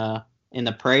and the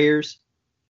prayers.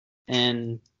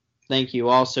 And thank you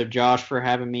also, Josh, for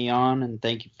having me on. And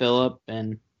thank you, Philip.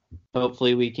 And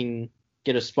hopefully we can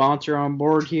get a sponsor on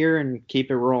board here and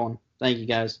keep it rolling. Thank you,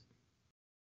 guys.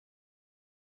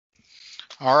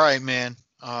 All right, man.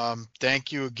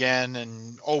 Thank you again,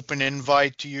 and open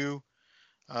invite to you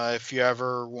if you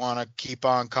ever want to keep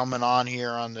on coming on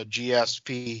here on the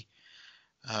GSP.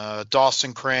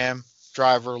 Dawson Cram,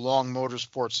 driver, Long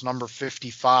Motorsports, number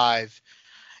 55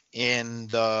 in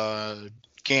the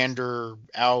Gander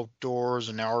Outdoors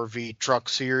and RV Truck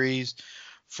Series.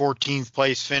 14th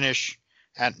place finish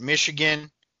at Michigan,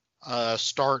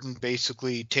 starting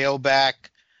basically tailback.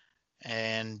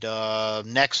 And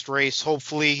next race,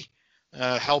 hopefully,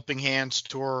 Helping Hands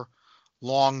Tour,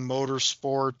 Long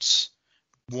Motorsports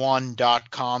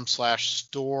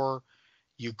 1.com/store.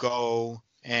 You go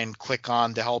and click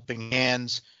on the Helping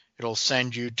Hands. It'll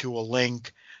send you to a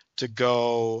link to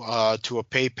go to a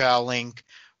PayPal link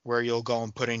where you'll go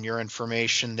and put in your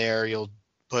information there. You'll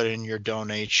put in your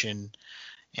donation,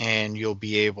 and you'll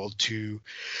be able to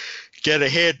get a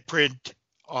handprint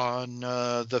on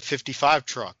the 55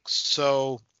 trucks.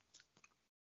 So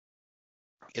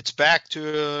it's back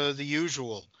to the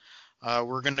usual.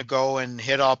 We're going to go and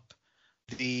hit up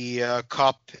the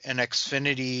Cup and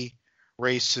Xfinity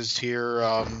races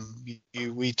here.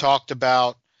 We talked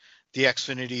about the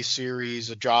Xfinity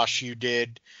series. Josh, you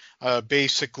did.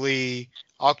 Basically,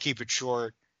 I'll keep it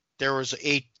short. There was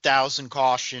 8,000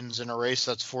 cautions in a race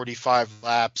that's 45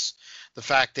 laps. The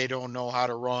fact they don't know how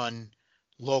to run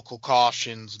local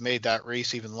cautions made that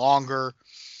race even longer.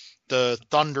 The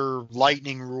Thunder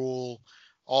Lightning rule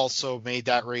also made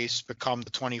that race become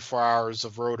the 24 Hours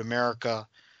of Road America.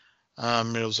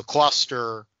 It was a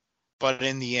cluster, but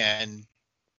in the end,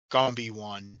 Gumby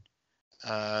won.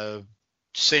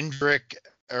 Cindric's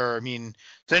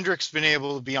been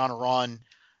able to be on a run.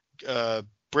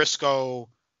 Briscoe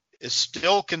is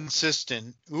still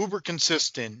consistent, uber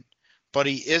consistent, but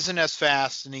he isn't as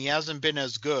fast and he hasn't been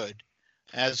as good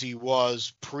as he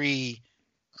was pre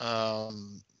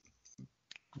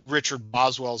Richard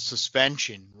Boswell's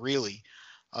suspension, really.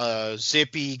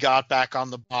 Zippy got back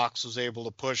on the box, was able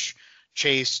to push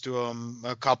Chase to him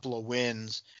a couple of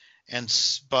wins,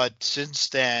 but since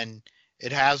then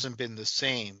it hasn't been the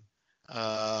same.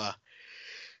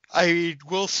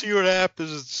 We'll see what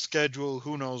happens with the schedule.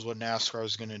 Who knows what NASCAR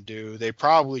is going to do? They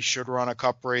probably should run a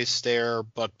cup race there,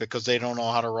 but because they don't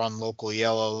know how to run local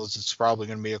yellows, it's probably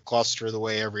going to be a cluster the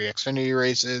way every Xfinity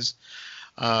race is.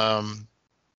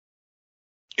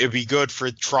 It'd be good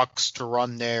for trucks to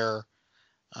run there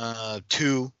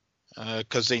too,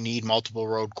 because they need multiple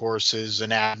road courses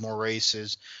and add more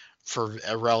races for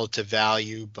a relative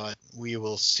value, but we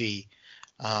will see.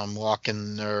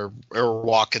 Watkins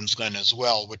Glen as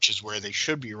well, which is where they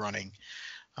should be running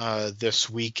this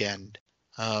weekend,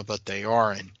 but they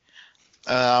aren't.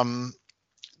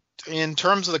 In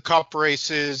terms of the cup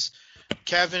races,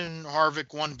 Kevin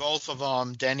Harvick won both of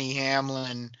them. Denny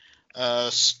Hamlin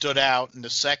stood out in the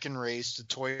second race. The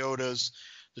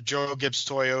Joe Gibbs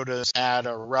Toyotas had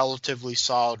a relatively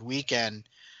solid weekend.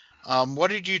 What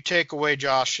did you take away,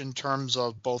 Josh, in terms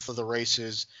of both of the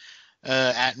races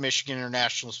at Michigan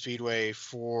International Speedway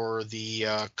for the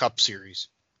Cup Series?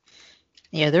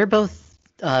 Yeah, they're both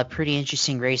pretty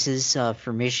interesting races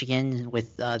for Michigan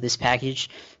with this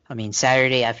package. I mean,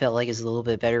 Saturday I felt like it was a little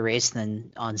bit better race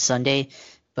than on Sunday,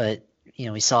 but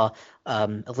we saw a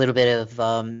little bit of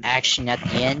action at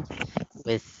the end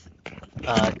with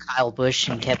Kyle Busch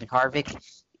and Kevin Harvick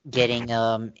getting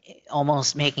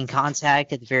almost making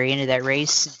contact at the very end of that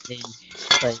race,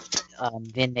 but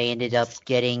then they ended up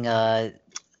getting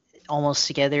almost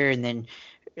together, and then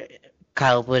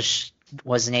Kyle Busch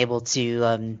wasn't able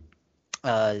to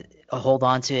hold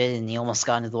on to it, and he almost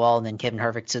got into the wall, and then Kevin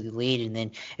Harvick took the lead, and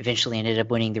then eventually ended up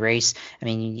winning the race. I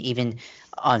mean, even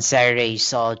on Saturday, you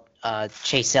saw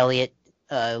Chase Elliott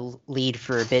lead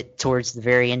for a bit towards the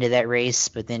very end of that race,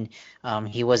 but then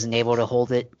he wasn't able to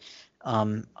hold it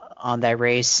on that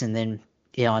race. And then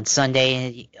on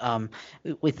Sunday,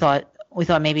 we thought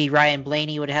maybe Ryan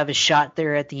Blaney would have a shot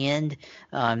there at the end.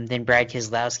 Then Brad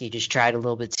Keselowski just tried a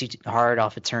little bit too hard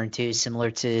off of turn 2,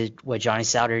 similar to what Johnny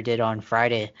Sauter did on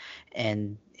Friday,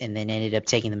 and then ended up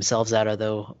taking themselves out,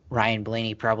 although Ryan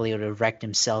Blaney probably would have wrecked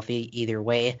himself either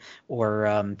way,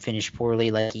 or finished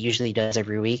poorly like he usually does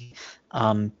every week.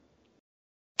 Then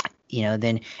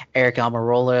Eric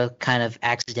Almirola kind of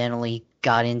accidentally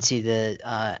got into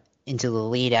the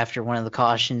lead after one of the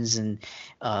cautions, and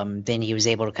then he was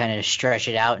able to kind of stretch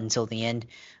it out until the end,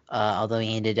 although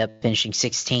he ended up finishing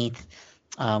 16th,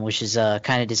 which is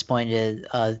kind of disappointing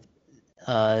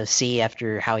to see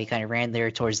after how he kind of ran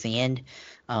there towards the end,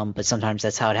 but sometimes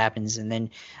that's how it happens. And then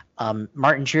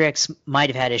Martin Truex might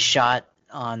have had a shot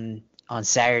on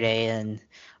Saturday, and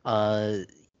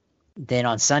then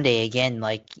on Sunday again,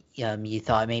 like you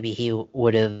thought maybe he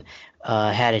would have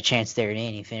had a chance there, and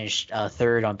he finished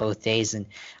third on both days, and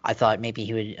I thought maybe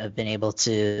he would have been able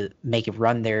to make a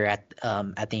run there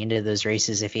at the end of those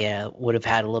races if he would have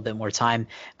had a little bit more time,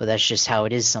 but that's just how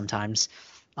it is sometimes.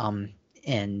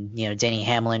 And Denny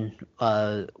Hamlin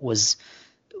was,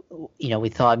 we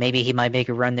thought maybe he might make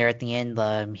a run there at the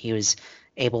end. He was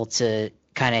able to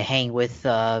kind of hang with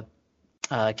Kevin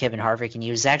Harvick, and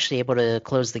he was actually able to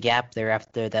close the gap there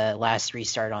after the last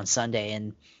restart on Sunday,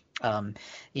 and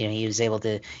he was able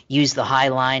to use the high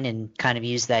line and kind of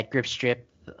use that grip strip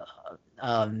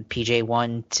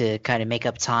PJ1 to kind of make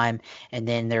up time, and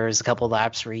then there was a couple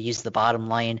laps where he used the bottom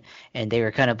lane, and they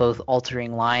were kind of both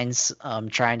altering lines,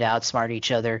 trying to outsmart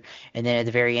each other, and then at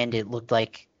the very end it looked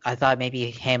like I thought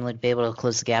maybe Hamlin would be able to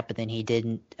close the gap, but then he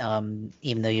didn't,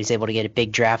 even though he was able to get a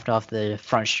big draft off the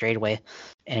front straightaway,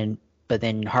 but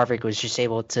then Harvick was just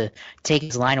able to take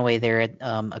his line away there at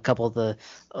a couple of the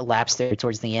laps there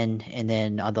towards the end. And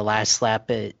then on the last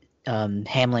lap,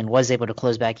 Hamlin was able to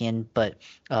close back in, but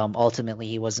ultimately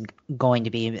he wasn't going to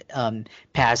be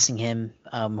passing him,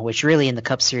 which really in the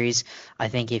Cup Series, I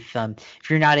think if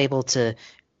you're not able to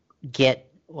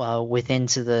get within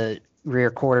to the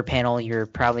rear quarter panel, you're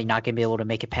probably not going to be able to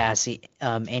make a pass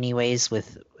anyways,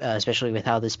 especially with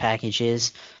how this package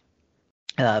is.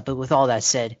 But with all that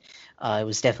said, it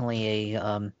was definitely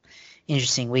a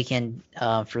interesting weekend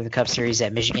for the Cup Series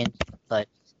at Michigan. But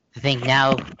I think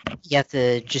now you have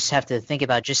to think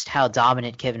about just how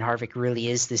dominant Kevin Harvick really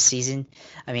is this season.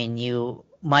 I mean, you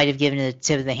might have given a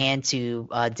tip of the hand to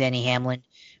Denny Hamlin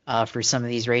for some of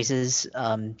these races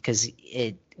because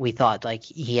we thought like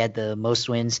he had the most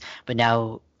wins, but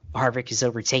now Harvick has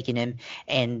overtaken him,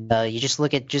 and you just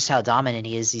look at just how dominant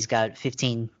he is. He's got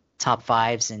 15 top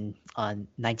 5s and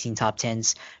 19 top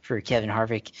 10s for Kevin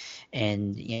Harvick,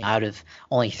 and out of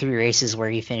only 3 races where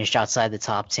he finished outside the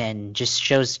top 10, just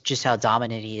shows just how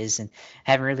dominant he is, and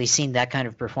haven't really seen that kind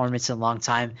of performance in a long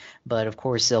time. But of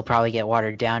course they'll probably get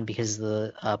watered down because of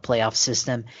the playoff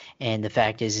system, and the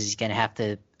fact is he's going to have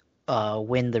to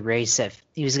win the race.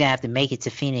 He was going to have to make it to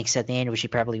Phoenix at the end, which he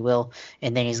probably will,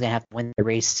 and then he's going to have to win the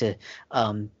race to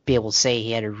be able to say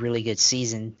he had a really good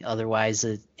season. Otherwise,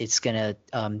 it's going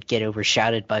to get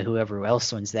overshadowed by whoever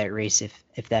else wins that race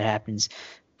if that happens.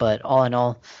 But all in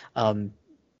all,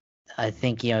 I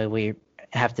think we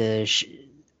have to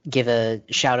give a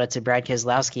shout out to Brad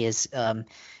Keselowski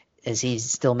as he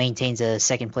still maintains a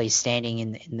second place standing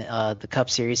in the Cup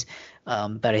Series.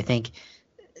 But I think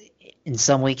in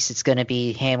some weeks it's going to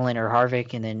be Hamlin or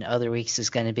Harvick, and then other weeks it's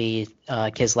going to be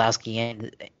Keselowski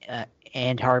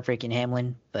and Harvick and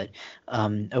Hamlin. But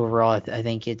overall, I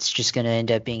think it's just going to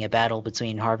end up being a battle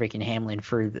between Harvick and Hamlin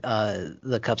for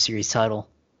the Cup Series title.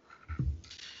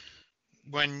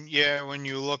 When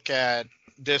you look at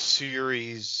this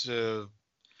series,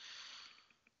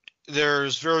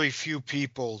 there's very few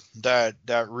people that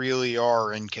really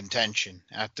are in contention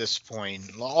at this point.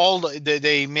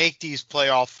 They make these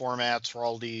playoff formats for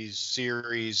all these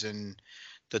series and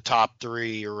the top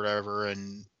 3 or whatever,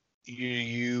 and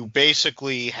you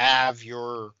basically have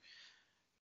your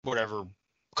whatever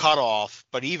cutoff,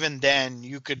 but even then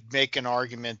you could make an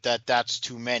argument that that's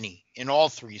too many in all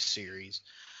 3 series.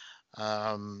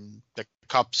 The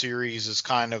Cup Series is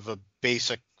kind of a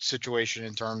basic situation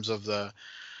in terms of the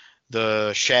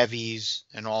Chevys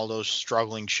and all those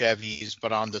struggling Chevys,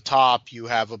 but on the top you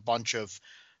have a bunch of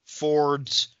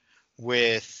Fords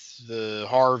with the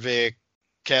Harvick,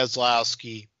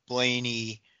 Keselowski,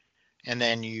 Blaney, and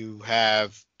then you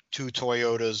have 2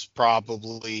 Toyotas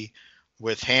probably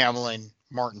with Hamlin,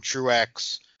 Martin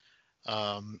Truex,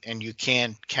 and you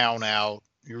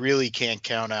really can't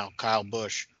count out Kyle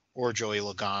Busch or Joey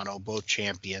Logano, both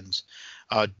champions.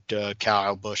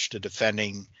 Kyle Busch, the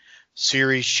defending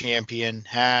series champion,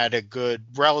 had a good,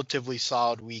 relatively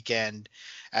solid weekend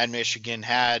at Michigan,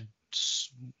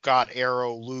 got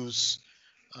Arrow loose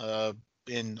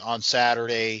on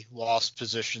Saturday, lost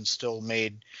position, still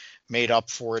made up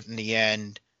for it in the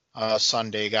end.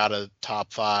 Sunday got a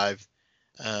top 5.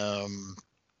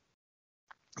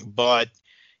 But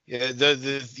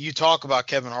you talk about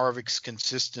Kevin Harvick's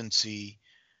consistency.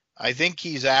 I think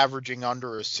he's averaging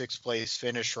under a 6th place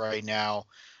finish right now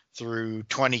through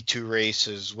 22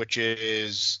 races, which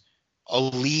is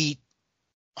elite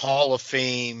Hall of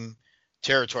Fame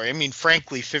territory. I mean,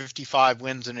 frankly, 55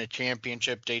 wins in a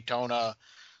championship, Daytona,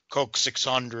 Coke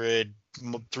 600,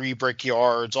 3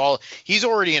 Brickyards, he's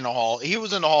already in the Hall. He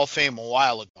was in the Hall of Fame a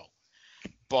while ago.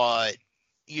 But,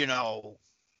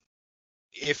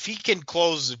 if he can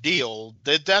close the deal,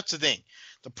 that's the thing.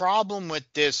 The problem with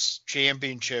this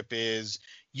championship is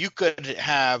you could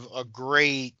have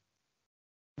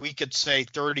we could say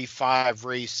 35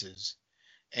 races,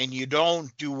 and you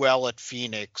don't do well at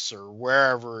Phoenix or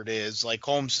wherever it is, like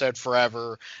Homestead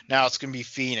forever. Now it's going to be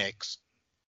Phoenix,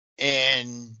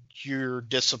 and you're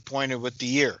disappointed with the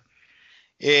year.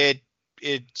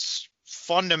 It's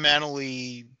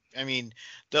fundamentally, I mean,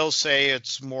 they'll say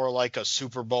it's more like a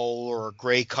Super Bowl or a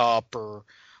Grey Cup or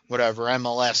whatever,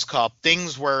 MLS Cup,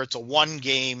 things where it's a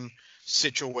 1-game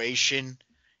situation.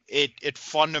 It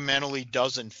fundamentally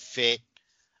doesn't fit.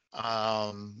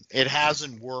 It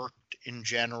hasn't worked in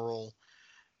general.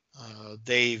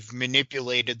 They've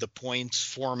manipulated the points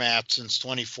format since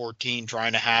 2014,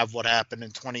 trying to have what happened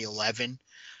in 2011.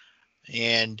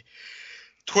 And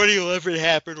 2011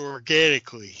 happened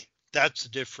organically. That's the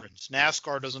difference.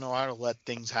 NASCAR doesn't know how to let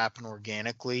things happen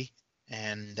organically,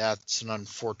 and that's an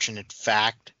unfortunate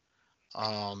fact.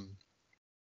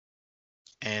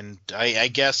 And I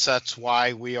guess that's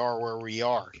why we are where we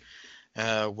are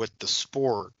with the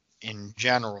sport in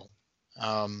general.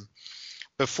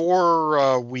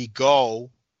 Before we go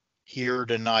here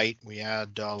tonight, we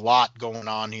had a lot going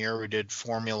on here. We did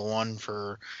Formula One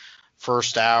for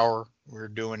first hour. We're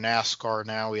doing NASCAR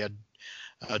now. We had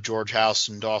George House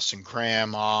and Dawson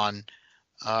Cram on.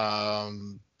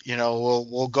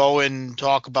 We'll go and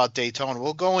talk about Daytona.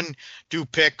 We'll go and do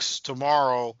picks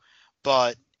tomorrow.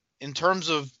 But in terms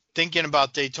of thinking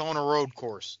about Daytona road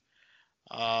course,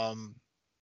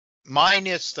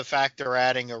 minus the fact they're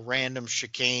adding a random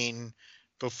chicane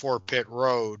before pit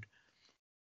road,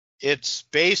 it's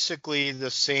basically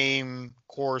the same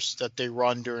course that they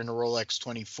run during the Rolex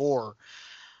 24,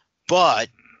 but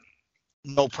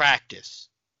no practice.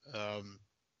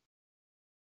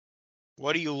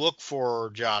 What do you look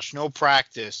for, Josh? No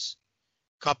practice.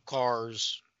 Cup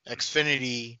cars,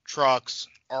 Xfinity, trucks,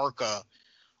 ARCA,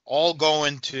 all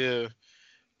going to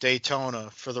Daytona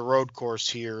for the road course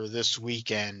here this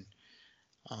weekend.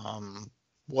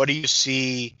 What do you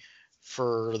see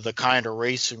for the kind of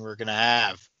racing we're going to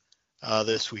have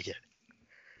this weekend?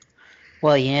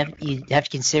 Well, you have to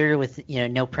consider with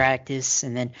no practice,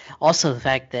 and then also the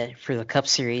fact that for the Cup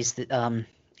Series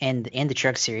and the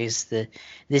Truck Series,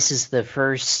 this is the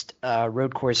first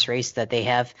road course race that they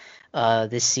have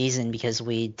this season, because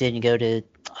we didn't go to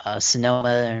Sonoma,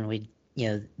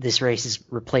 and this race is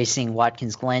replacing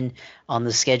Watkins Glen on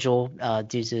the schedule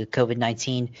due to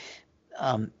COVID-19.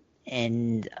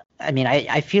 And I mean,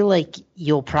 I feel like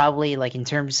you'll probably, like, in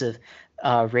terms of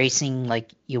racing, like,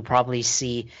 you'll probably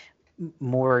see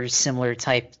more similar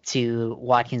type to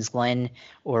Watkins Glen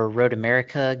or Road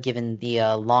America, given the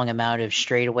long amount of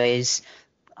straightaways,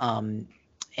 and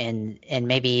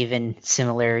maybe even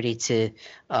similarity to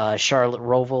Charlotte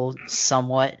Roval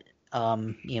somewhat,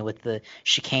 with the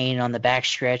chicane on the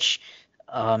backstretch.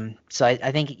 So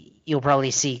I think you'll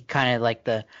probably see kind of like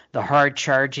the hard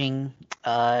charging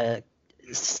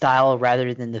style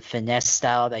rather than the finesse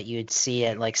style that you would see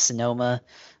at like Sonoma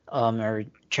or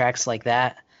tracks like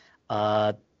that.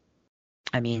 I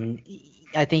mean,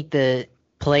 I think the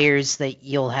players that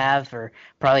you'll have are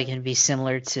probably going to be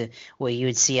similar to what you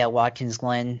would see at Watkins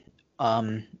Glen.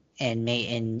 And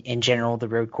in general the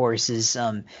road courses.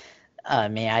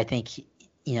 I think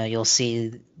you'll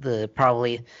see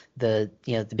probably the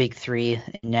big three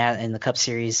in the Cup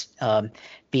Series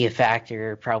be a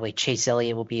factor. Probably Chase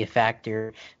Elliott will be a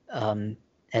factor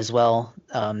as well.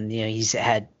 He's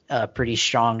had a pretty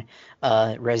strong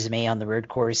resume on the road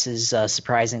courses,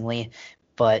 surprisingly,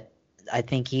 but I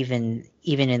think even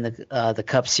in the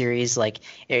Cup Series, like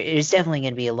there's definitely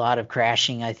going to be a lot of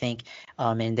crashing. I think,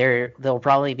 and there'll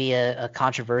probably be a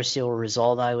controversial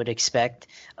result. I would expect,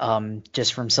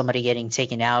 just from somebody getting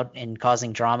taken out and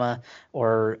causing drama,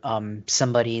 or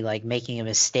somebody like making a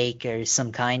mistake or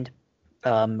some kind,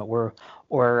 or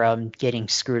getting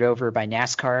screwed over by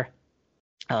NASCAR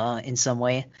in some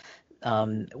way,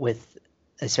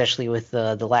 especially with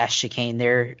the last chicane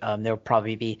there. There'll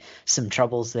probably be some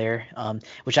troubles there,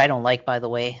 which I don't like, by the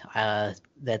way,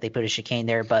 that they put a chicane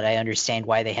there, but I understand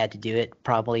why they had to do it,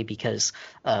 probably because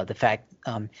the fact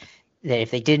that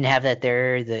if they didn't have that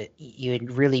there, that you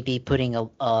would really be putting a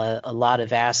lot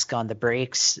of ask on the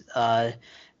brakes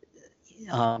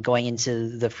going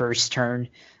into the first turn,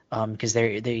 because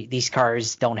these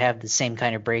cars don't have the same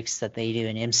kind of brakes that they do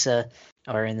in IMSA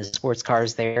or in the sports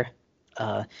cars there.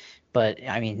 But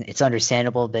I mean, it's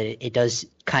understandable that it does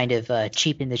kind of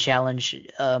cheapen the challenge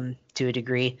to a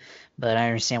degree, but I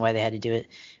understand why they had to do it.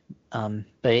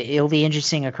 But it'll be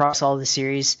interesting across all the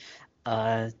series,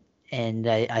 and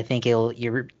I think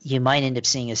you might end up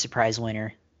seeing a surprise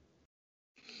winner.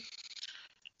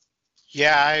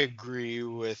 Yeah, I agree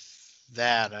with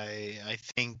that. I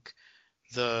think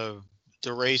the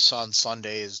race on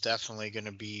Sunday is definitely going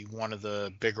to be one of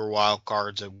the bigger wild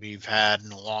cards that we've had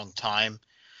in a long time.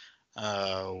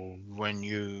 When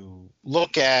you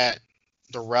look at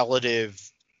the relative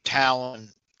talent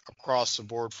across the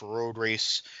board for road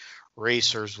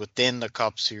racers within the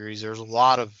Cup Series, there's a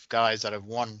lot of guys that have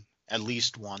won at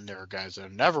least one. There are guys that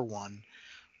have never won,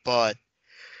 but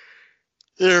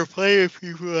there are plenty of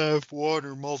people who have one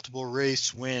or multiple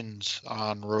race wins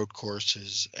on road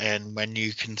courses. And when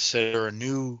you consider a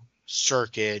new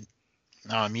circuit,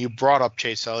 you brought up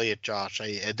Chase Elliott, Josh.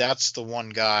 That's the one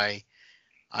guy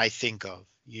I think of.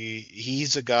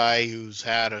 He's a guy who's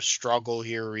had a struggle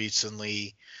here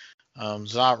recently.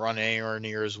 He's not running anywhere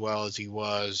near as well as he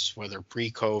was, whether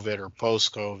pre-COVID or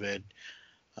post-COVID.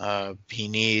 He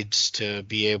needs to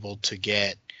be able to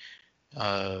get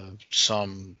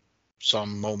some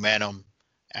momentum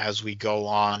as we go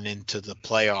on into the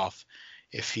playoff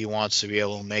if he wants to be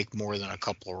able to make more than a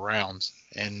couple of rounds.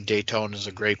 And Daytona is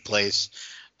a great place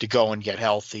to go and get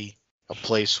healthy, a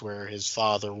place where his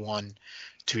father won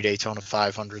 2 Daytona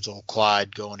 500s, old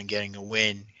Clyde, going and getting a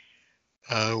win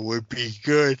would be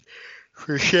good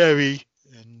for Chevy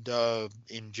and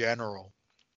in general.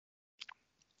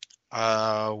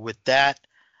 With that,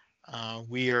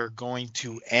 we are going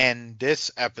to end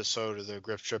this episode of the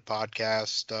Grip Strip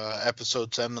Podcast.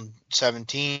 Episode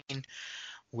 17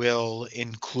 will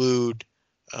include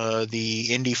the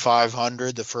Indy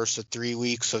 500, the first of 3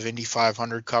 weeks of Indy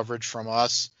 500 coverage from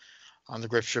us on the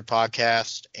Grip Strip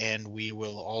Podcast, and we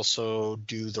will also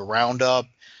do the roundup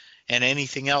and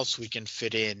anything else we can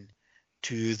fit in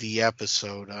to the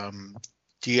episode.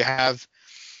 Do you have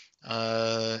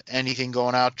anything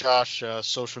going out, Josh?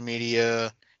 Social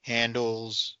media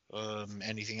handles,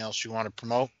 anything else you want to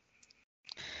promote?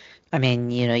 I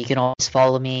mean, you can always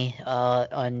follow me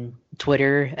on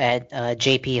Twitter at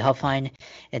JP Huffine,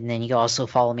 and then you can also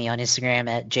follow me on Instagram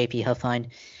at JP Huffine.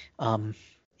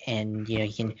 And you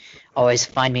can always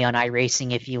find me on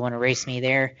iRacing if you want to race me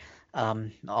there.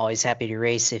 Always happy to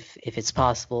race if it's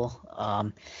possible.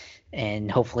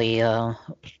 And hopefully,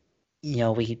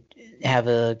 we have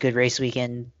a good race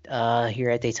weekend here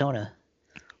at Daytona.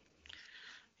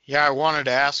 Yeah, I wanted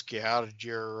to ask you, how did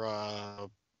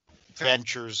your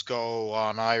ventures go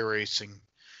on iRacing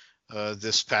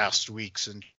this past week,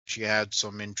 since you had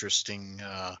some interesting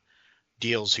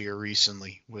deals here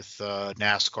recently with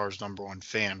NASCAR's number one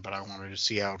fan, but I wanted to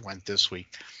see how it went this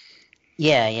week.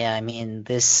 Yeah. I mean,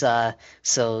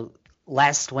 so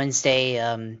last Wednesday,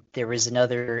 there was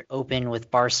another open with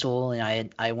Barstool,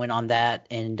 and I went on that,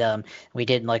 and we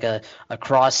did like a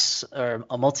cross or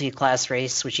a multi-class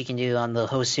race, which you can do on the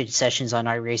hosted sessions on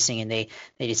iRacing, and they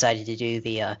decided to do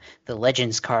the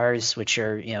Legends cars, which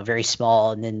are very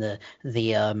small, and then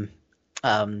the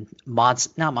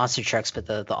not monster trucks, but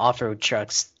the off-road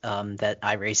trucks that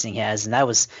iRacing has, and that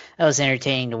was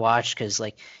entertaining to watch, because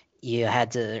like you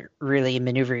had to really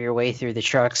maneuver your way through the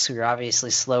trucks, who were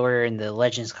obviously slower, and the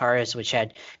Legends cars, which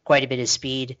had quite a bit of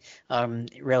speed,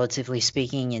 relatively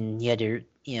speaking, and you had to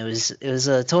it was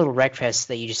a total wreck fest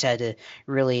that you just had to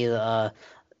really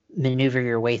maneuver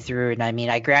your way through. And I mean,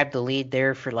 I grabbed the lead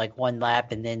there for like one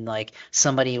lap, and then like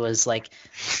somebody was like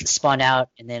spun out,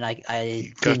 and then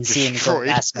I didn't see him until the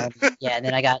last moment. Yeah, and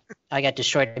then I got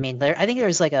destroyed. I mean, I think there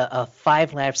was like a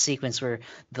 5-lap sequence where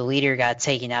the leader got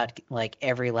taken out like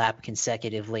every lap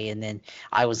consecutively, and then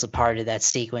I was a part of that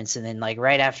sequence. And then like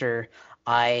right after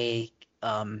I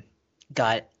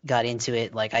got into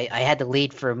it, like I had the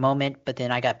lead for a moment, but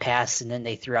then I got passed, and then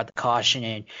they threw out the caution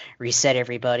and reset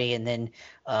everybody. And then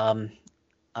I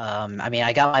mean,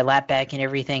 I got my lap back and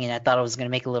everything, and I thought I was gonna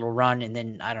make a little run, and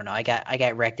then I don't know, I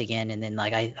got wrecked again, and then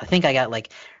like I think I got like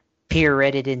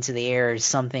pirouetted into the air or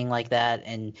something like that,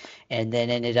 and then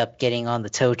ended up getting on the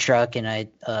tow truck, and I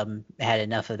had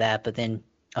enough of that. But then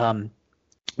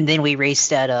we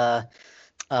raced at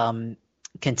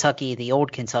Kentucky, the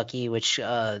old Kentucky, which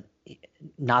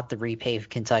not the repaved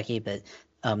Kentucky, but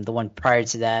the one prior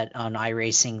to that on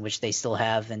iRacing, which they still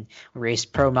have, and we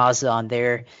raced Pro Mazda on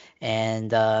there.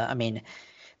 And I mean,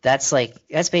 that's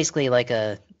basically like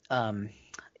a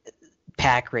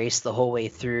pack race the whole way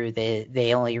through.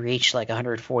 They only reach like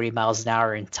 140 miles an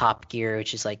hour in top gear,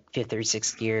 which is like fifth or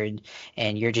sixth gear,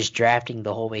 and you're just drafting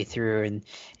the whole way through,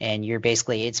 and you're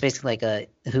it's basically like a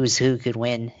who's who could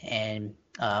win, and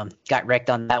got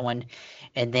wrecked on that one.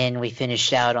 And then we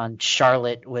finished out on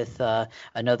Charlotte with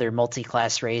another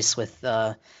multi-class race with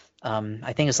I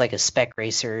think it was like a spec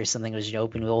racer or something. It was an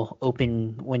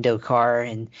open window car,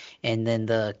 and then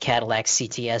the Cadillac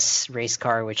CTS race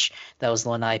car, which that was the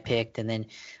one I picked. And then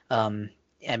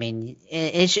I mean,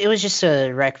 it was just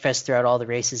a wreck fest throughout all the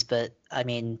races, but I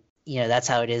mean, that's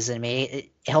how it is. I mean,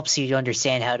 it helps you to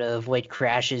understand how to avoid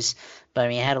crashes, but I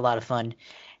mean, I had a lot of fun.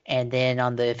 And then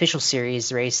on the official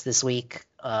series race this week,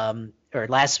 or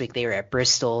last week, they were at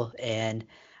Bristol, and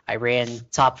I ran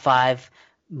top 5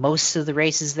 most of the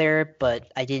races there, but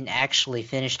I didn't actually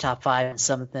finish top 5 in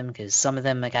some of them, because some of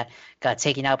them I got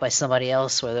taken out by somebody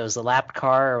else, whether it was a lap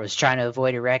car or was trying to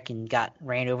avoid a wreck and got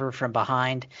ran over from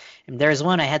behind. And there was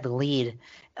one I had the lead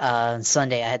on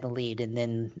Sunday. I had the lead, and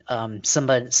then some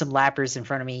lappers in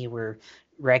front of me were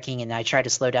wrecking, and I tried to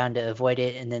slow down to avoid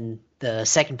it, and then the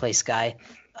second place guy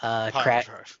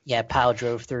pile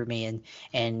drove through me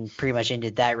and pretty much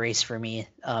ended that race for me.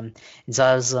 And so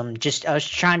I was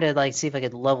trying to like see if I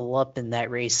could level up in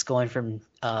that race, going from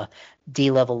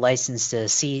D level license to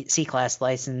C class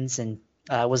license, and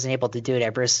I wasn't able to do it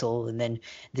at Bristol. And then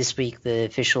this week the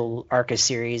official ARCA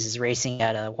series is racing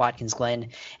at Watkins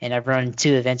Glen, and I've run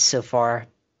 2 events so far,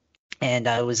 and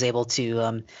I was able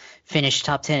to finish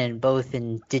top 10 in both,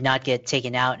 and did not get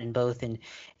taken out in both. And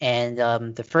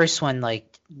the first one, like,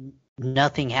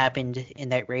 nothing happened in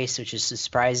that race, which is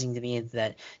surprising to me,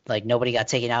 that like nobody got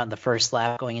taken out in the first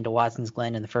lap going into Watkins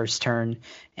Glen in the first turn,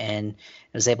 and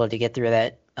I was able to get through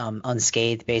that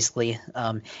unscathed basically.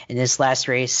 In this last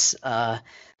race, the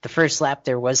first lap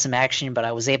there was some action, but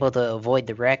I was able to avoid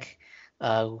the wreck,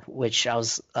 which I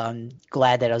was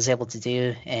glad that I was able to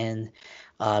do. And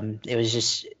it was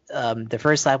just the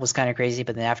first lap was kind of crazy,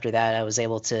 but then after that I was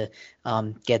able to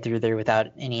get through there without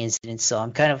any incidents. So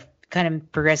I'm kind of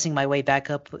progressing my way back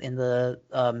up in the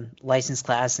license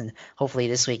class, and hopefully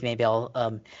this week maybe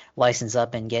I'll license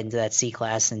up and get into that C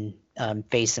class and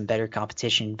face some better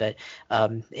competition. But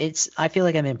I feel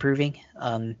like I'm improving.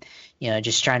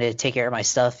 Just trying to take care of my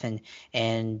stuff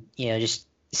and just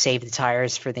save the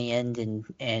tires for the end,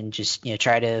 and just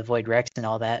try to avoid wrecks and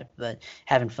all that, but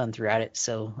having fun throughout it.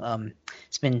 So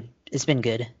it's been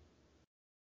good.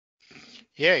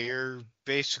 Yeah, you're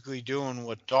basically doing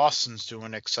what Dawson's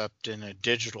doing, except in a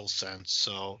digital sense.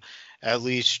 So at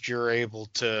least you're able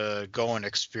to go and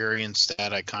experience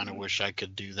that. I kind of wish I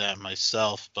could do that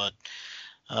myself, but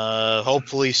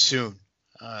hopefully soon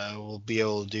we'll be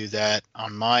able to do that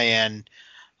on my end.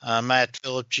 I'm at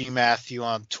Philip G. Matthew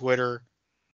on Twitter.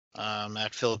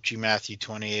 At Philip G. Matthew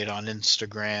 28 on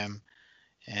Instagram,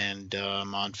 and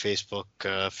on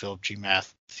Facebook, Philip G.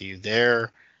 Matthew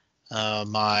there.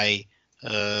 My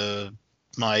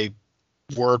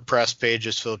WordPress page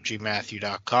is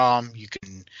philipgmatthew.com. You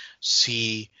can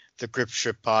see the Grip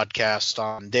Strip podcast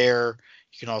on there.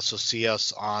 You can also see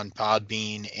us on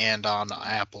Podbean and on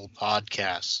Apple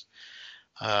Podcasts.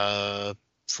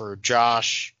 For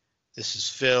Josh, this is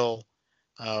Phil.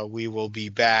 We will be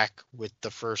back with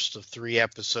the first of 3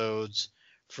 episodes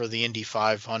for the Indy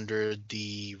 500,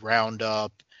 the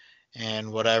roundup,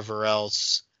 and whatever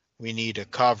else we need to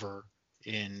cover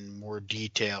in more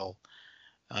detail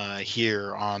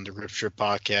here on the Grip Strip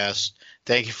podcast.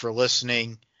 Thank you for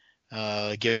listening.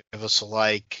 Give us a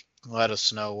like. Let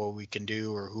us know what we can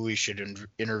do or who we should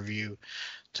interview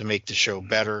to make the show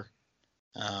better.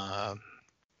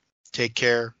 Take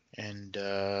care. and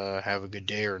have a good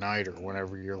day or night or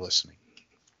whenever you're listening.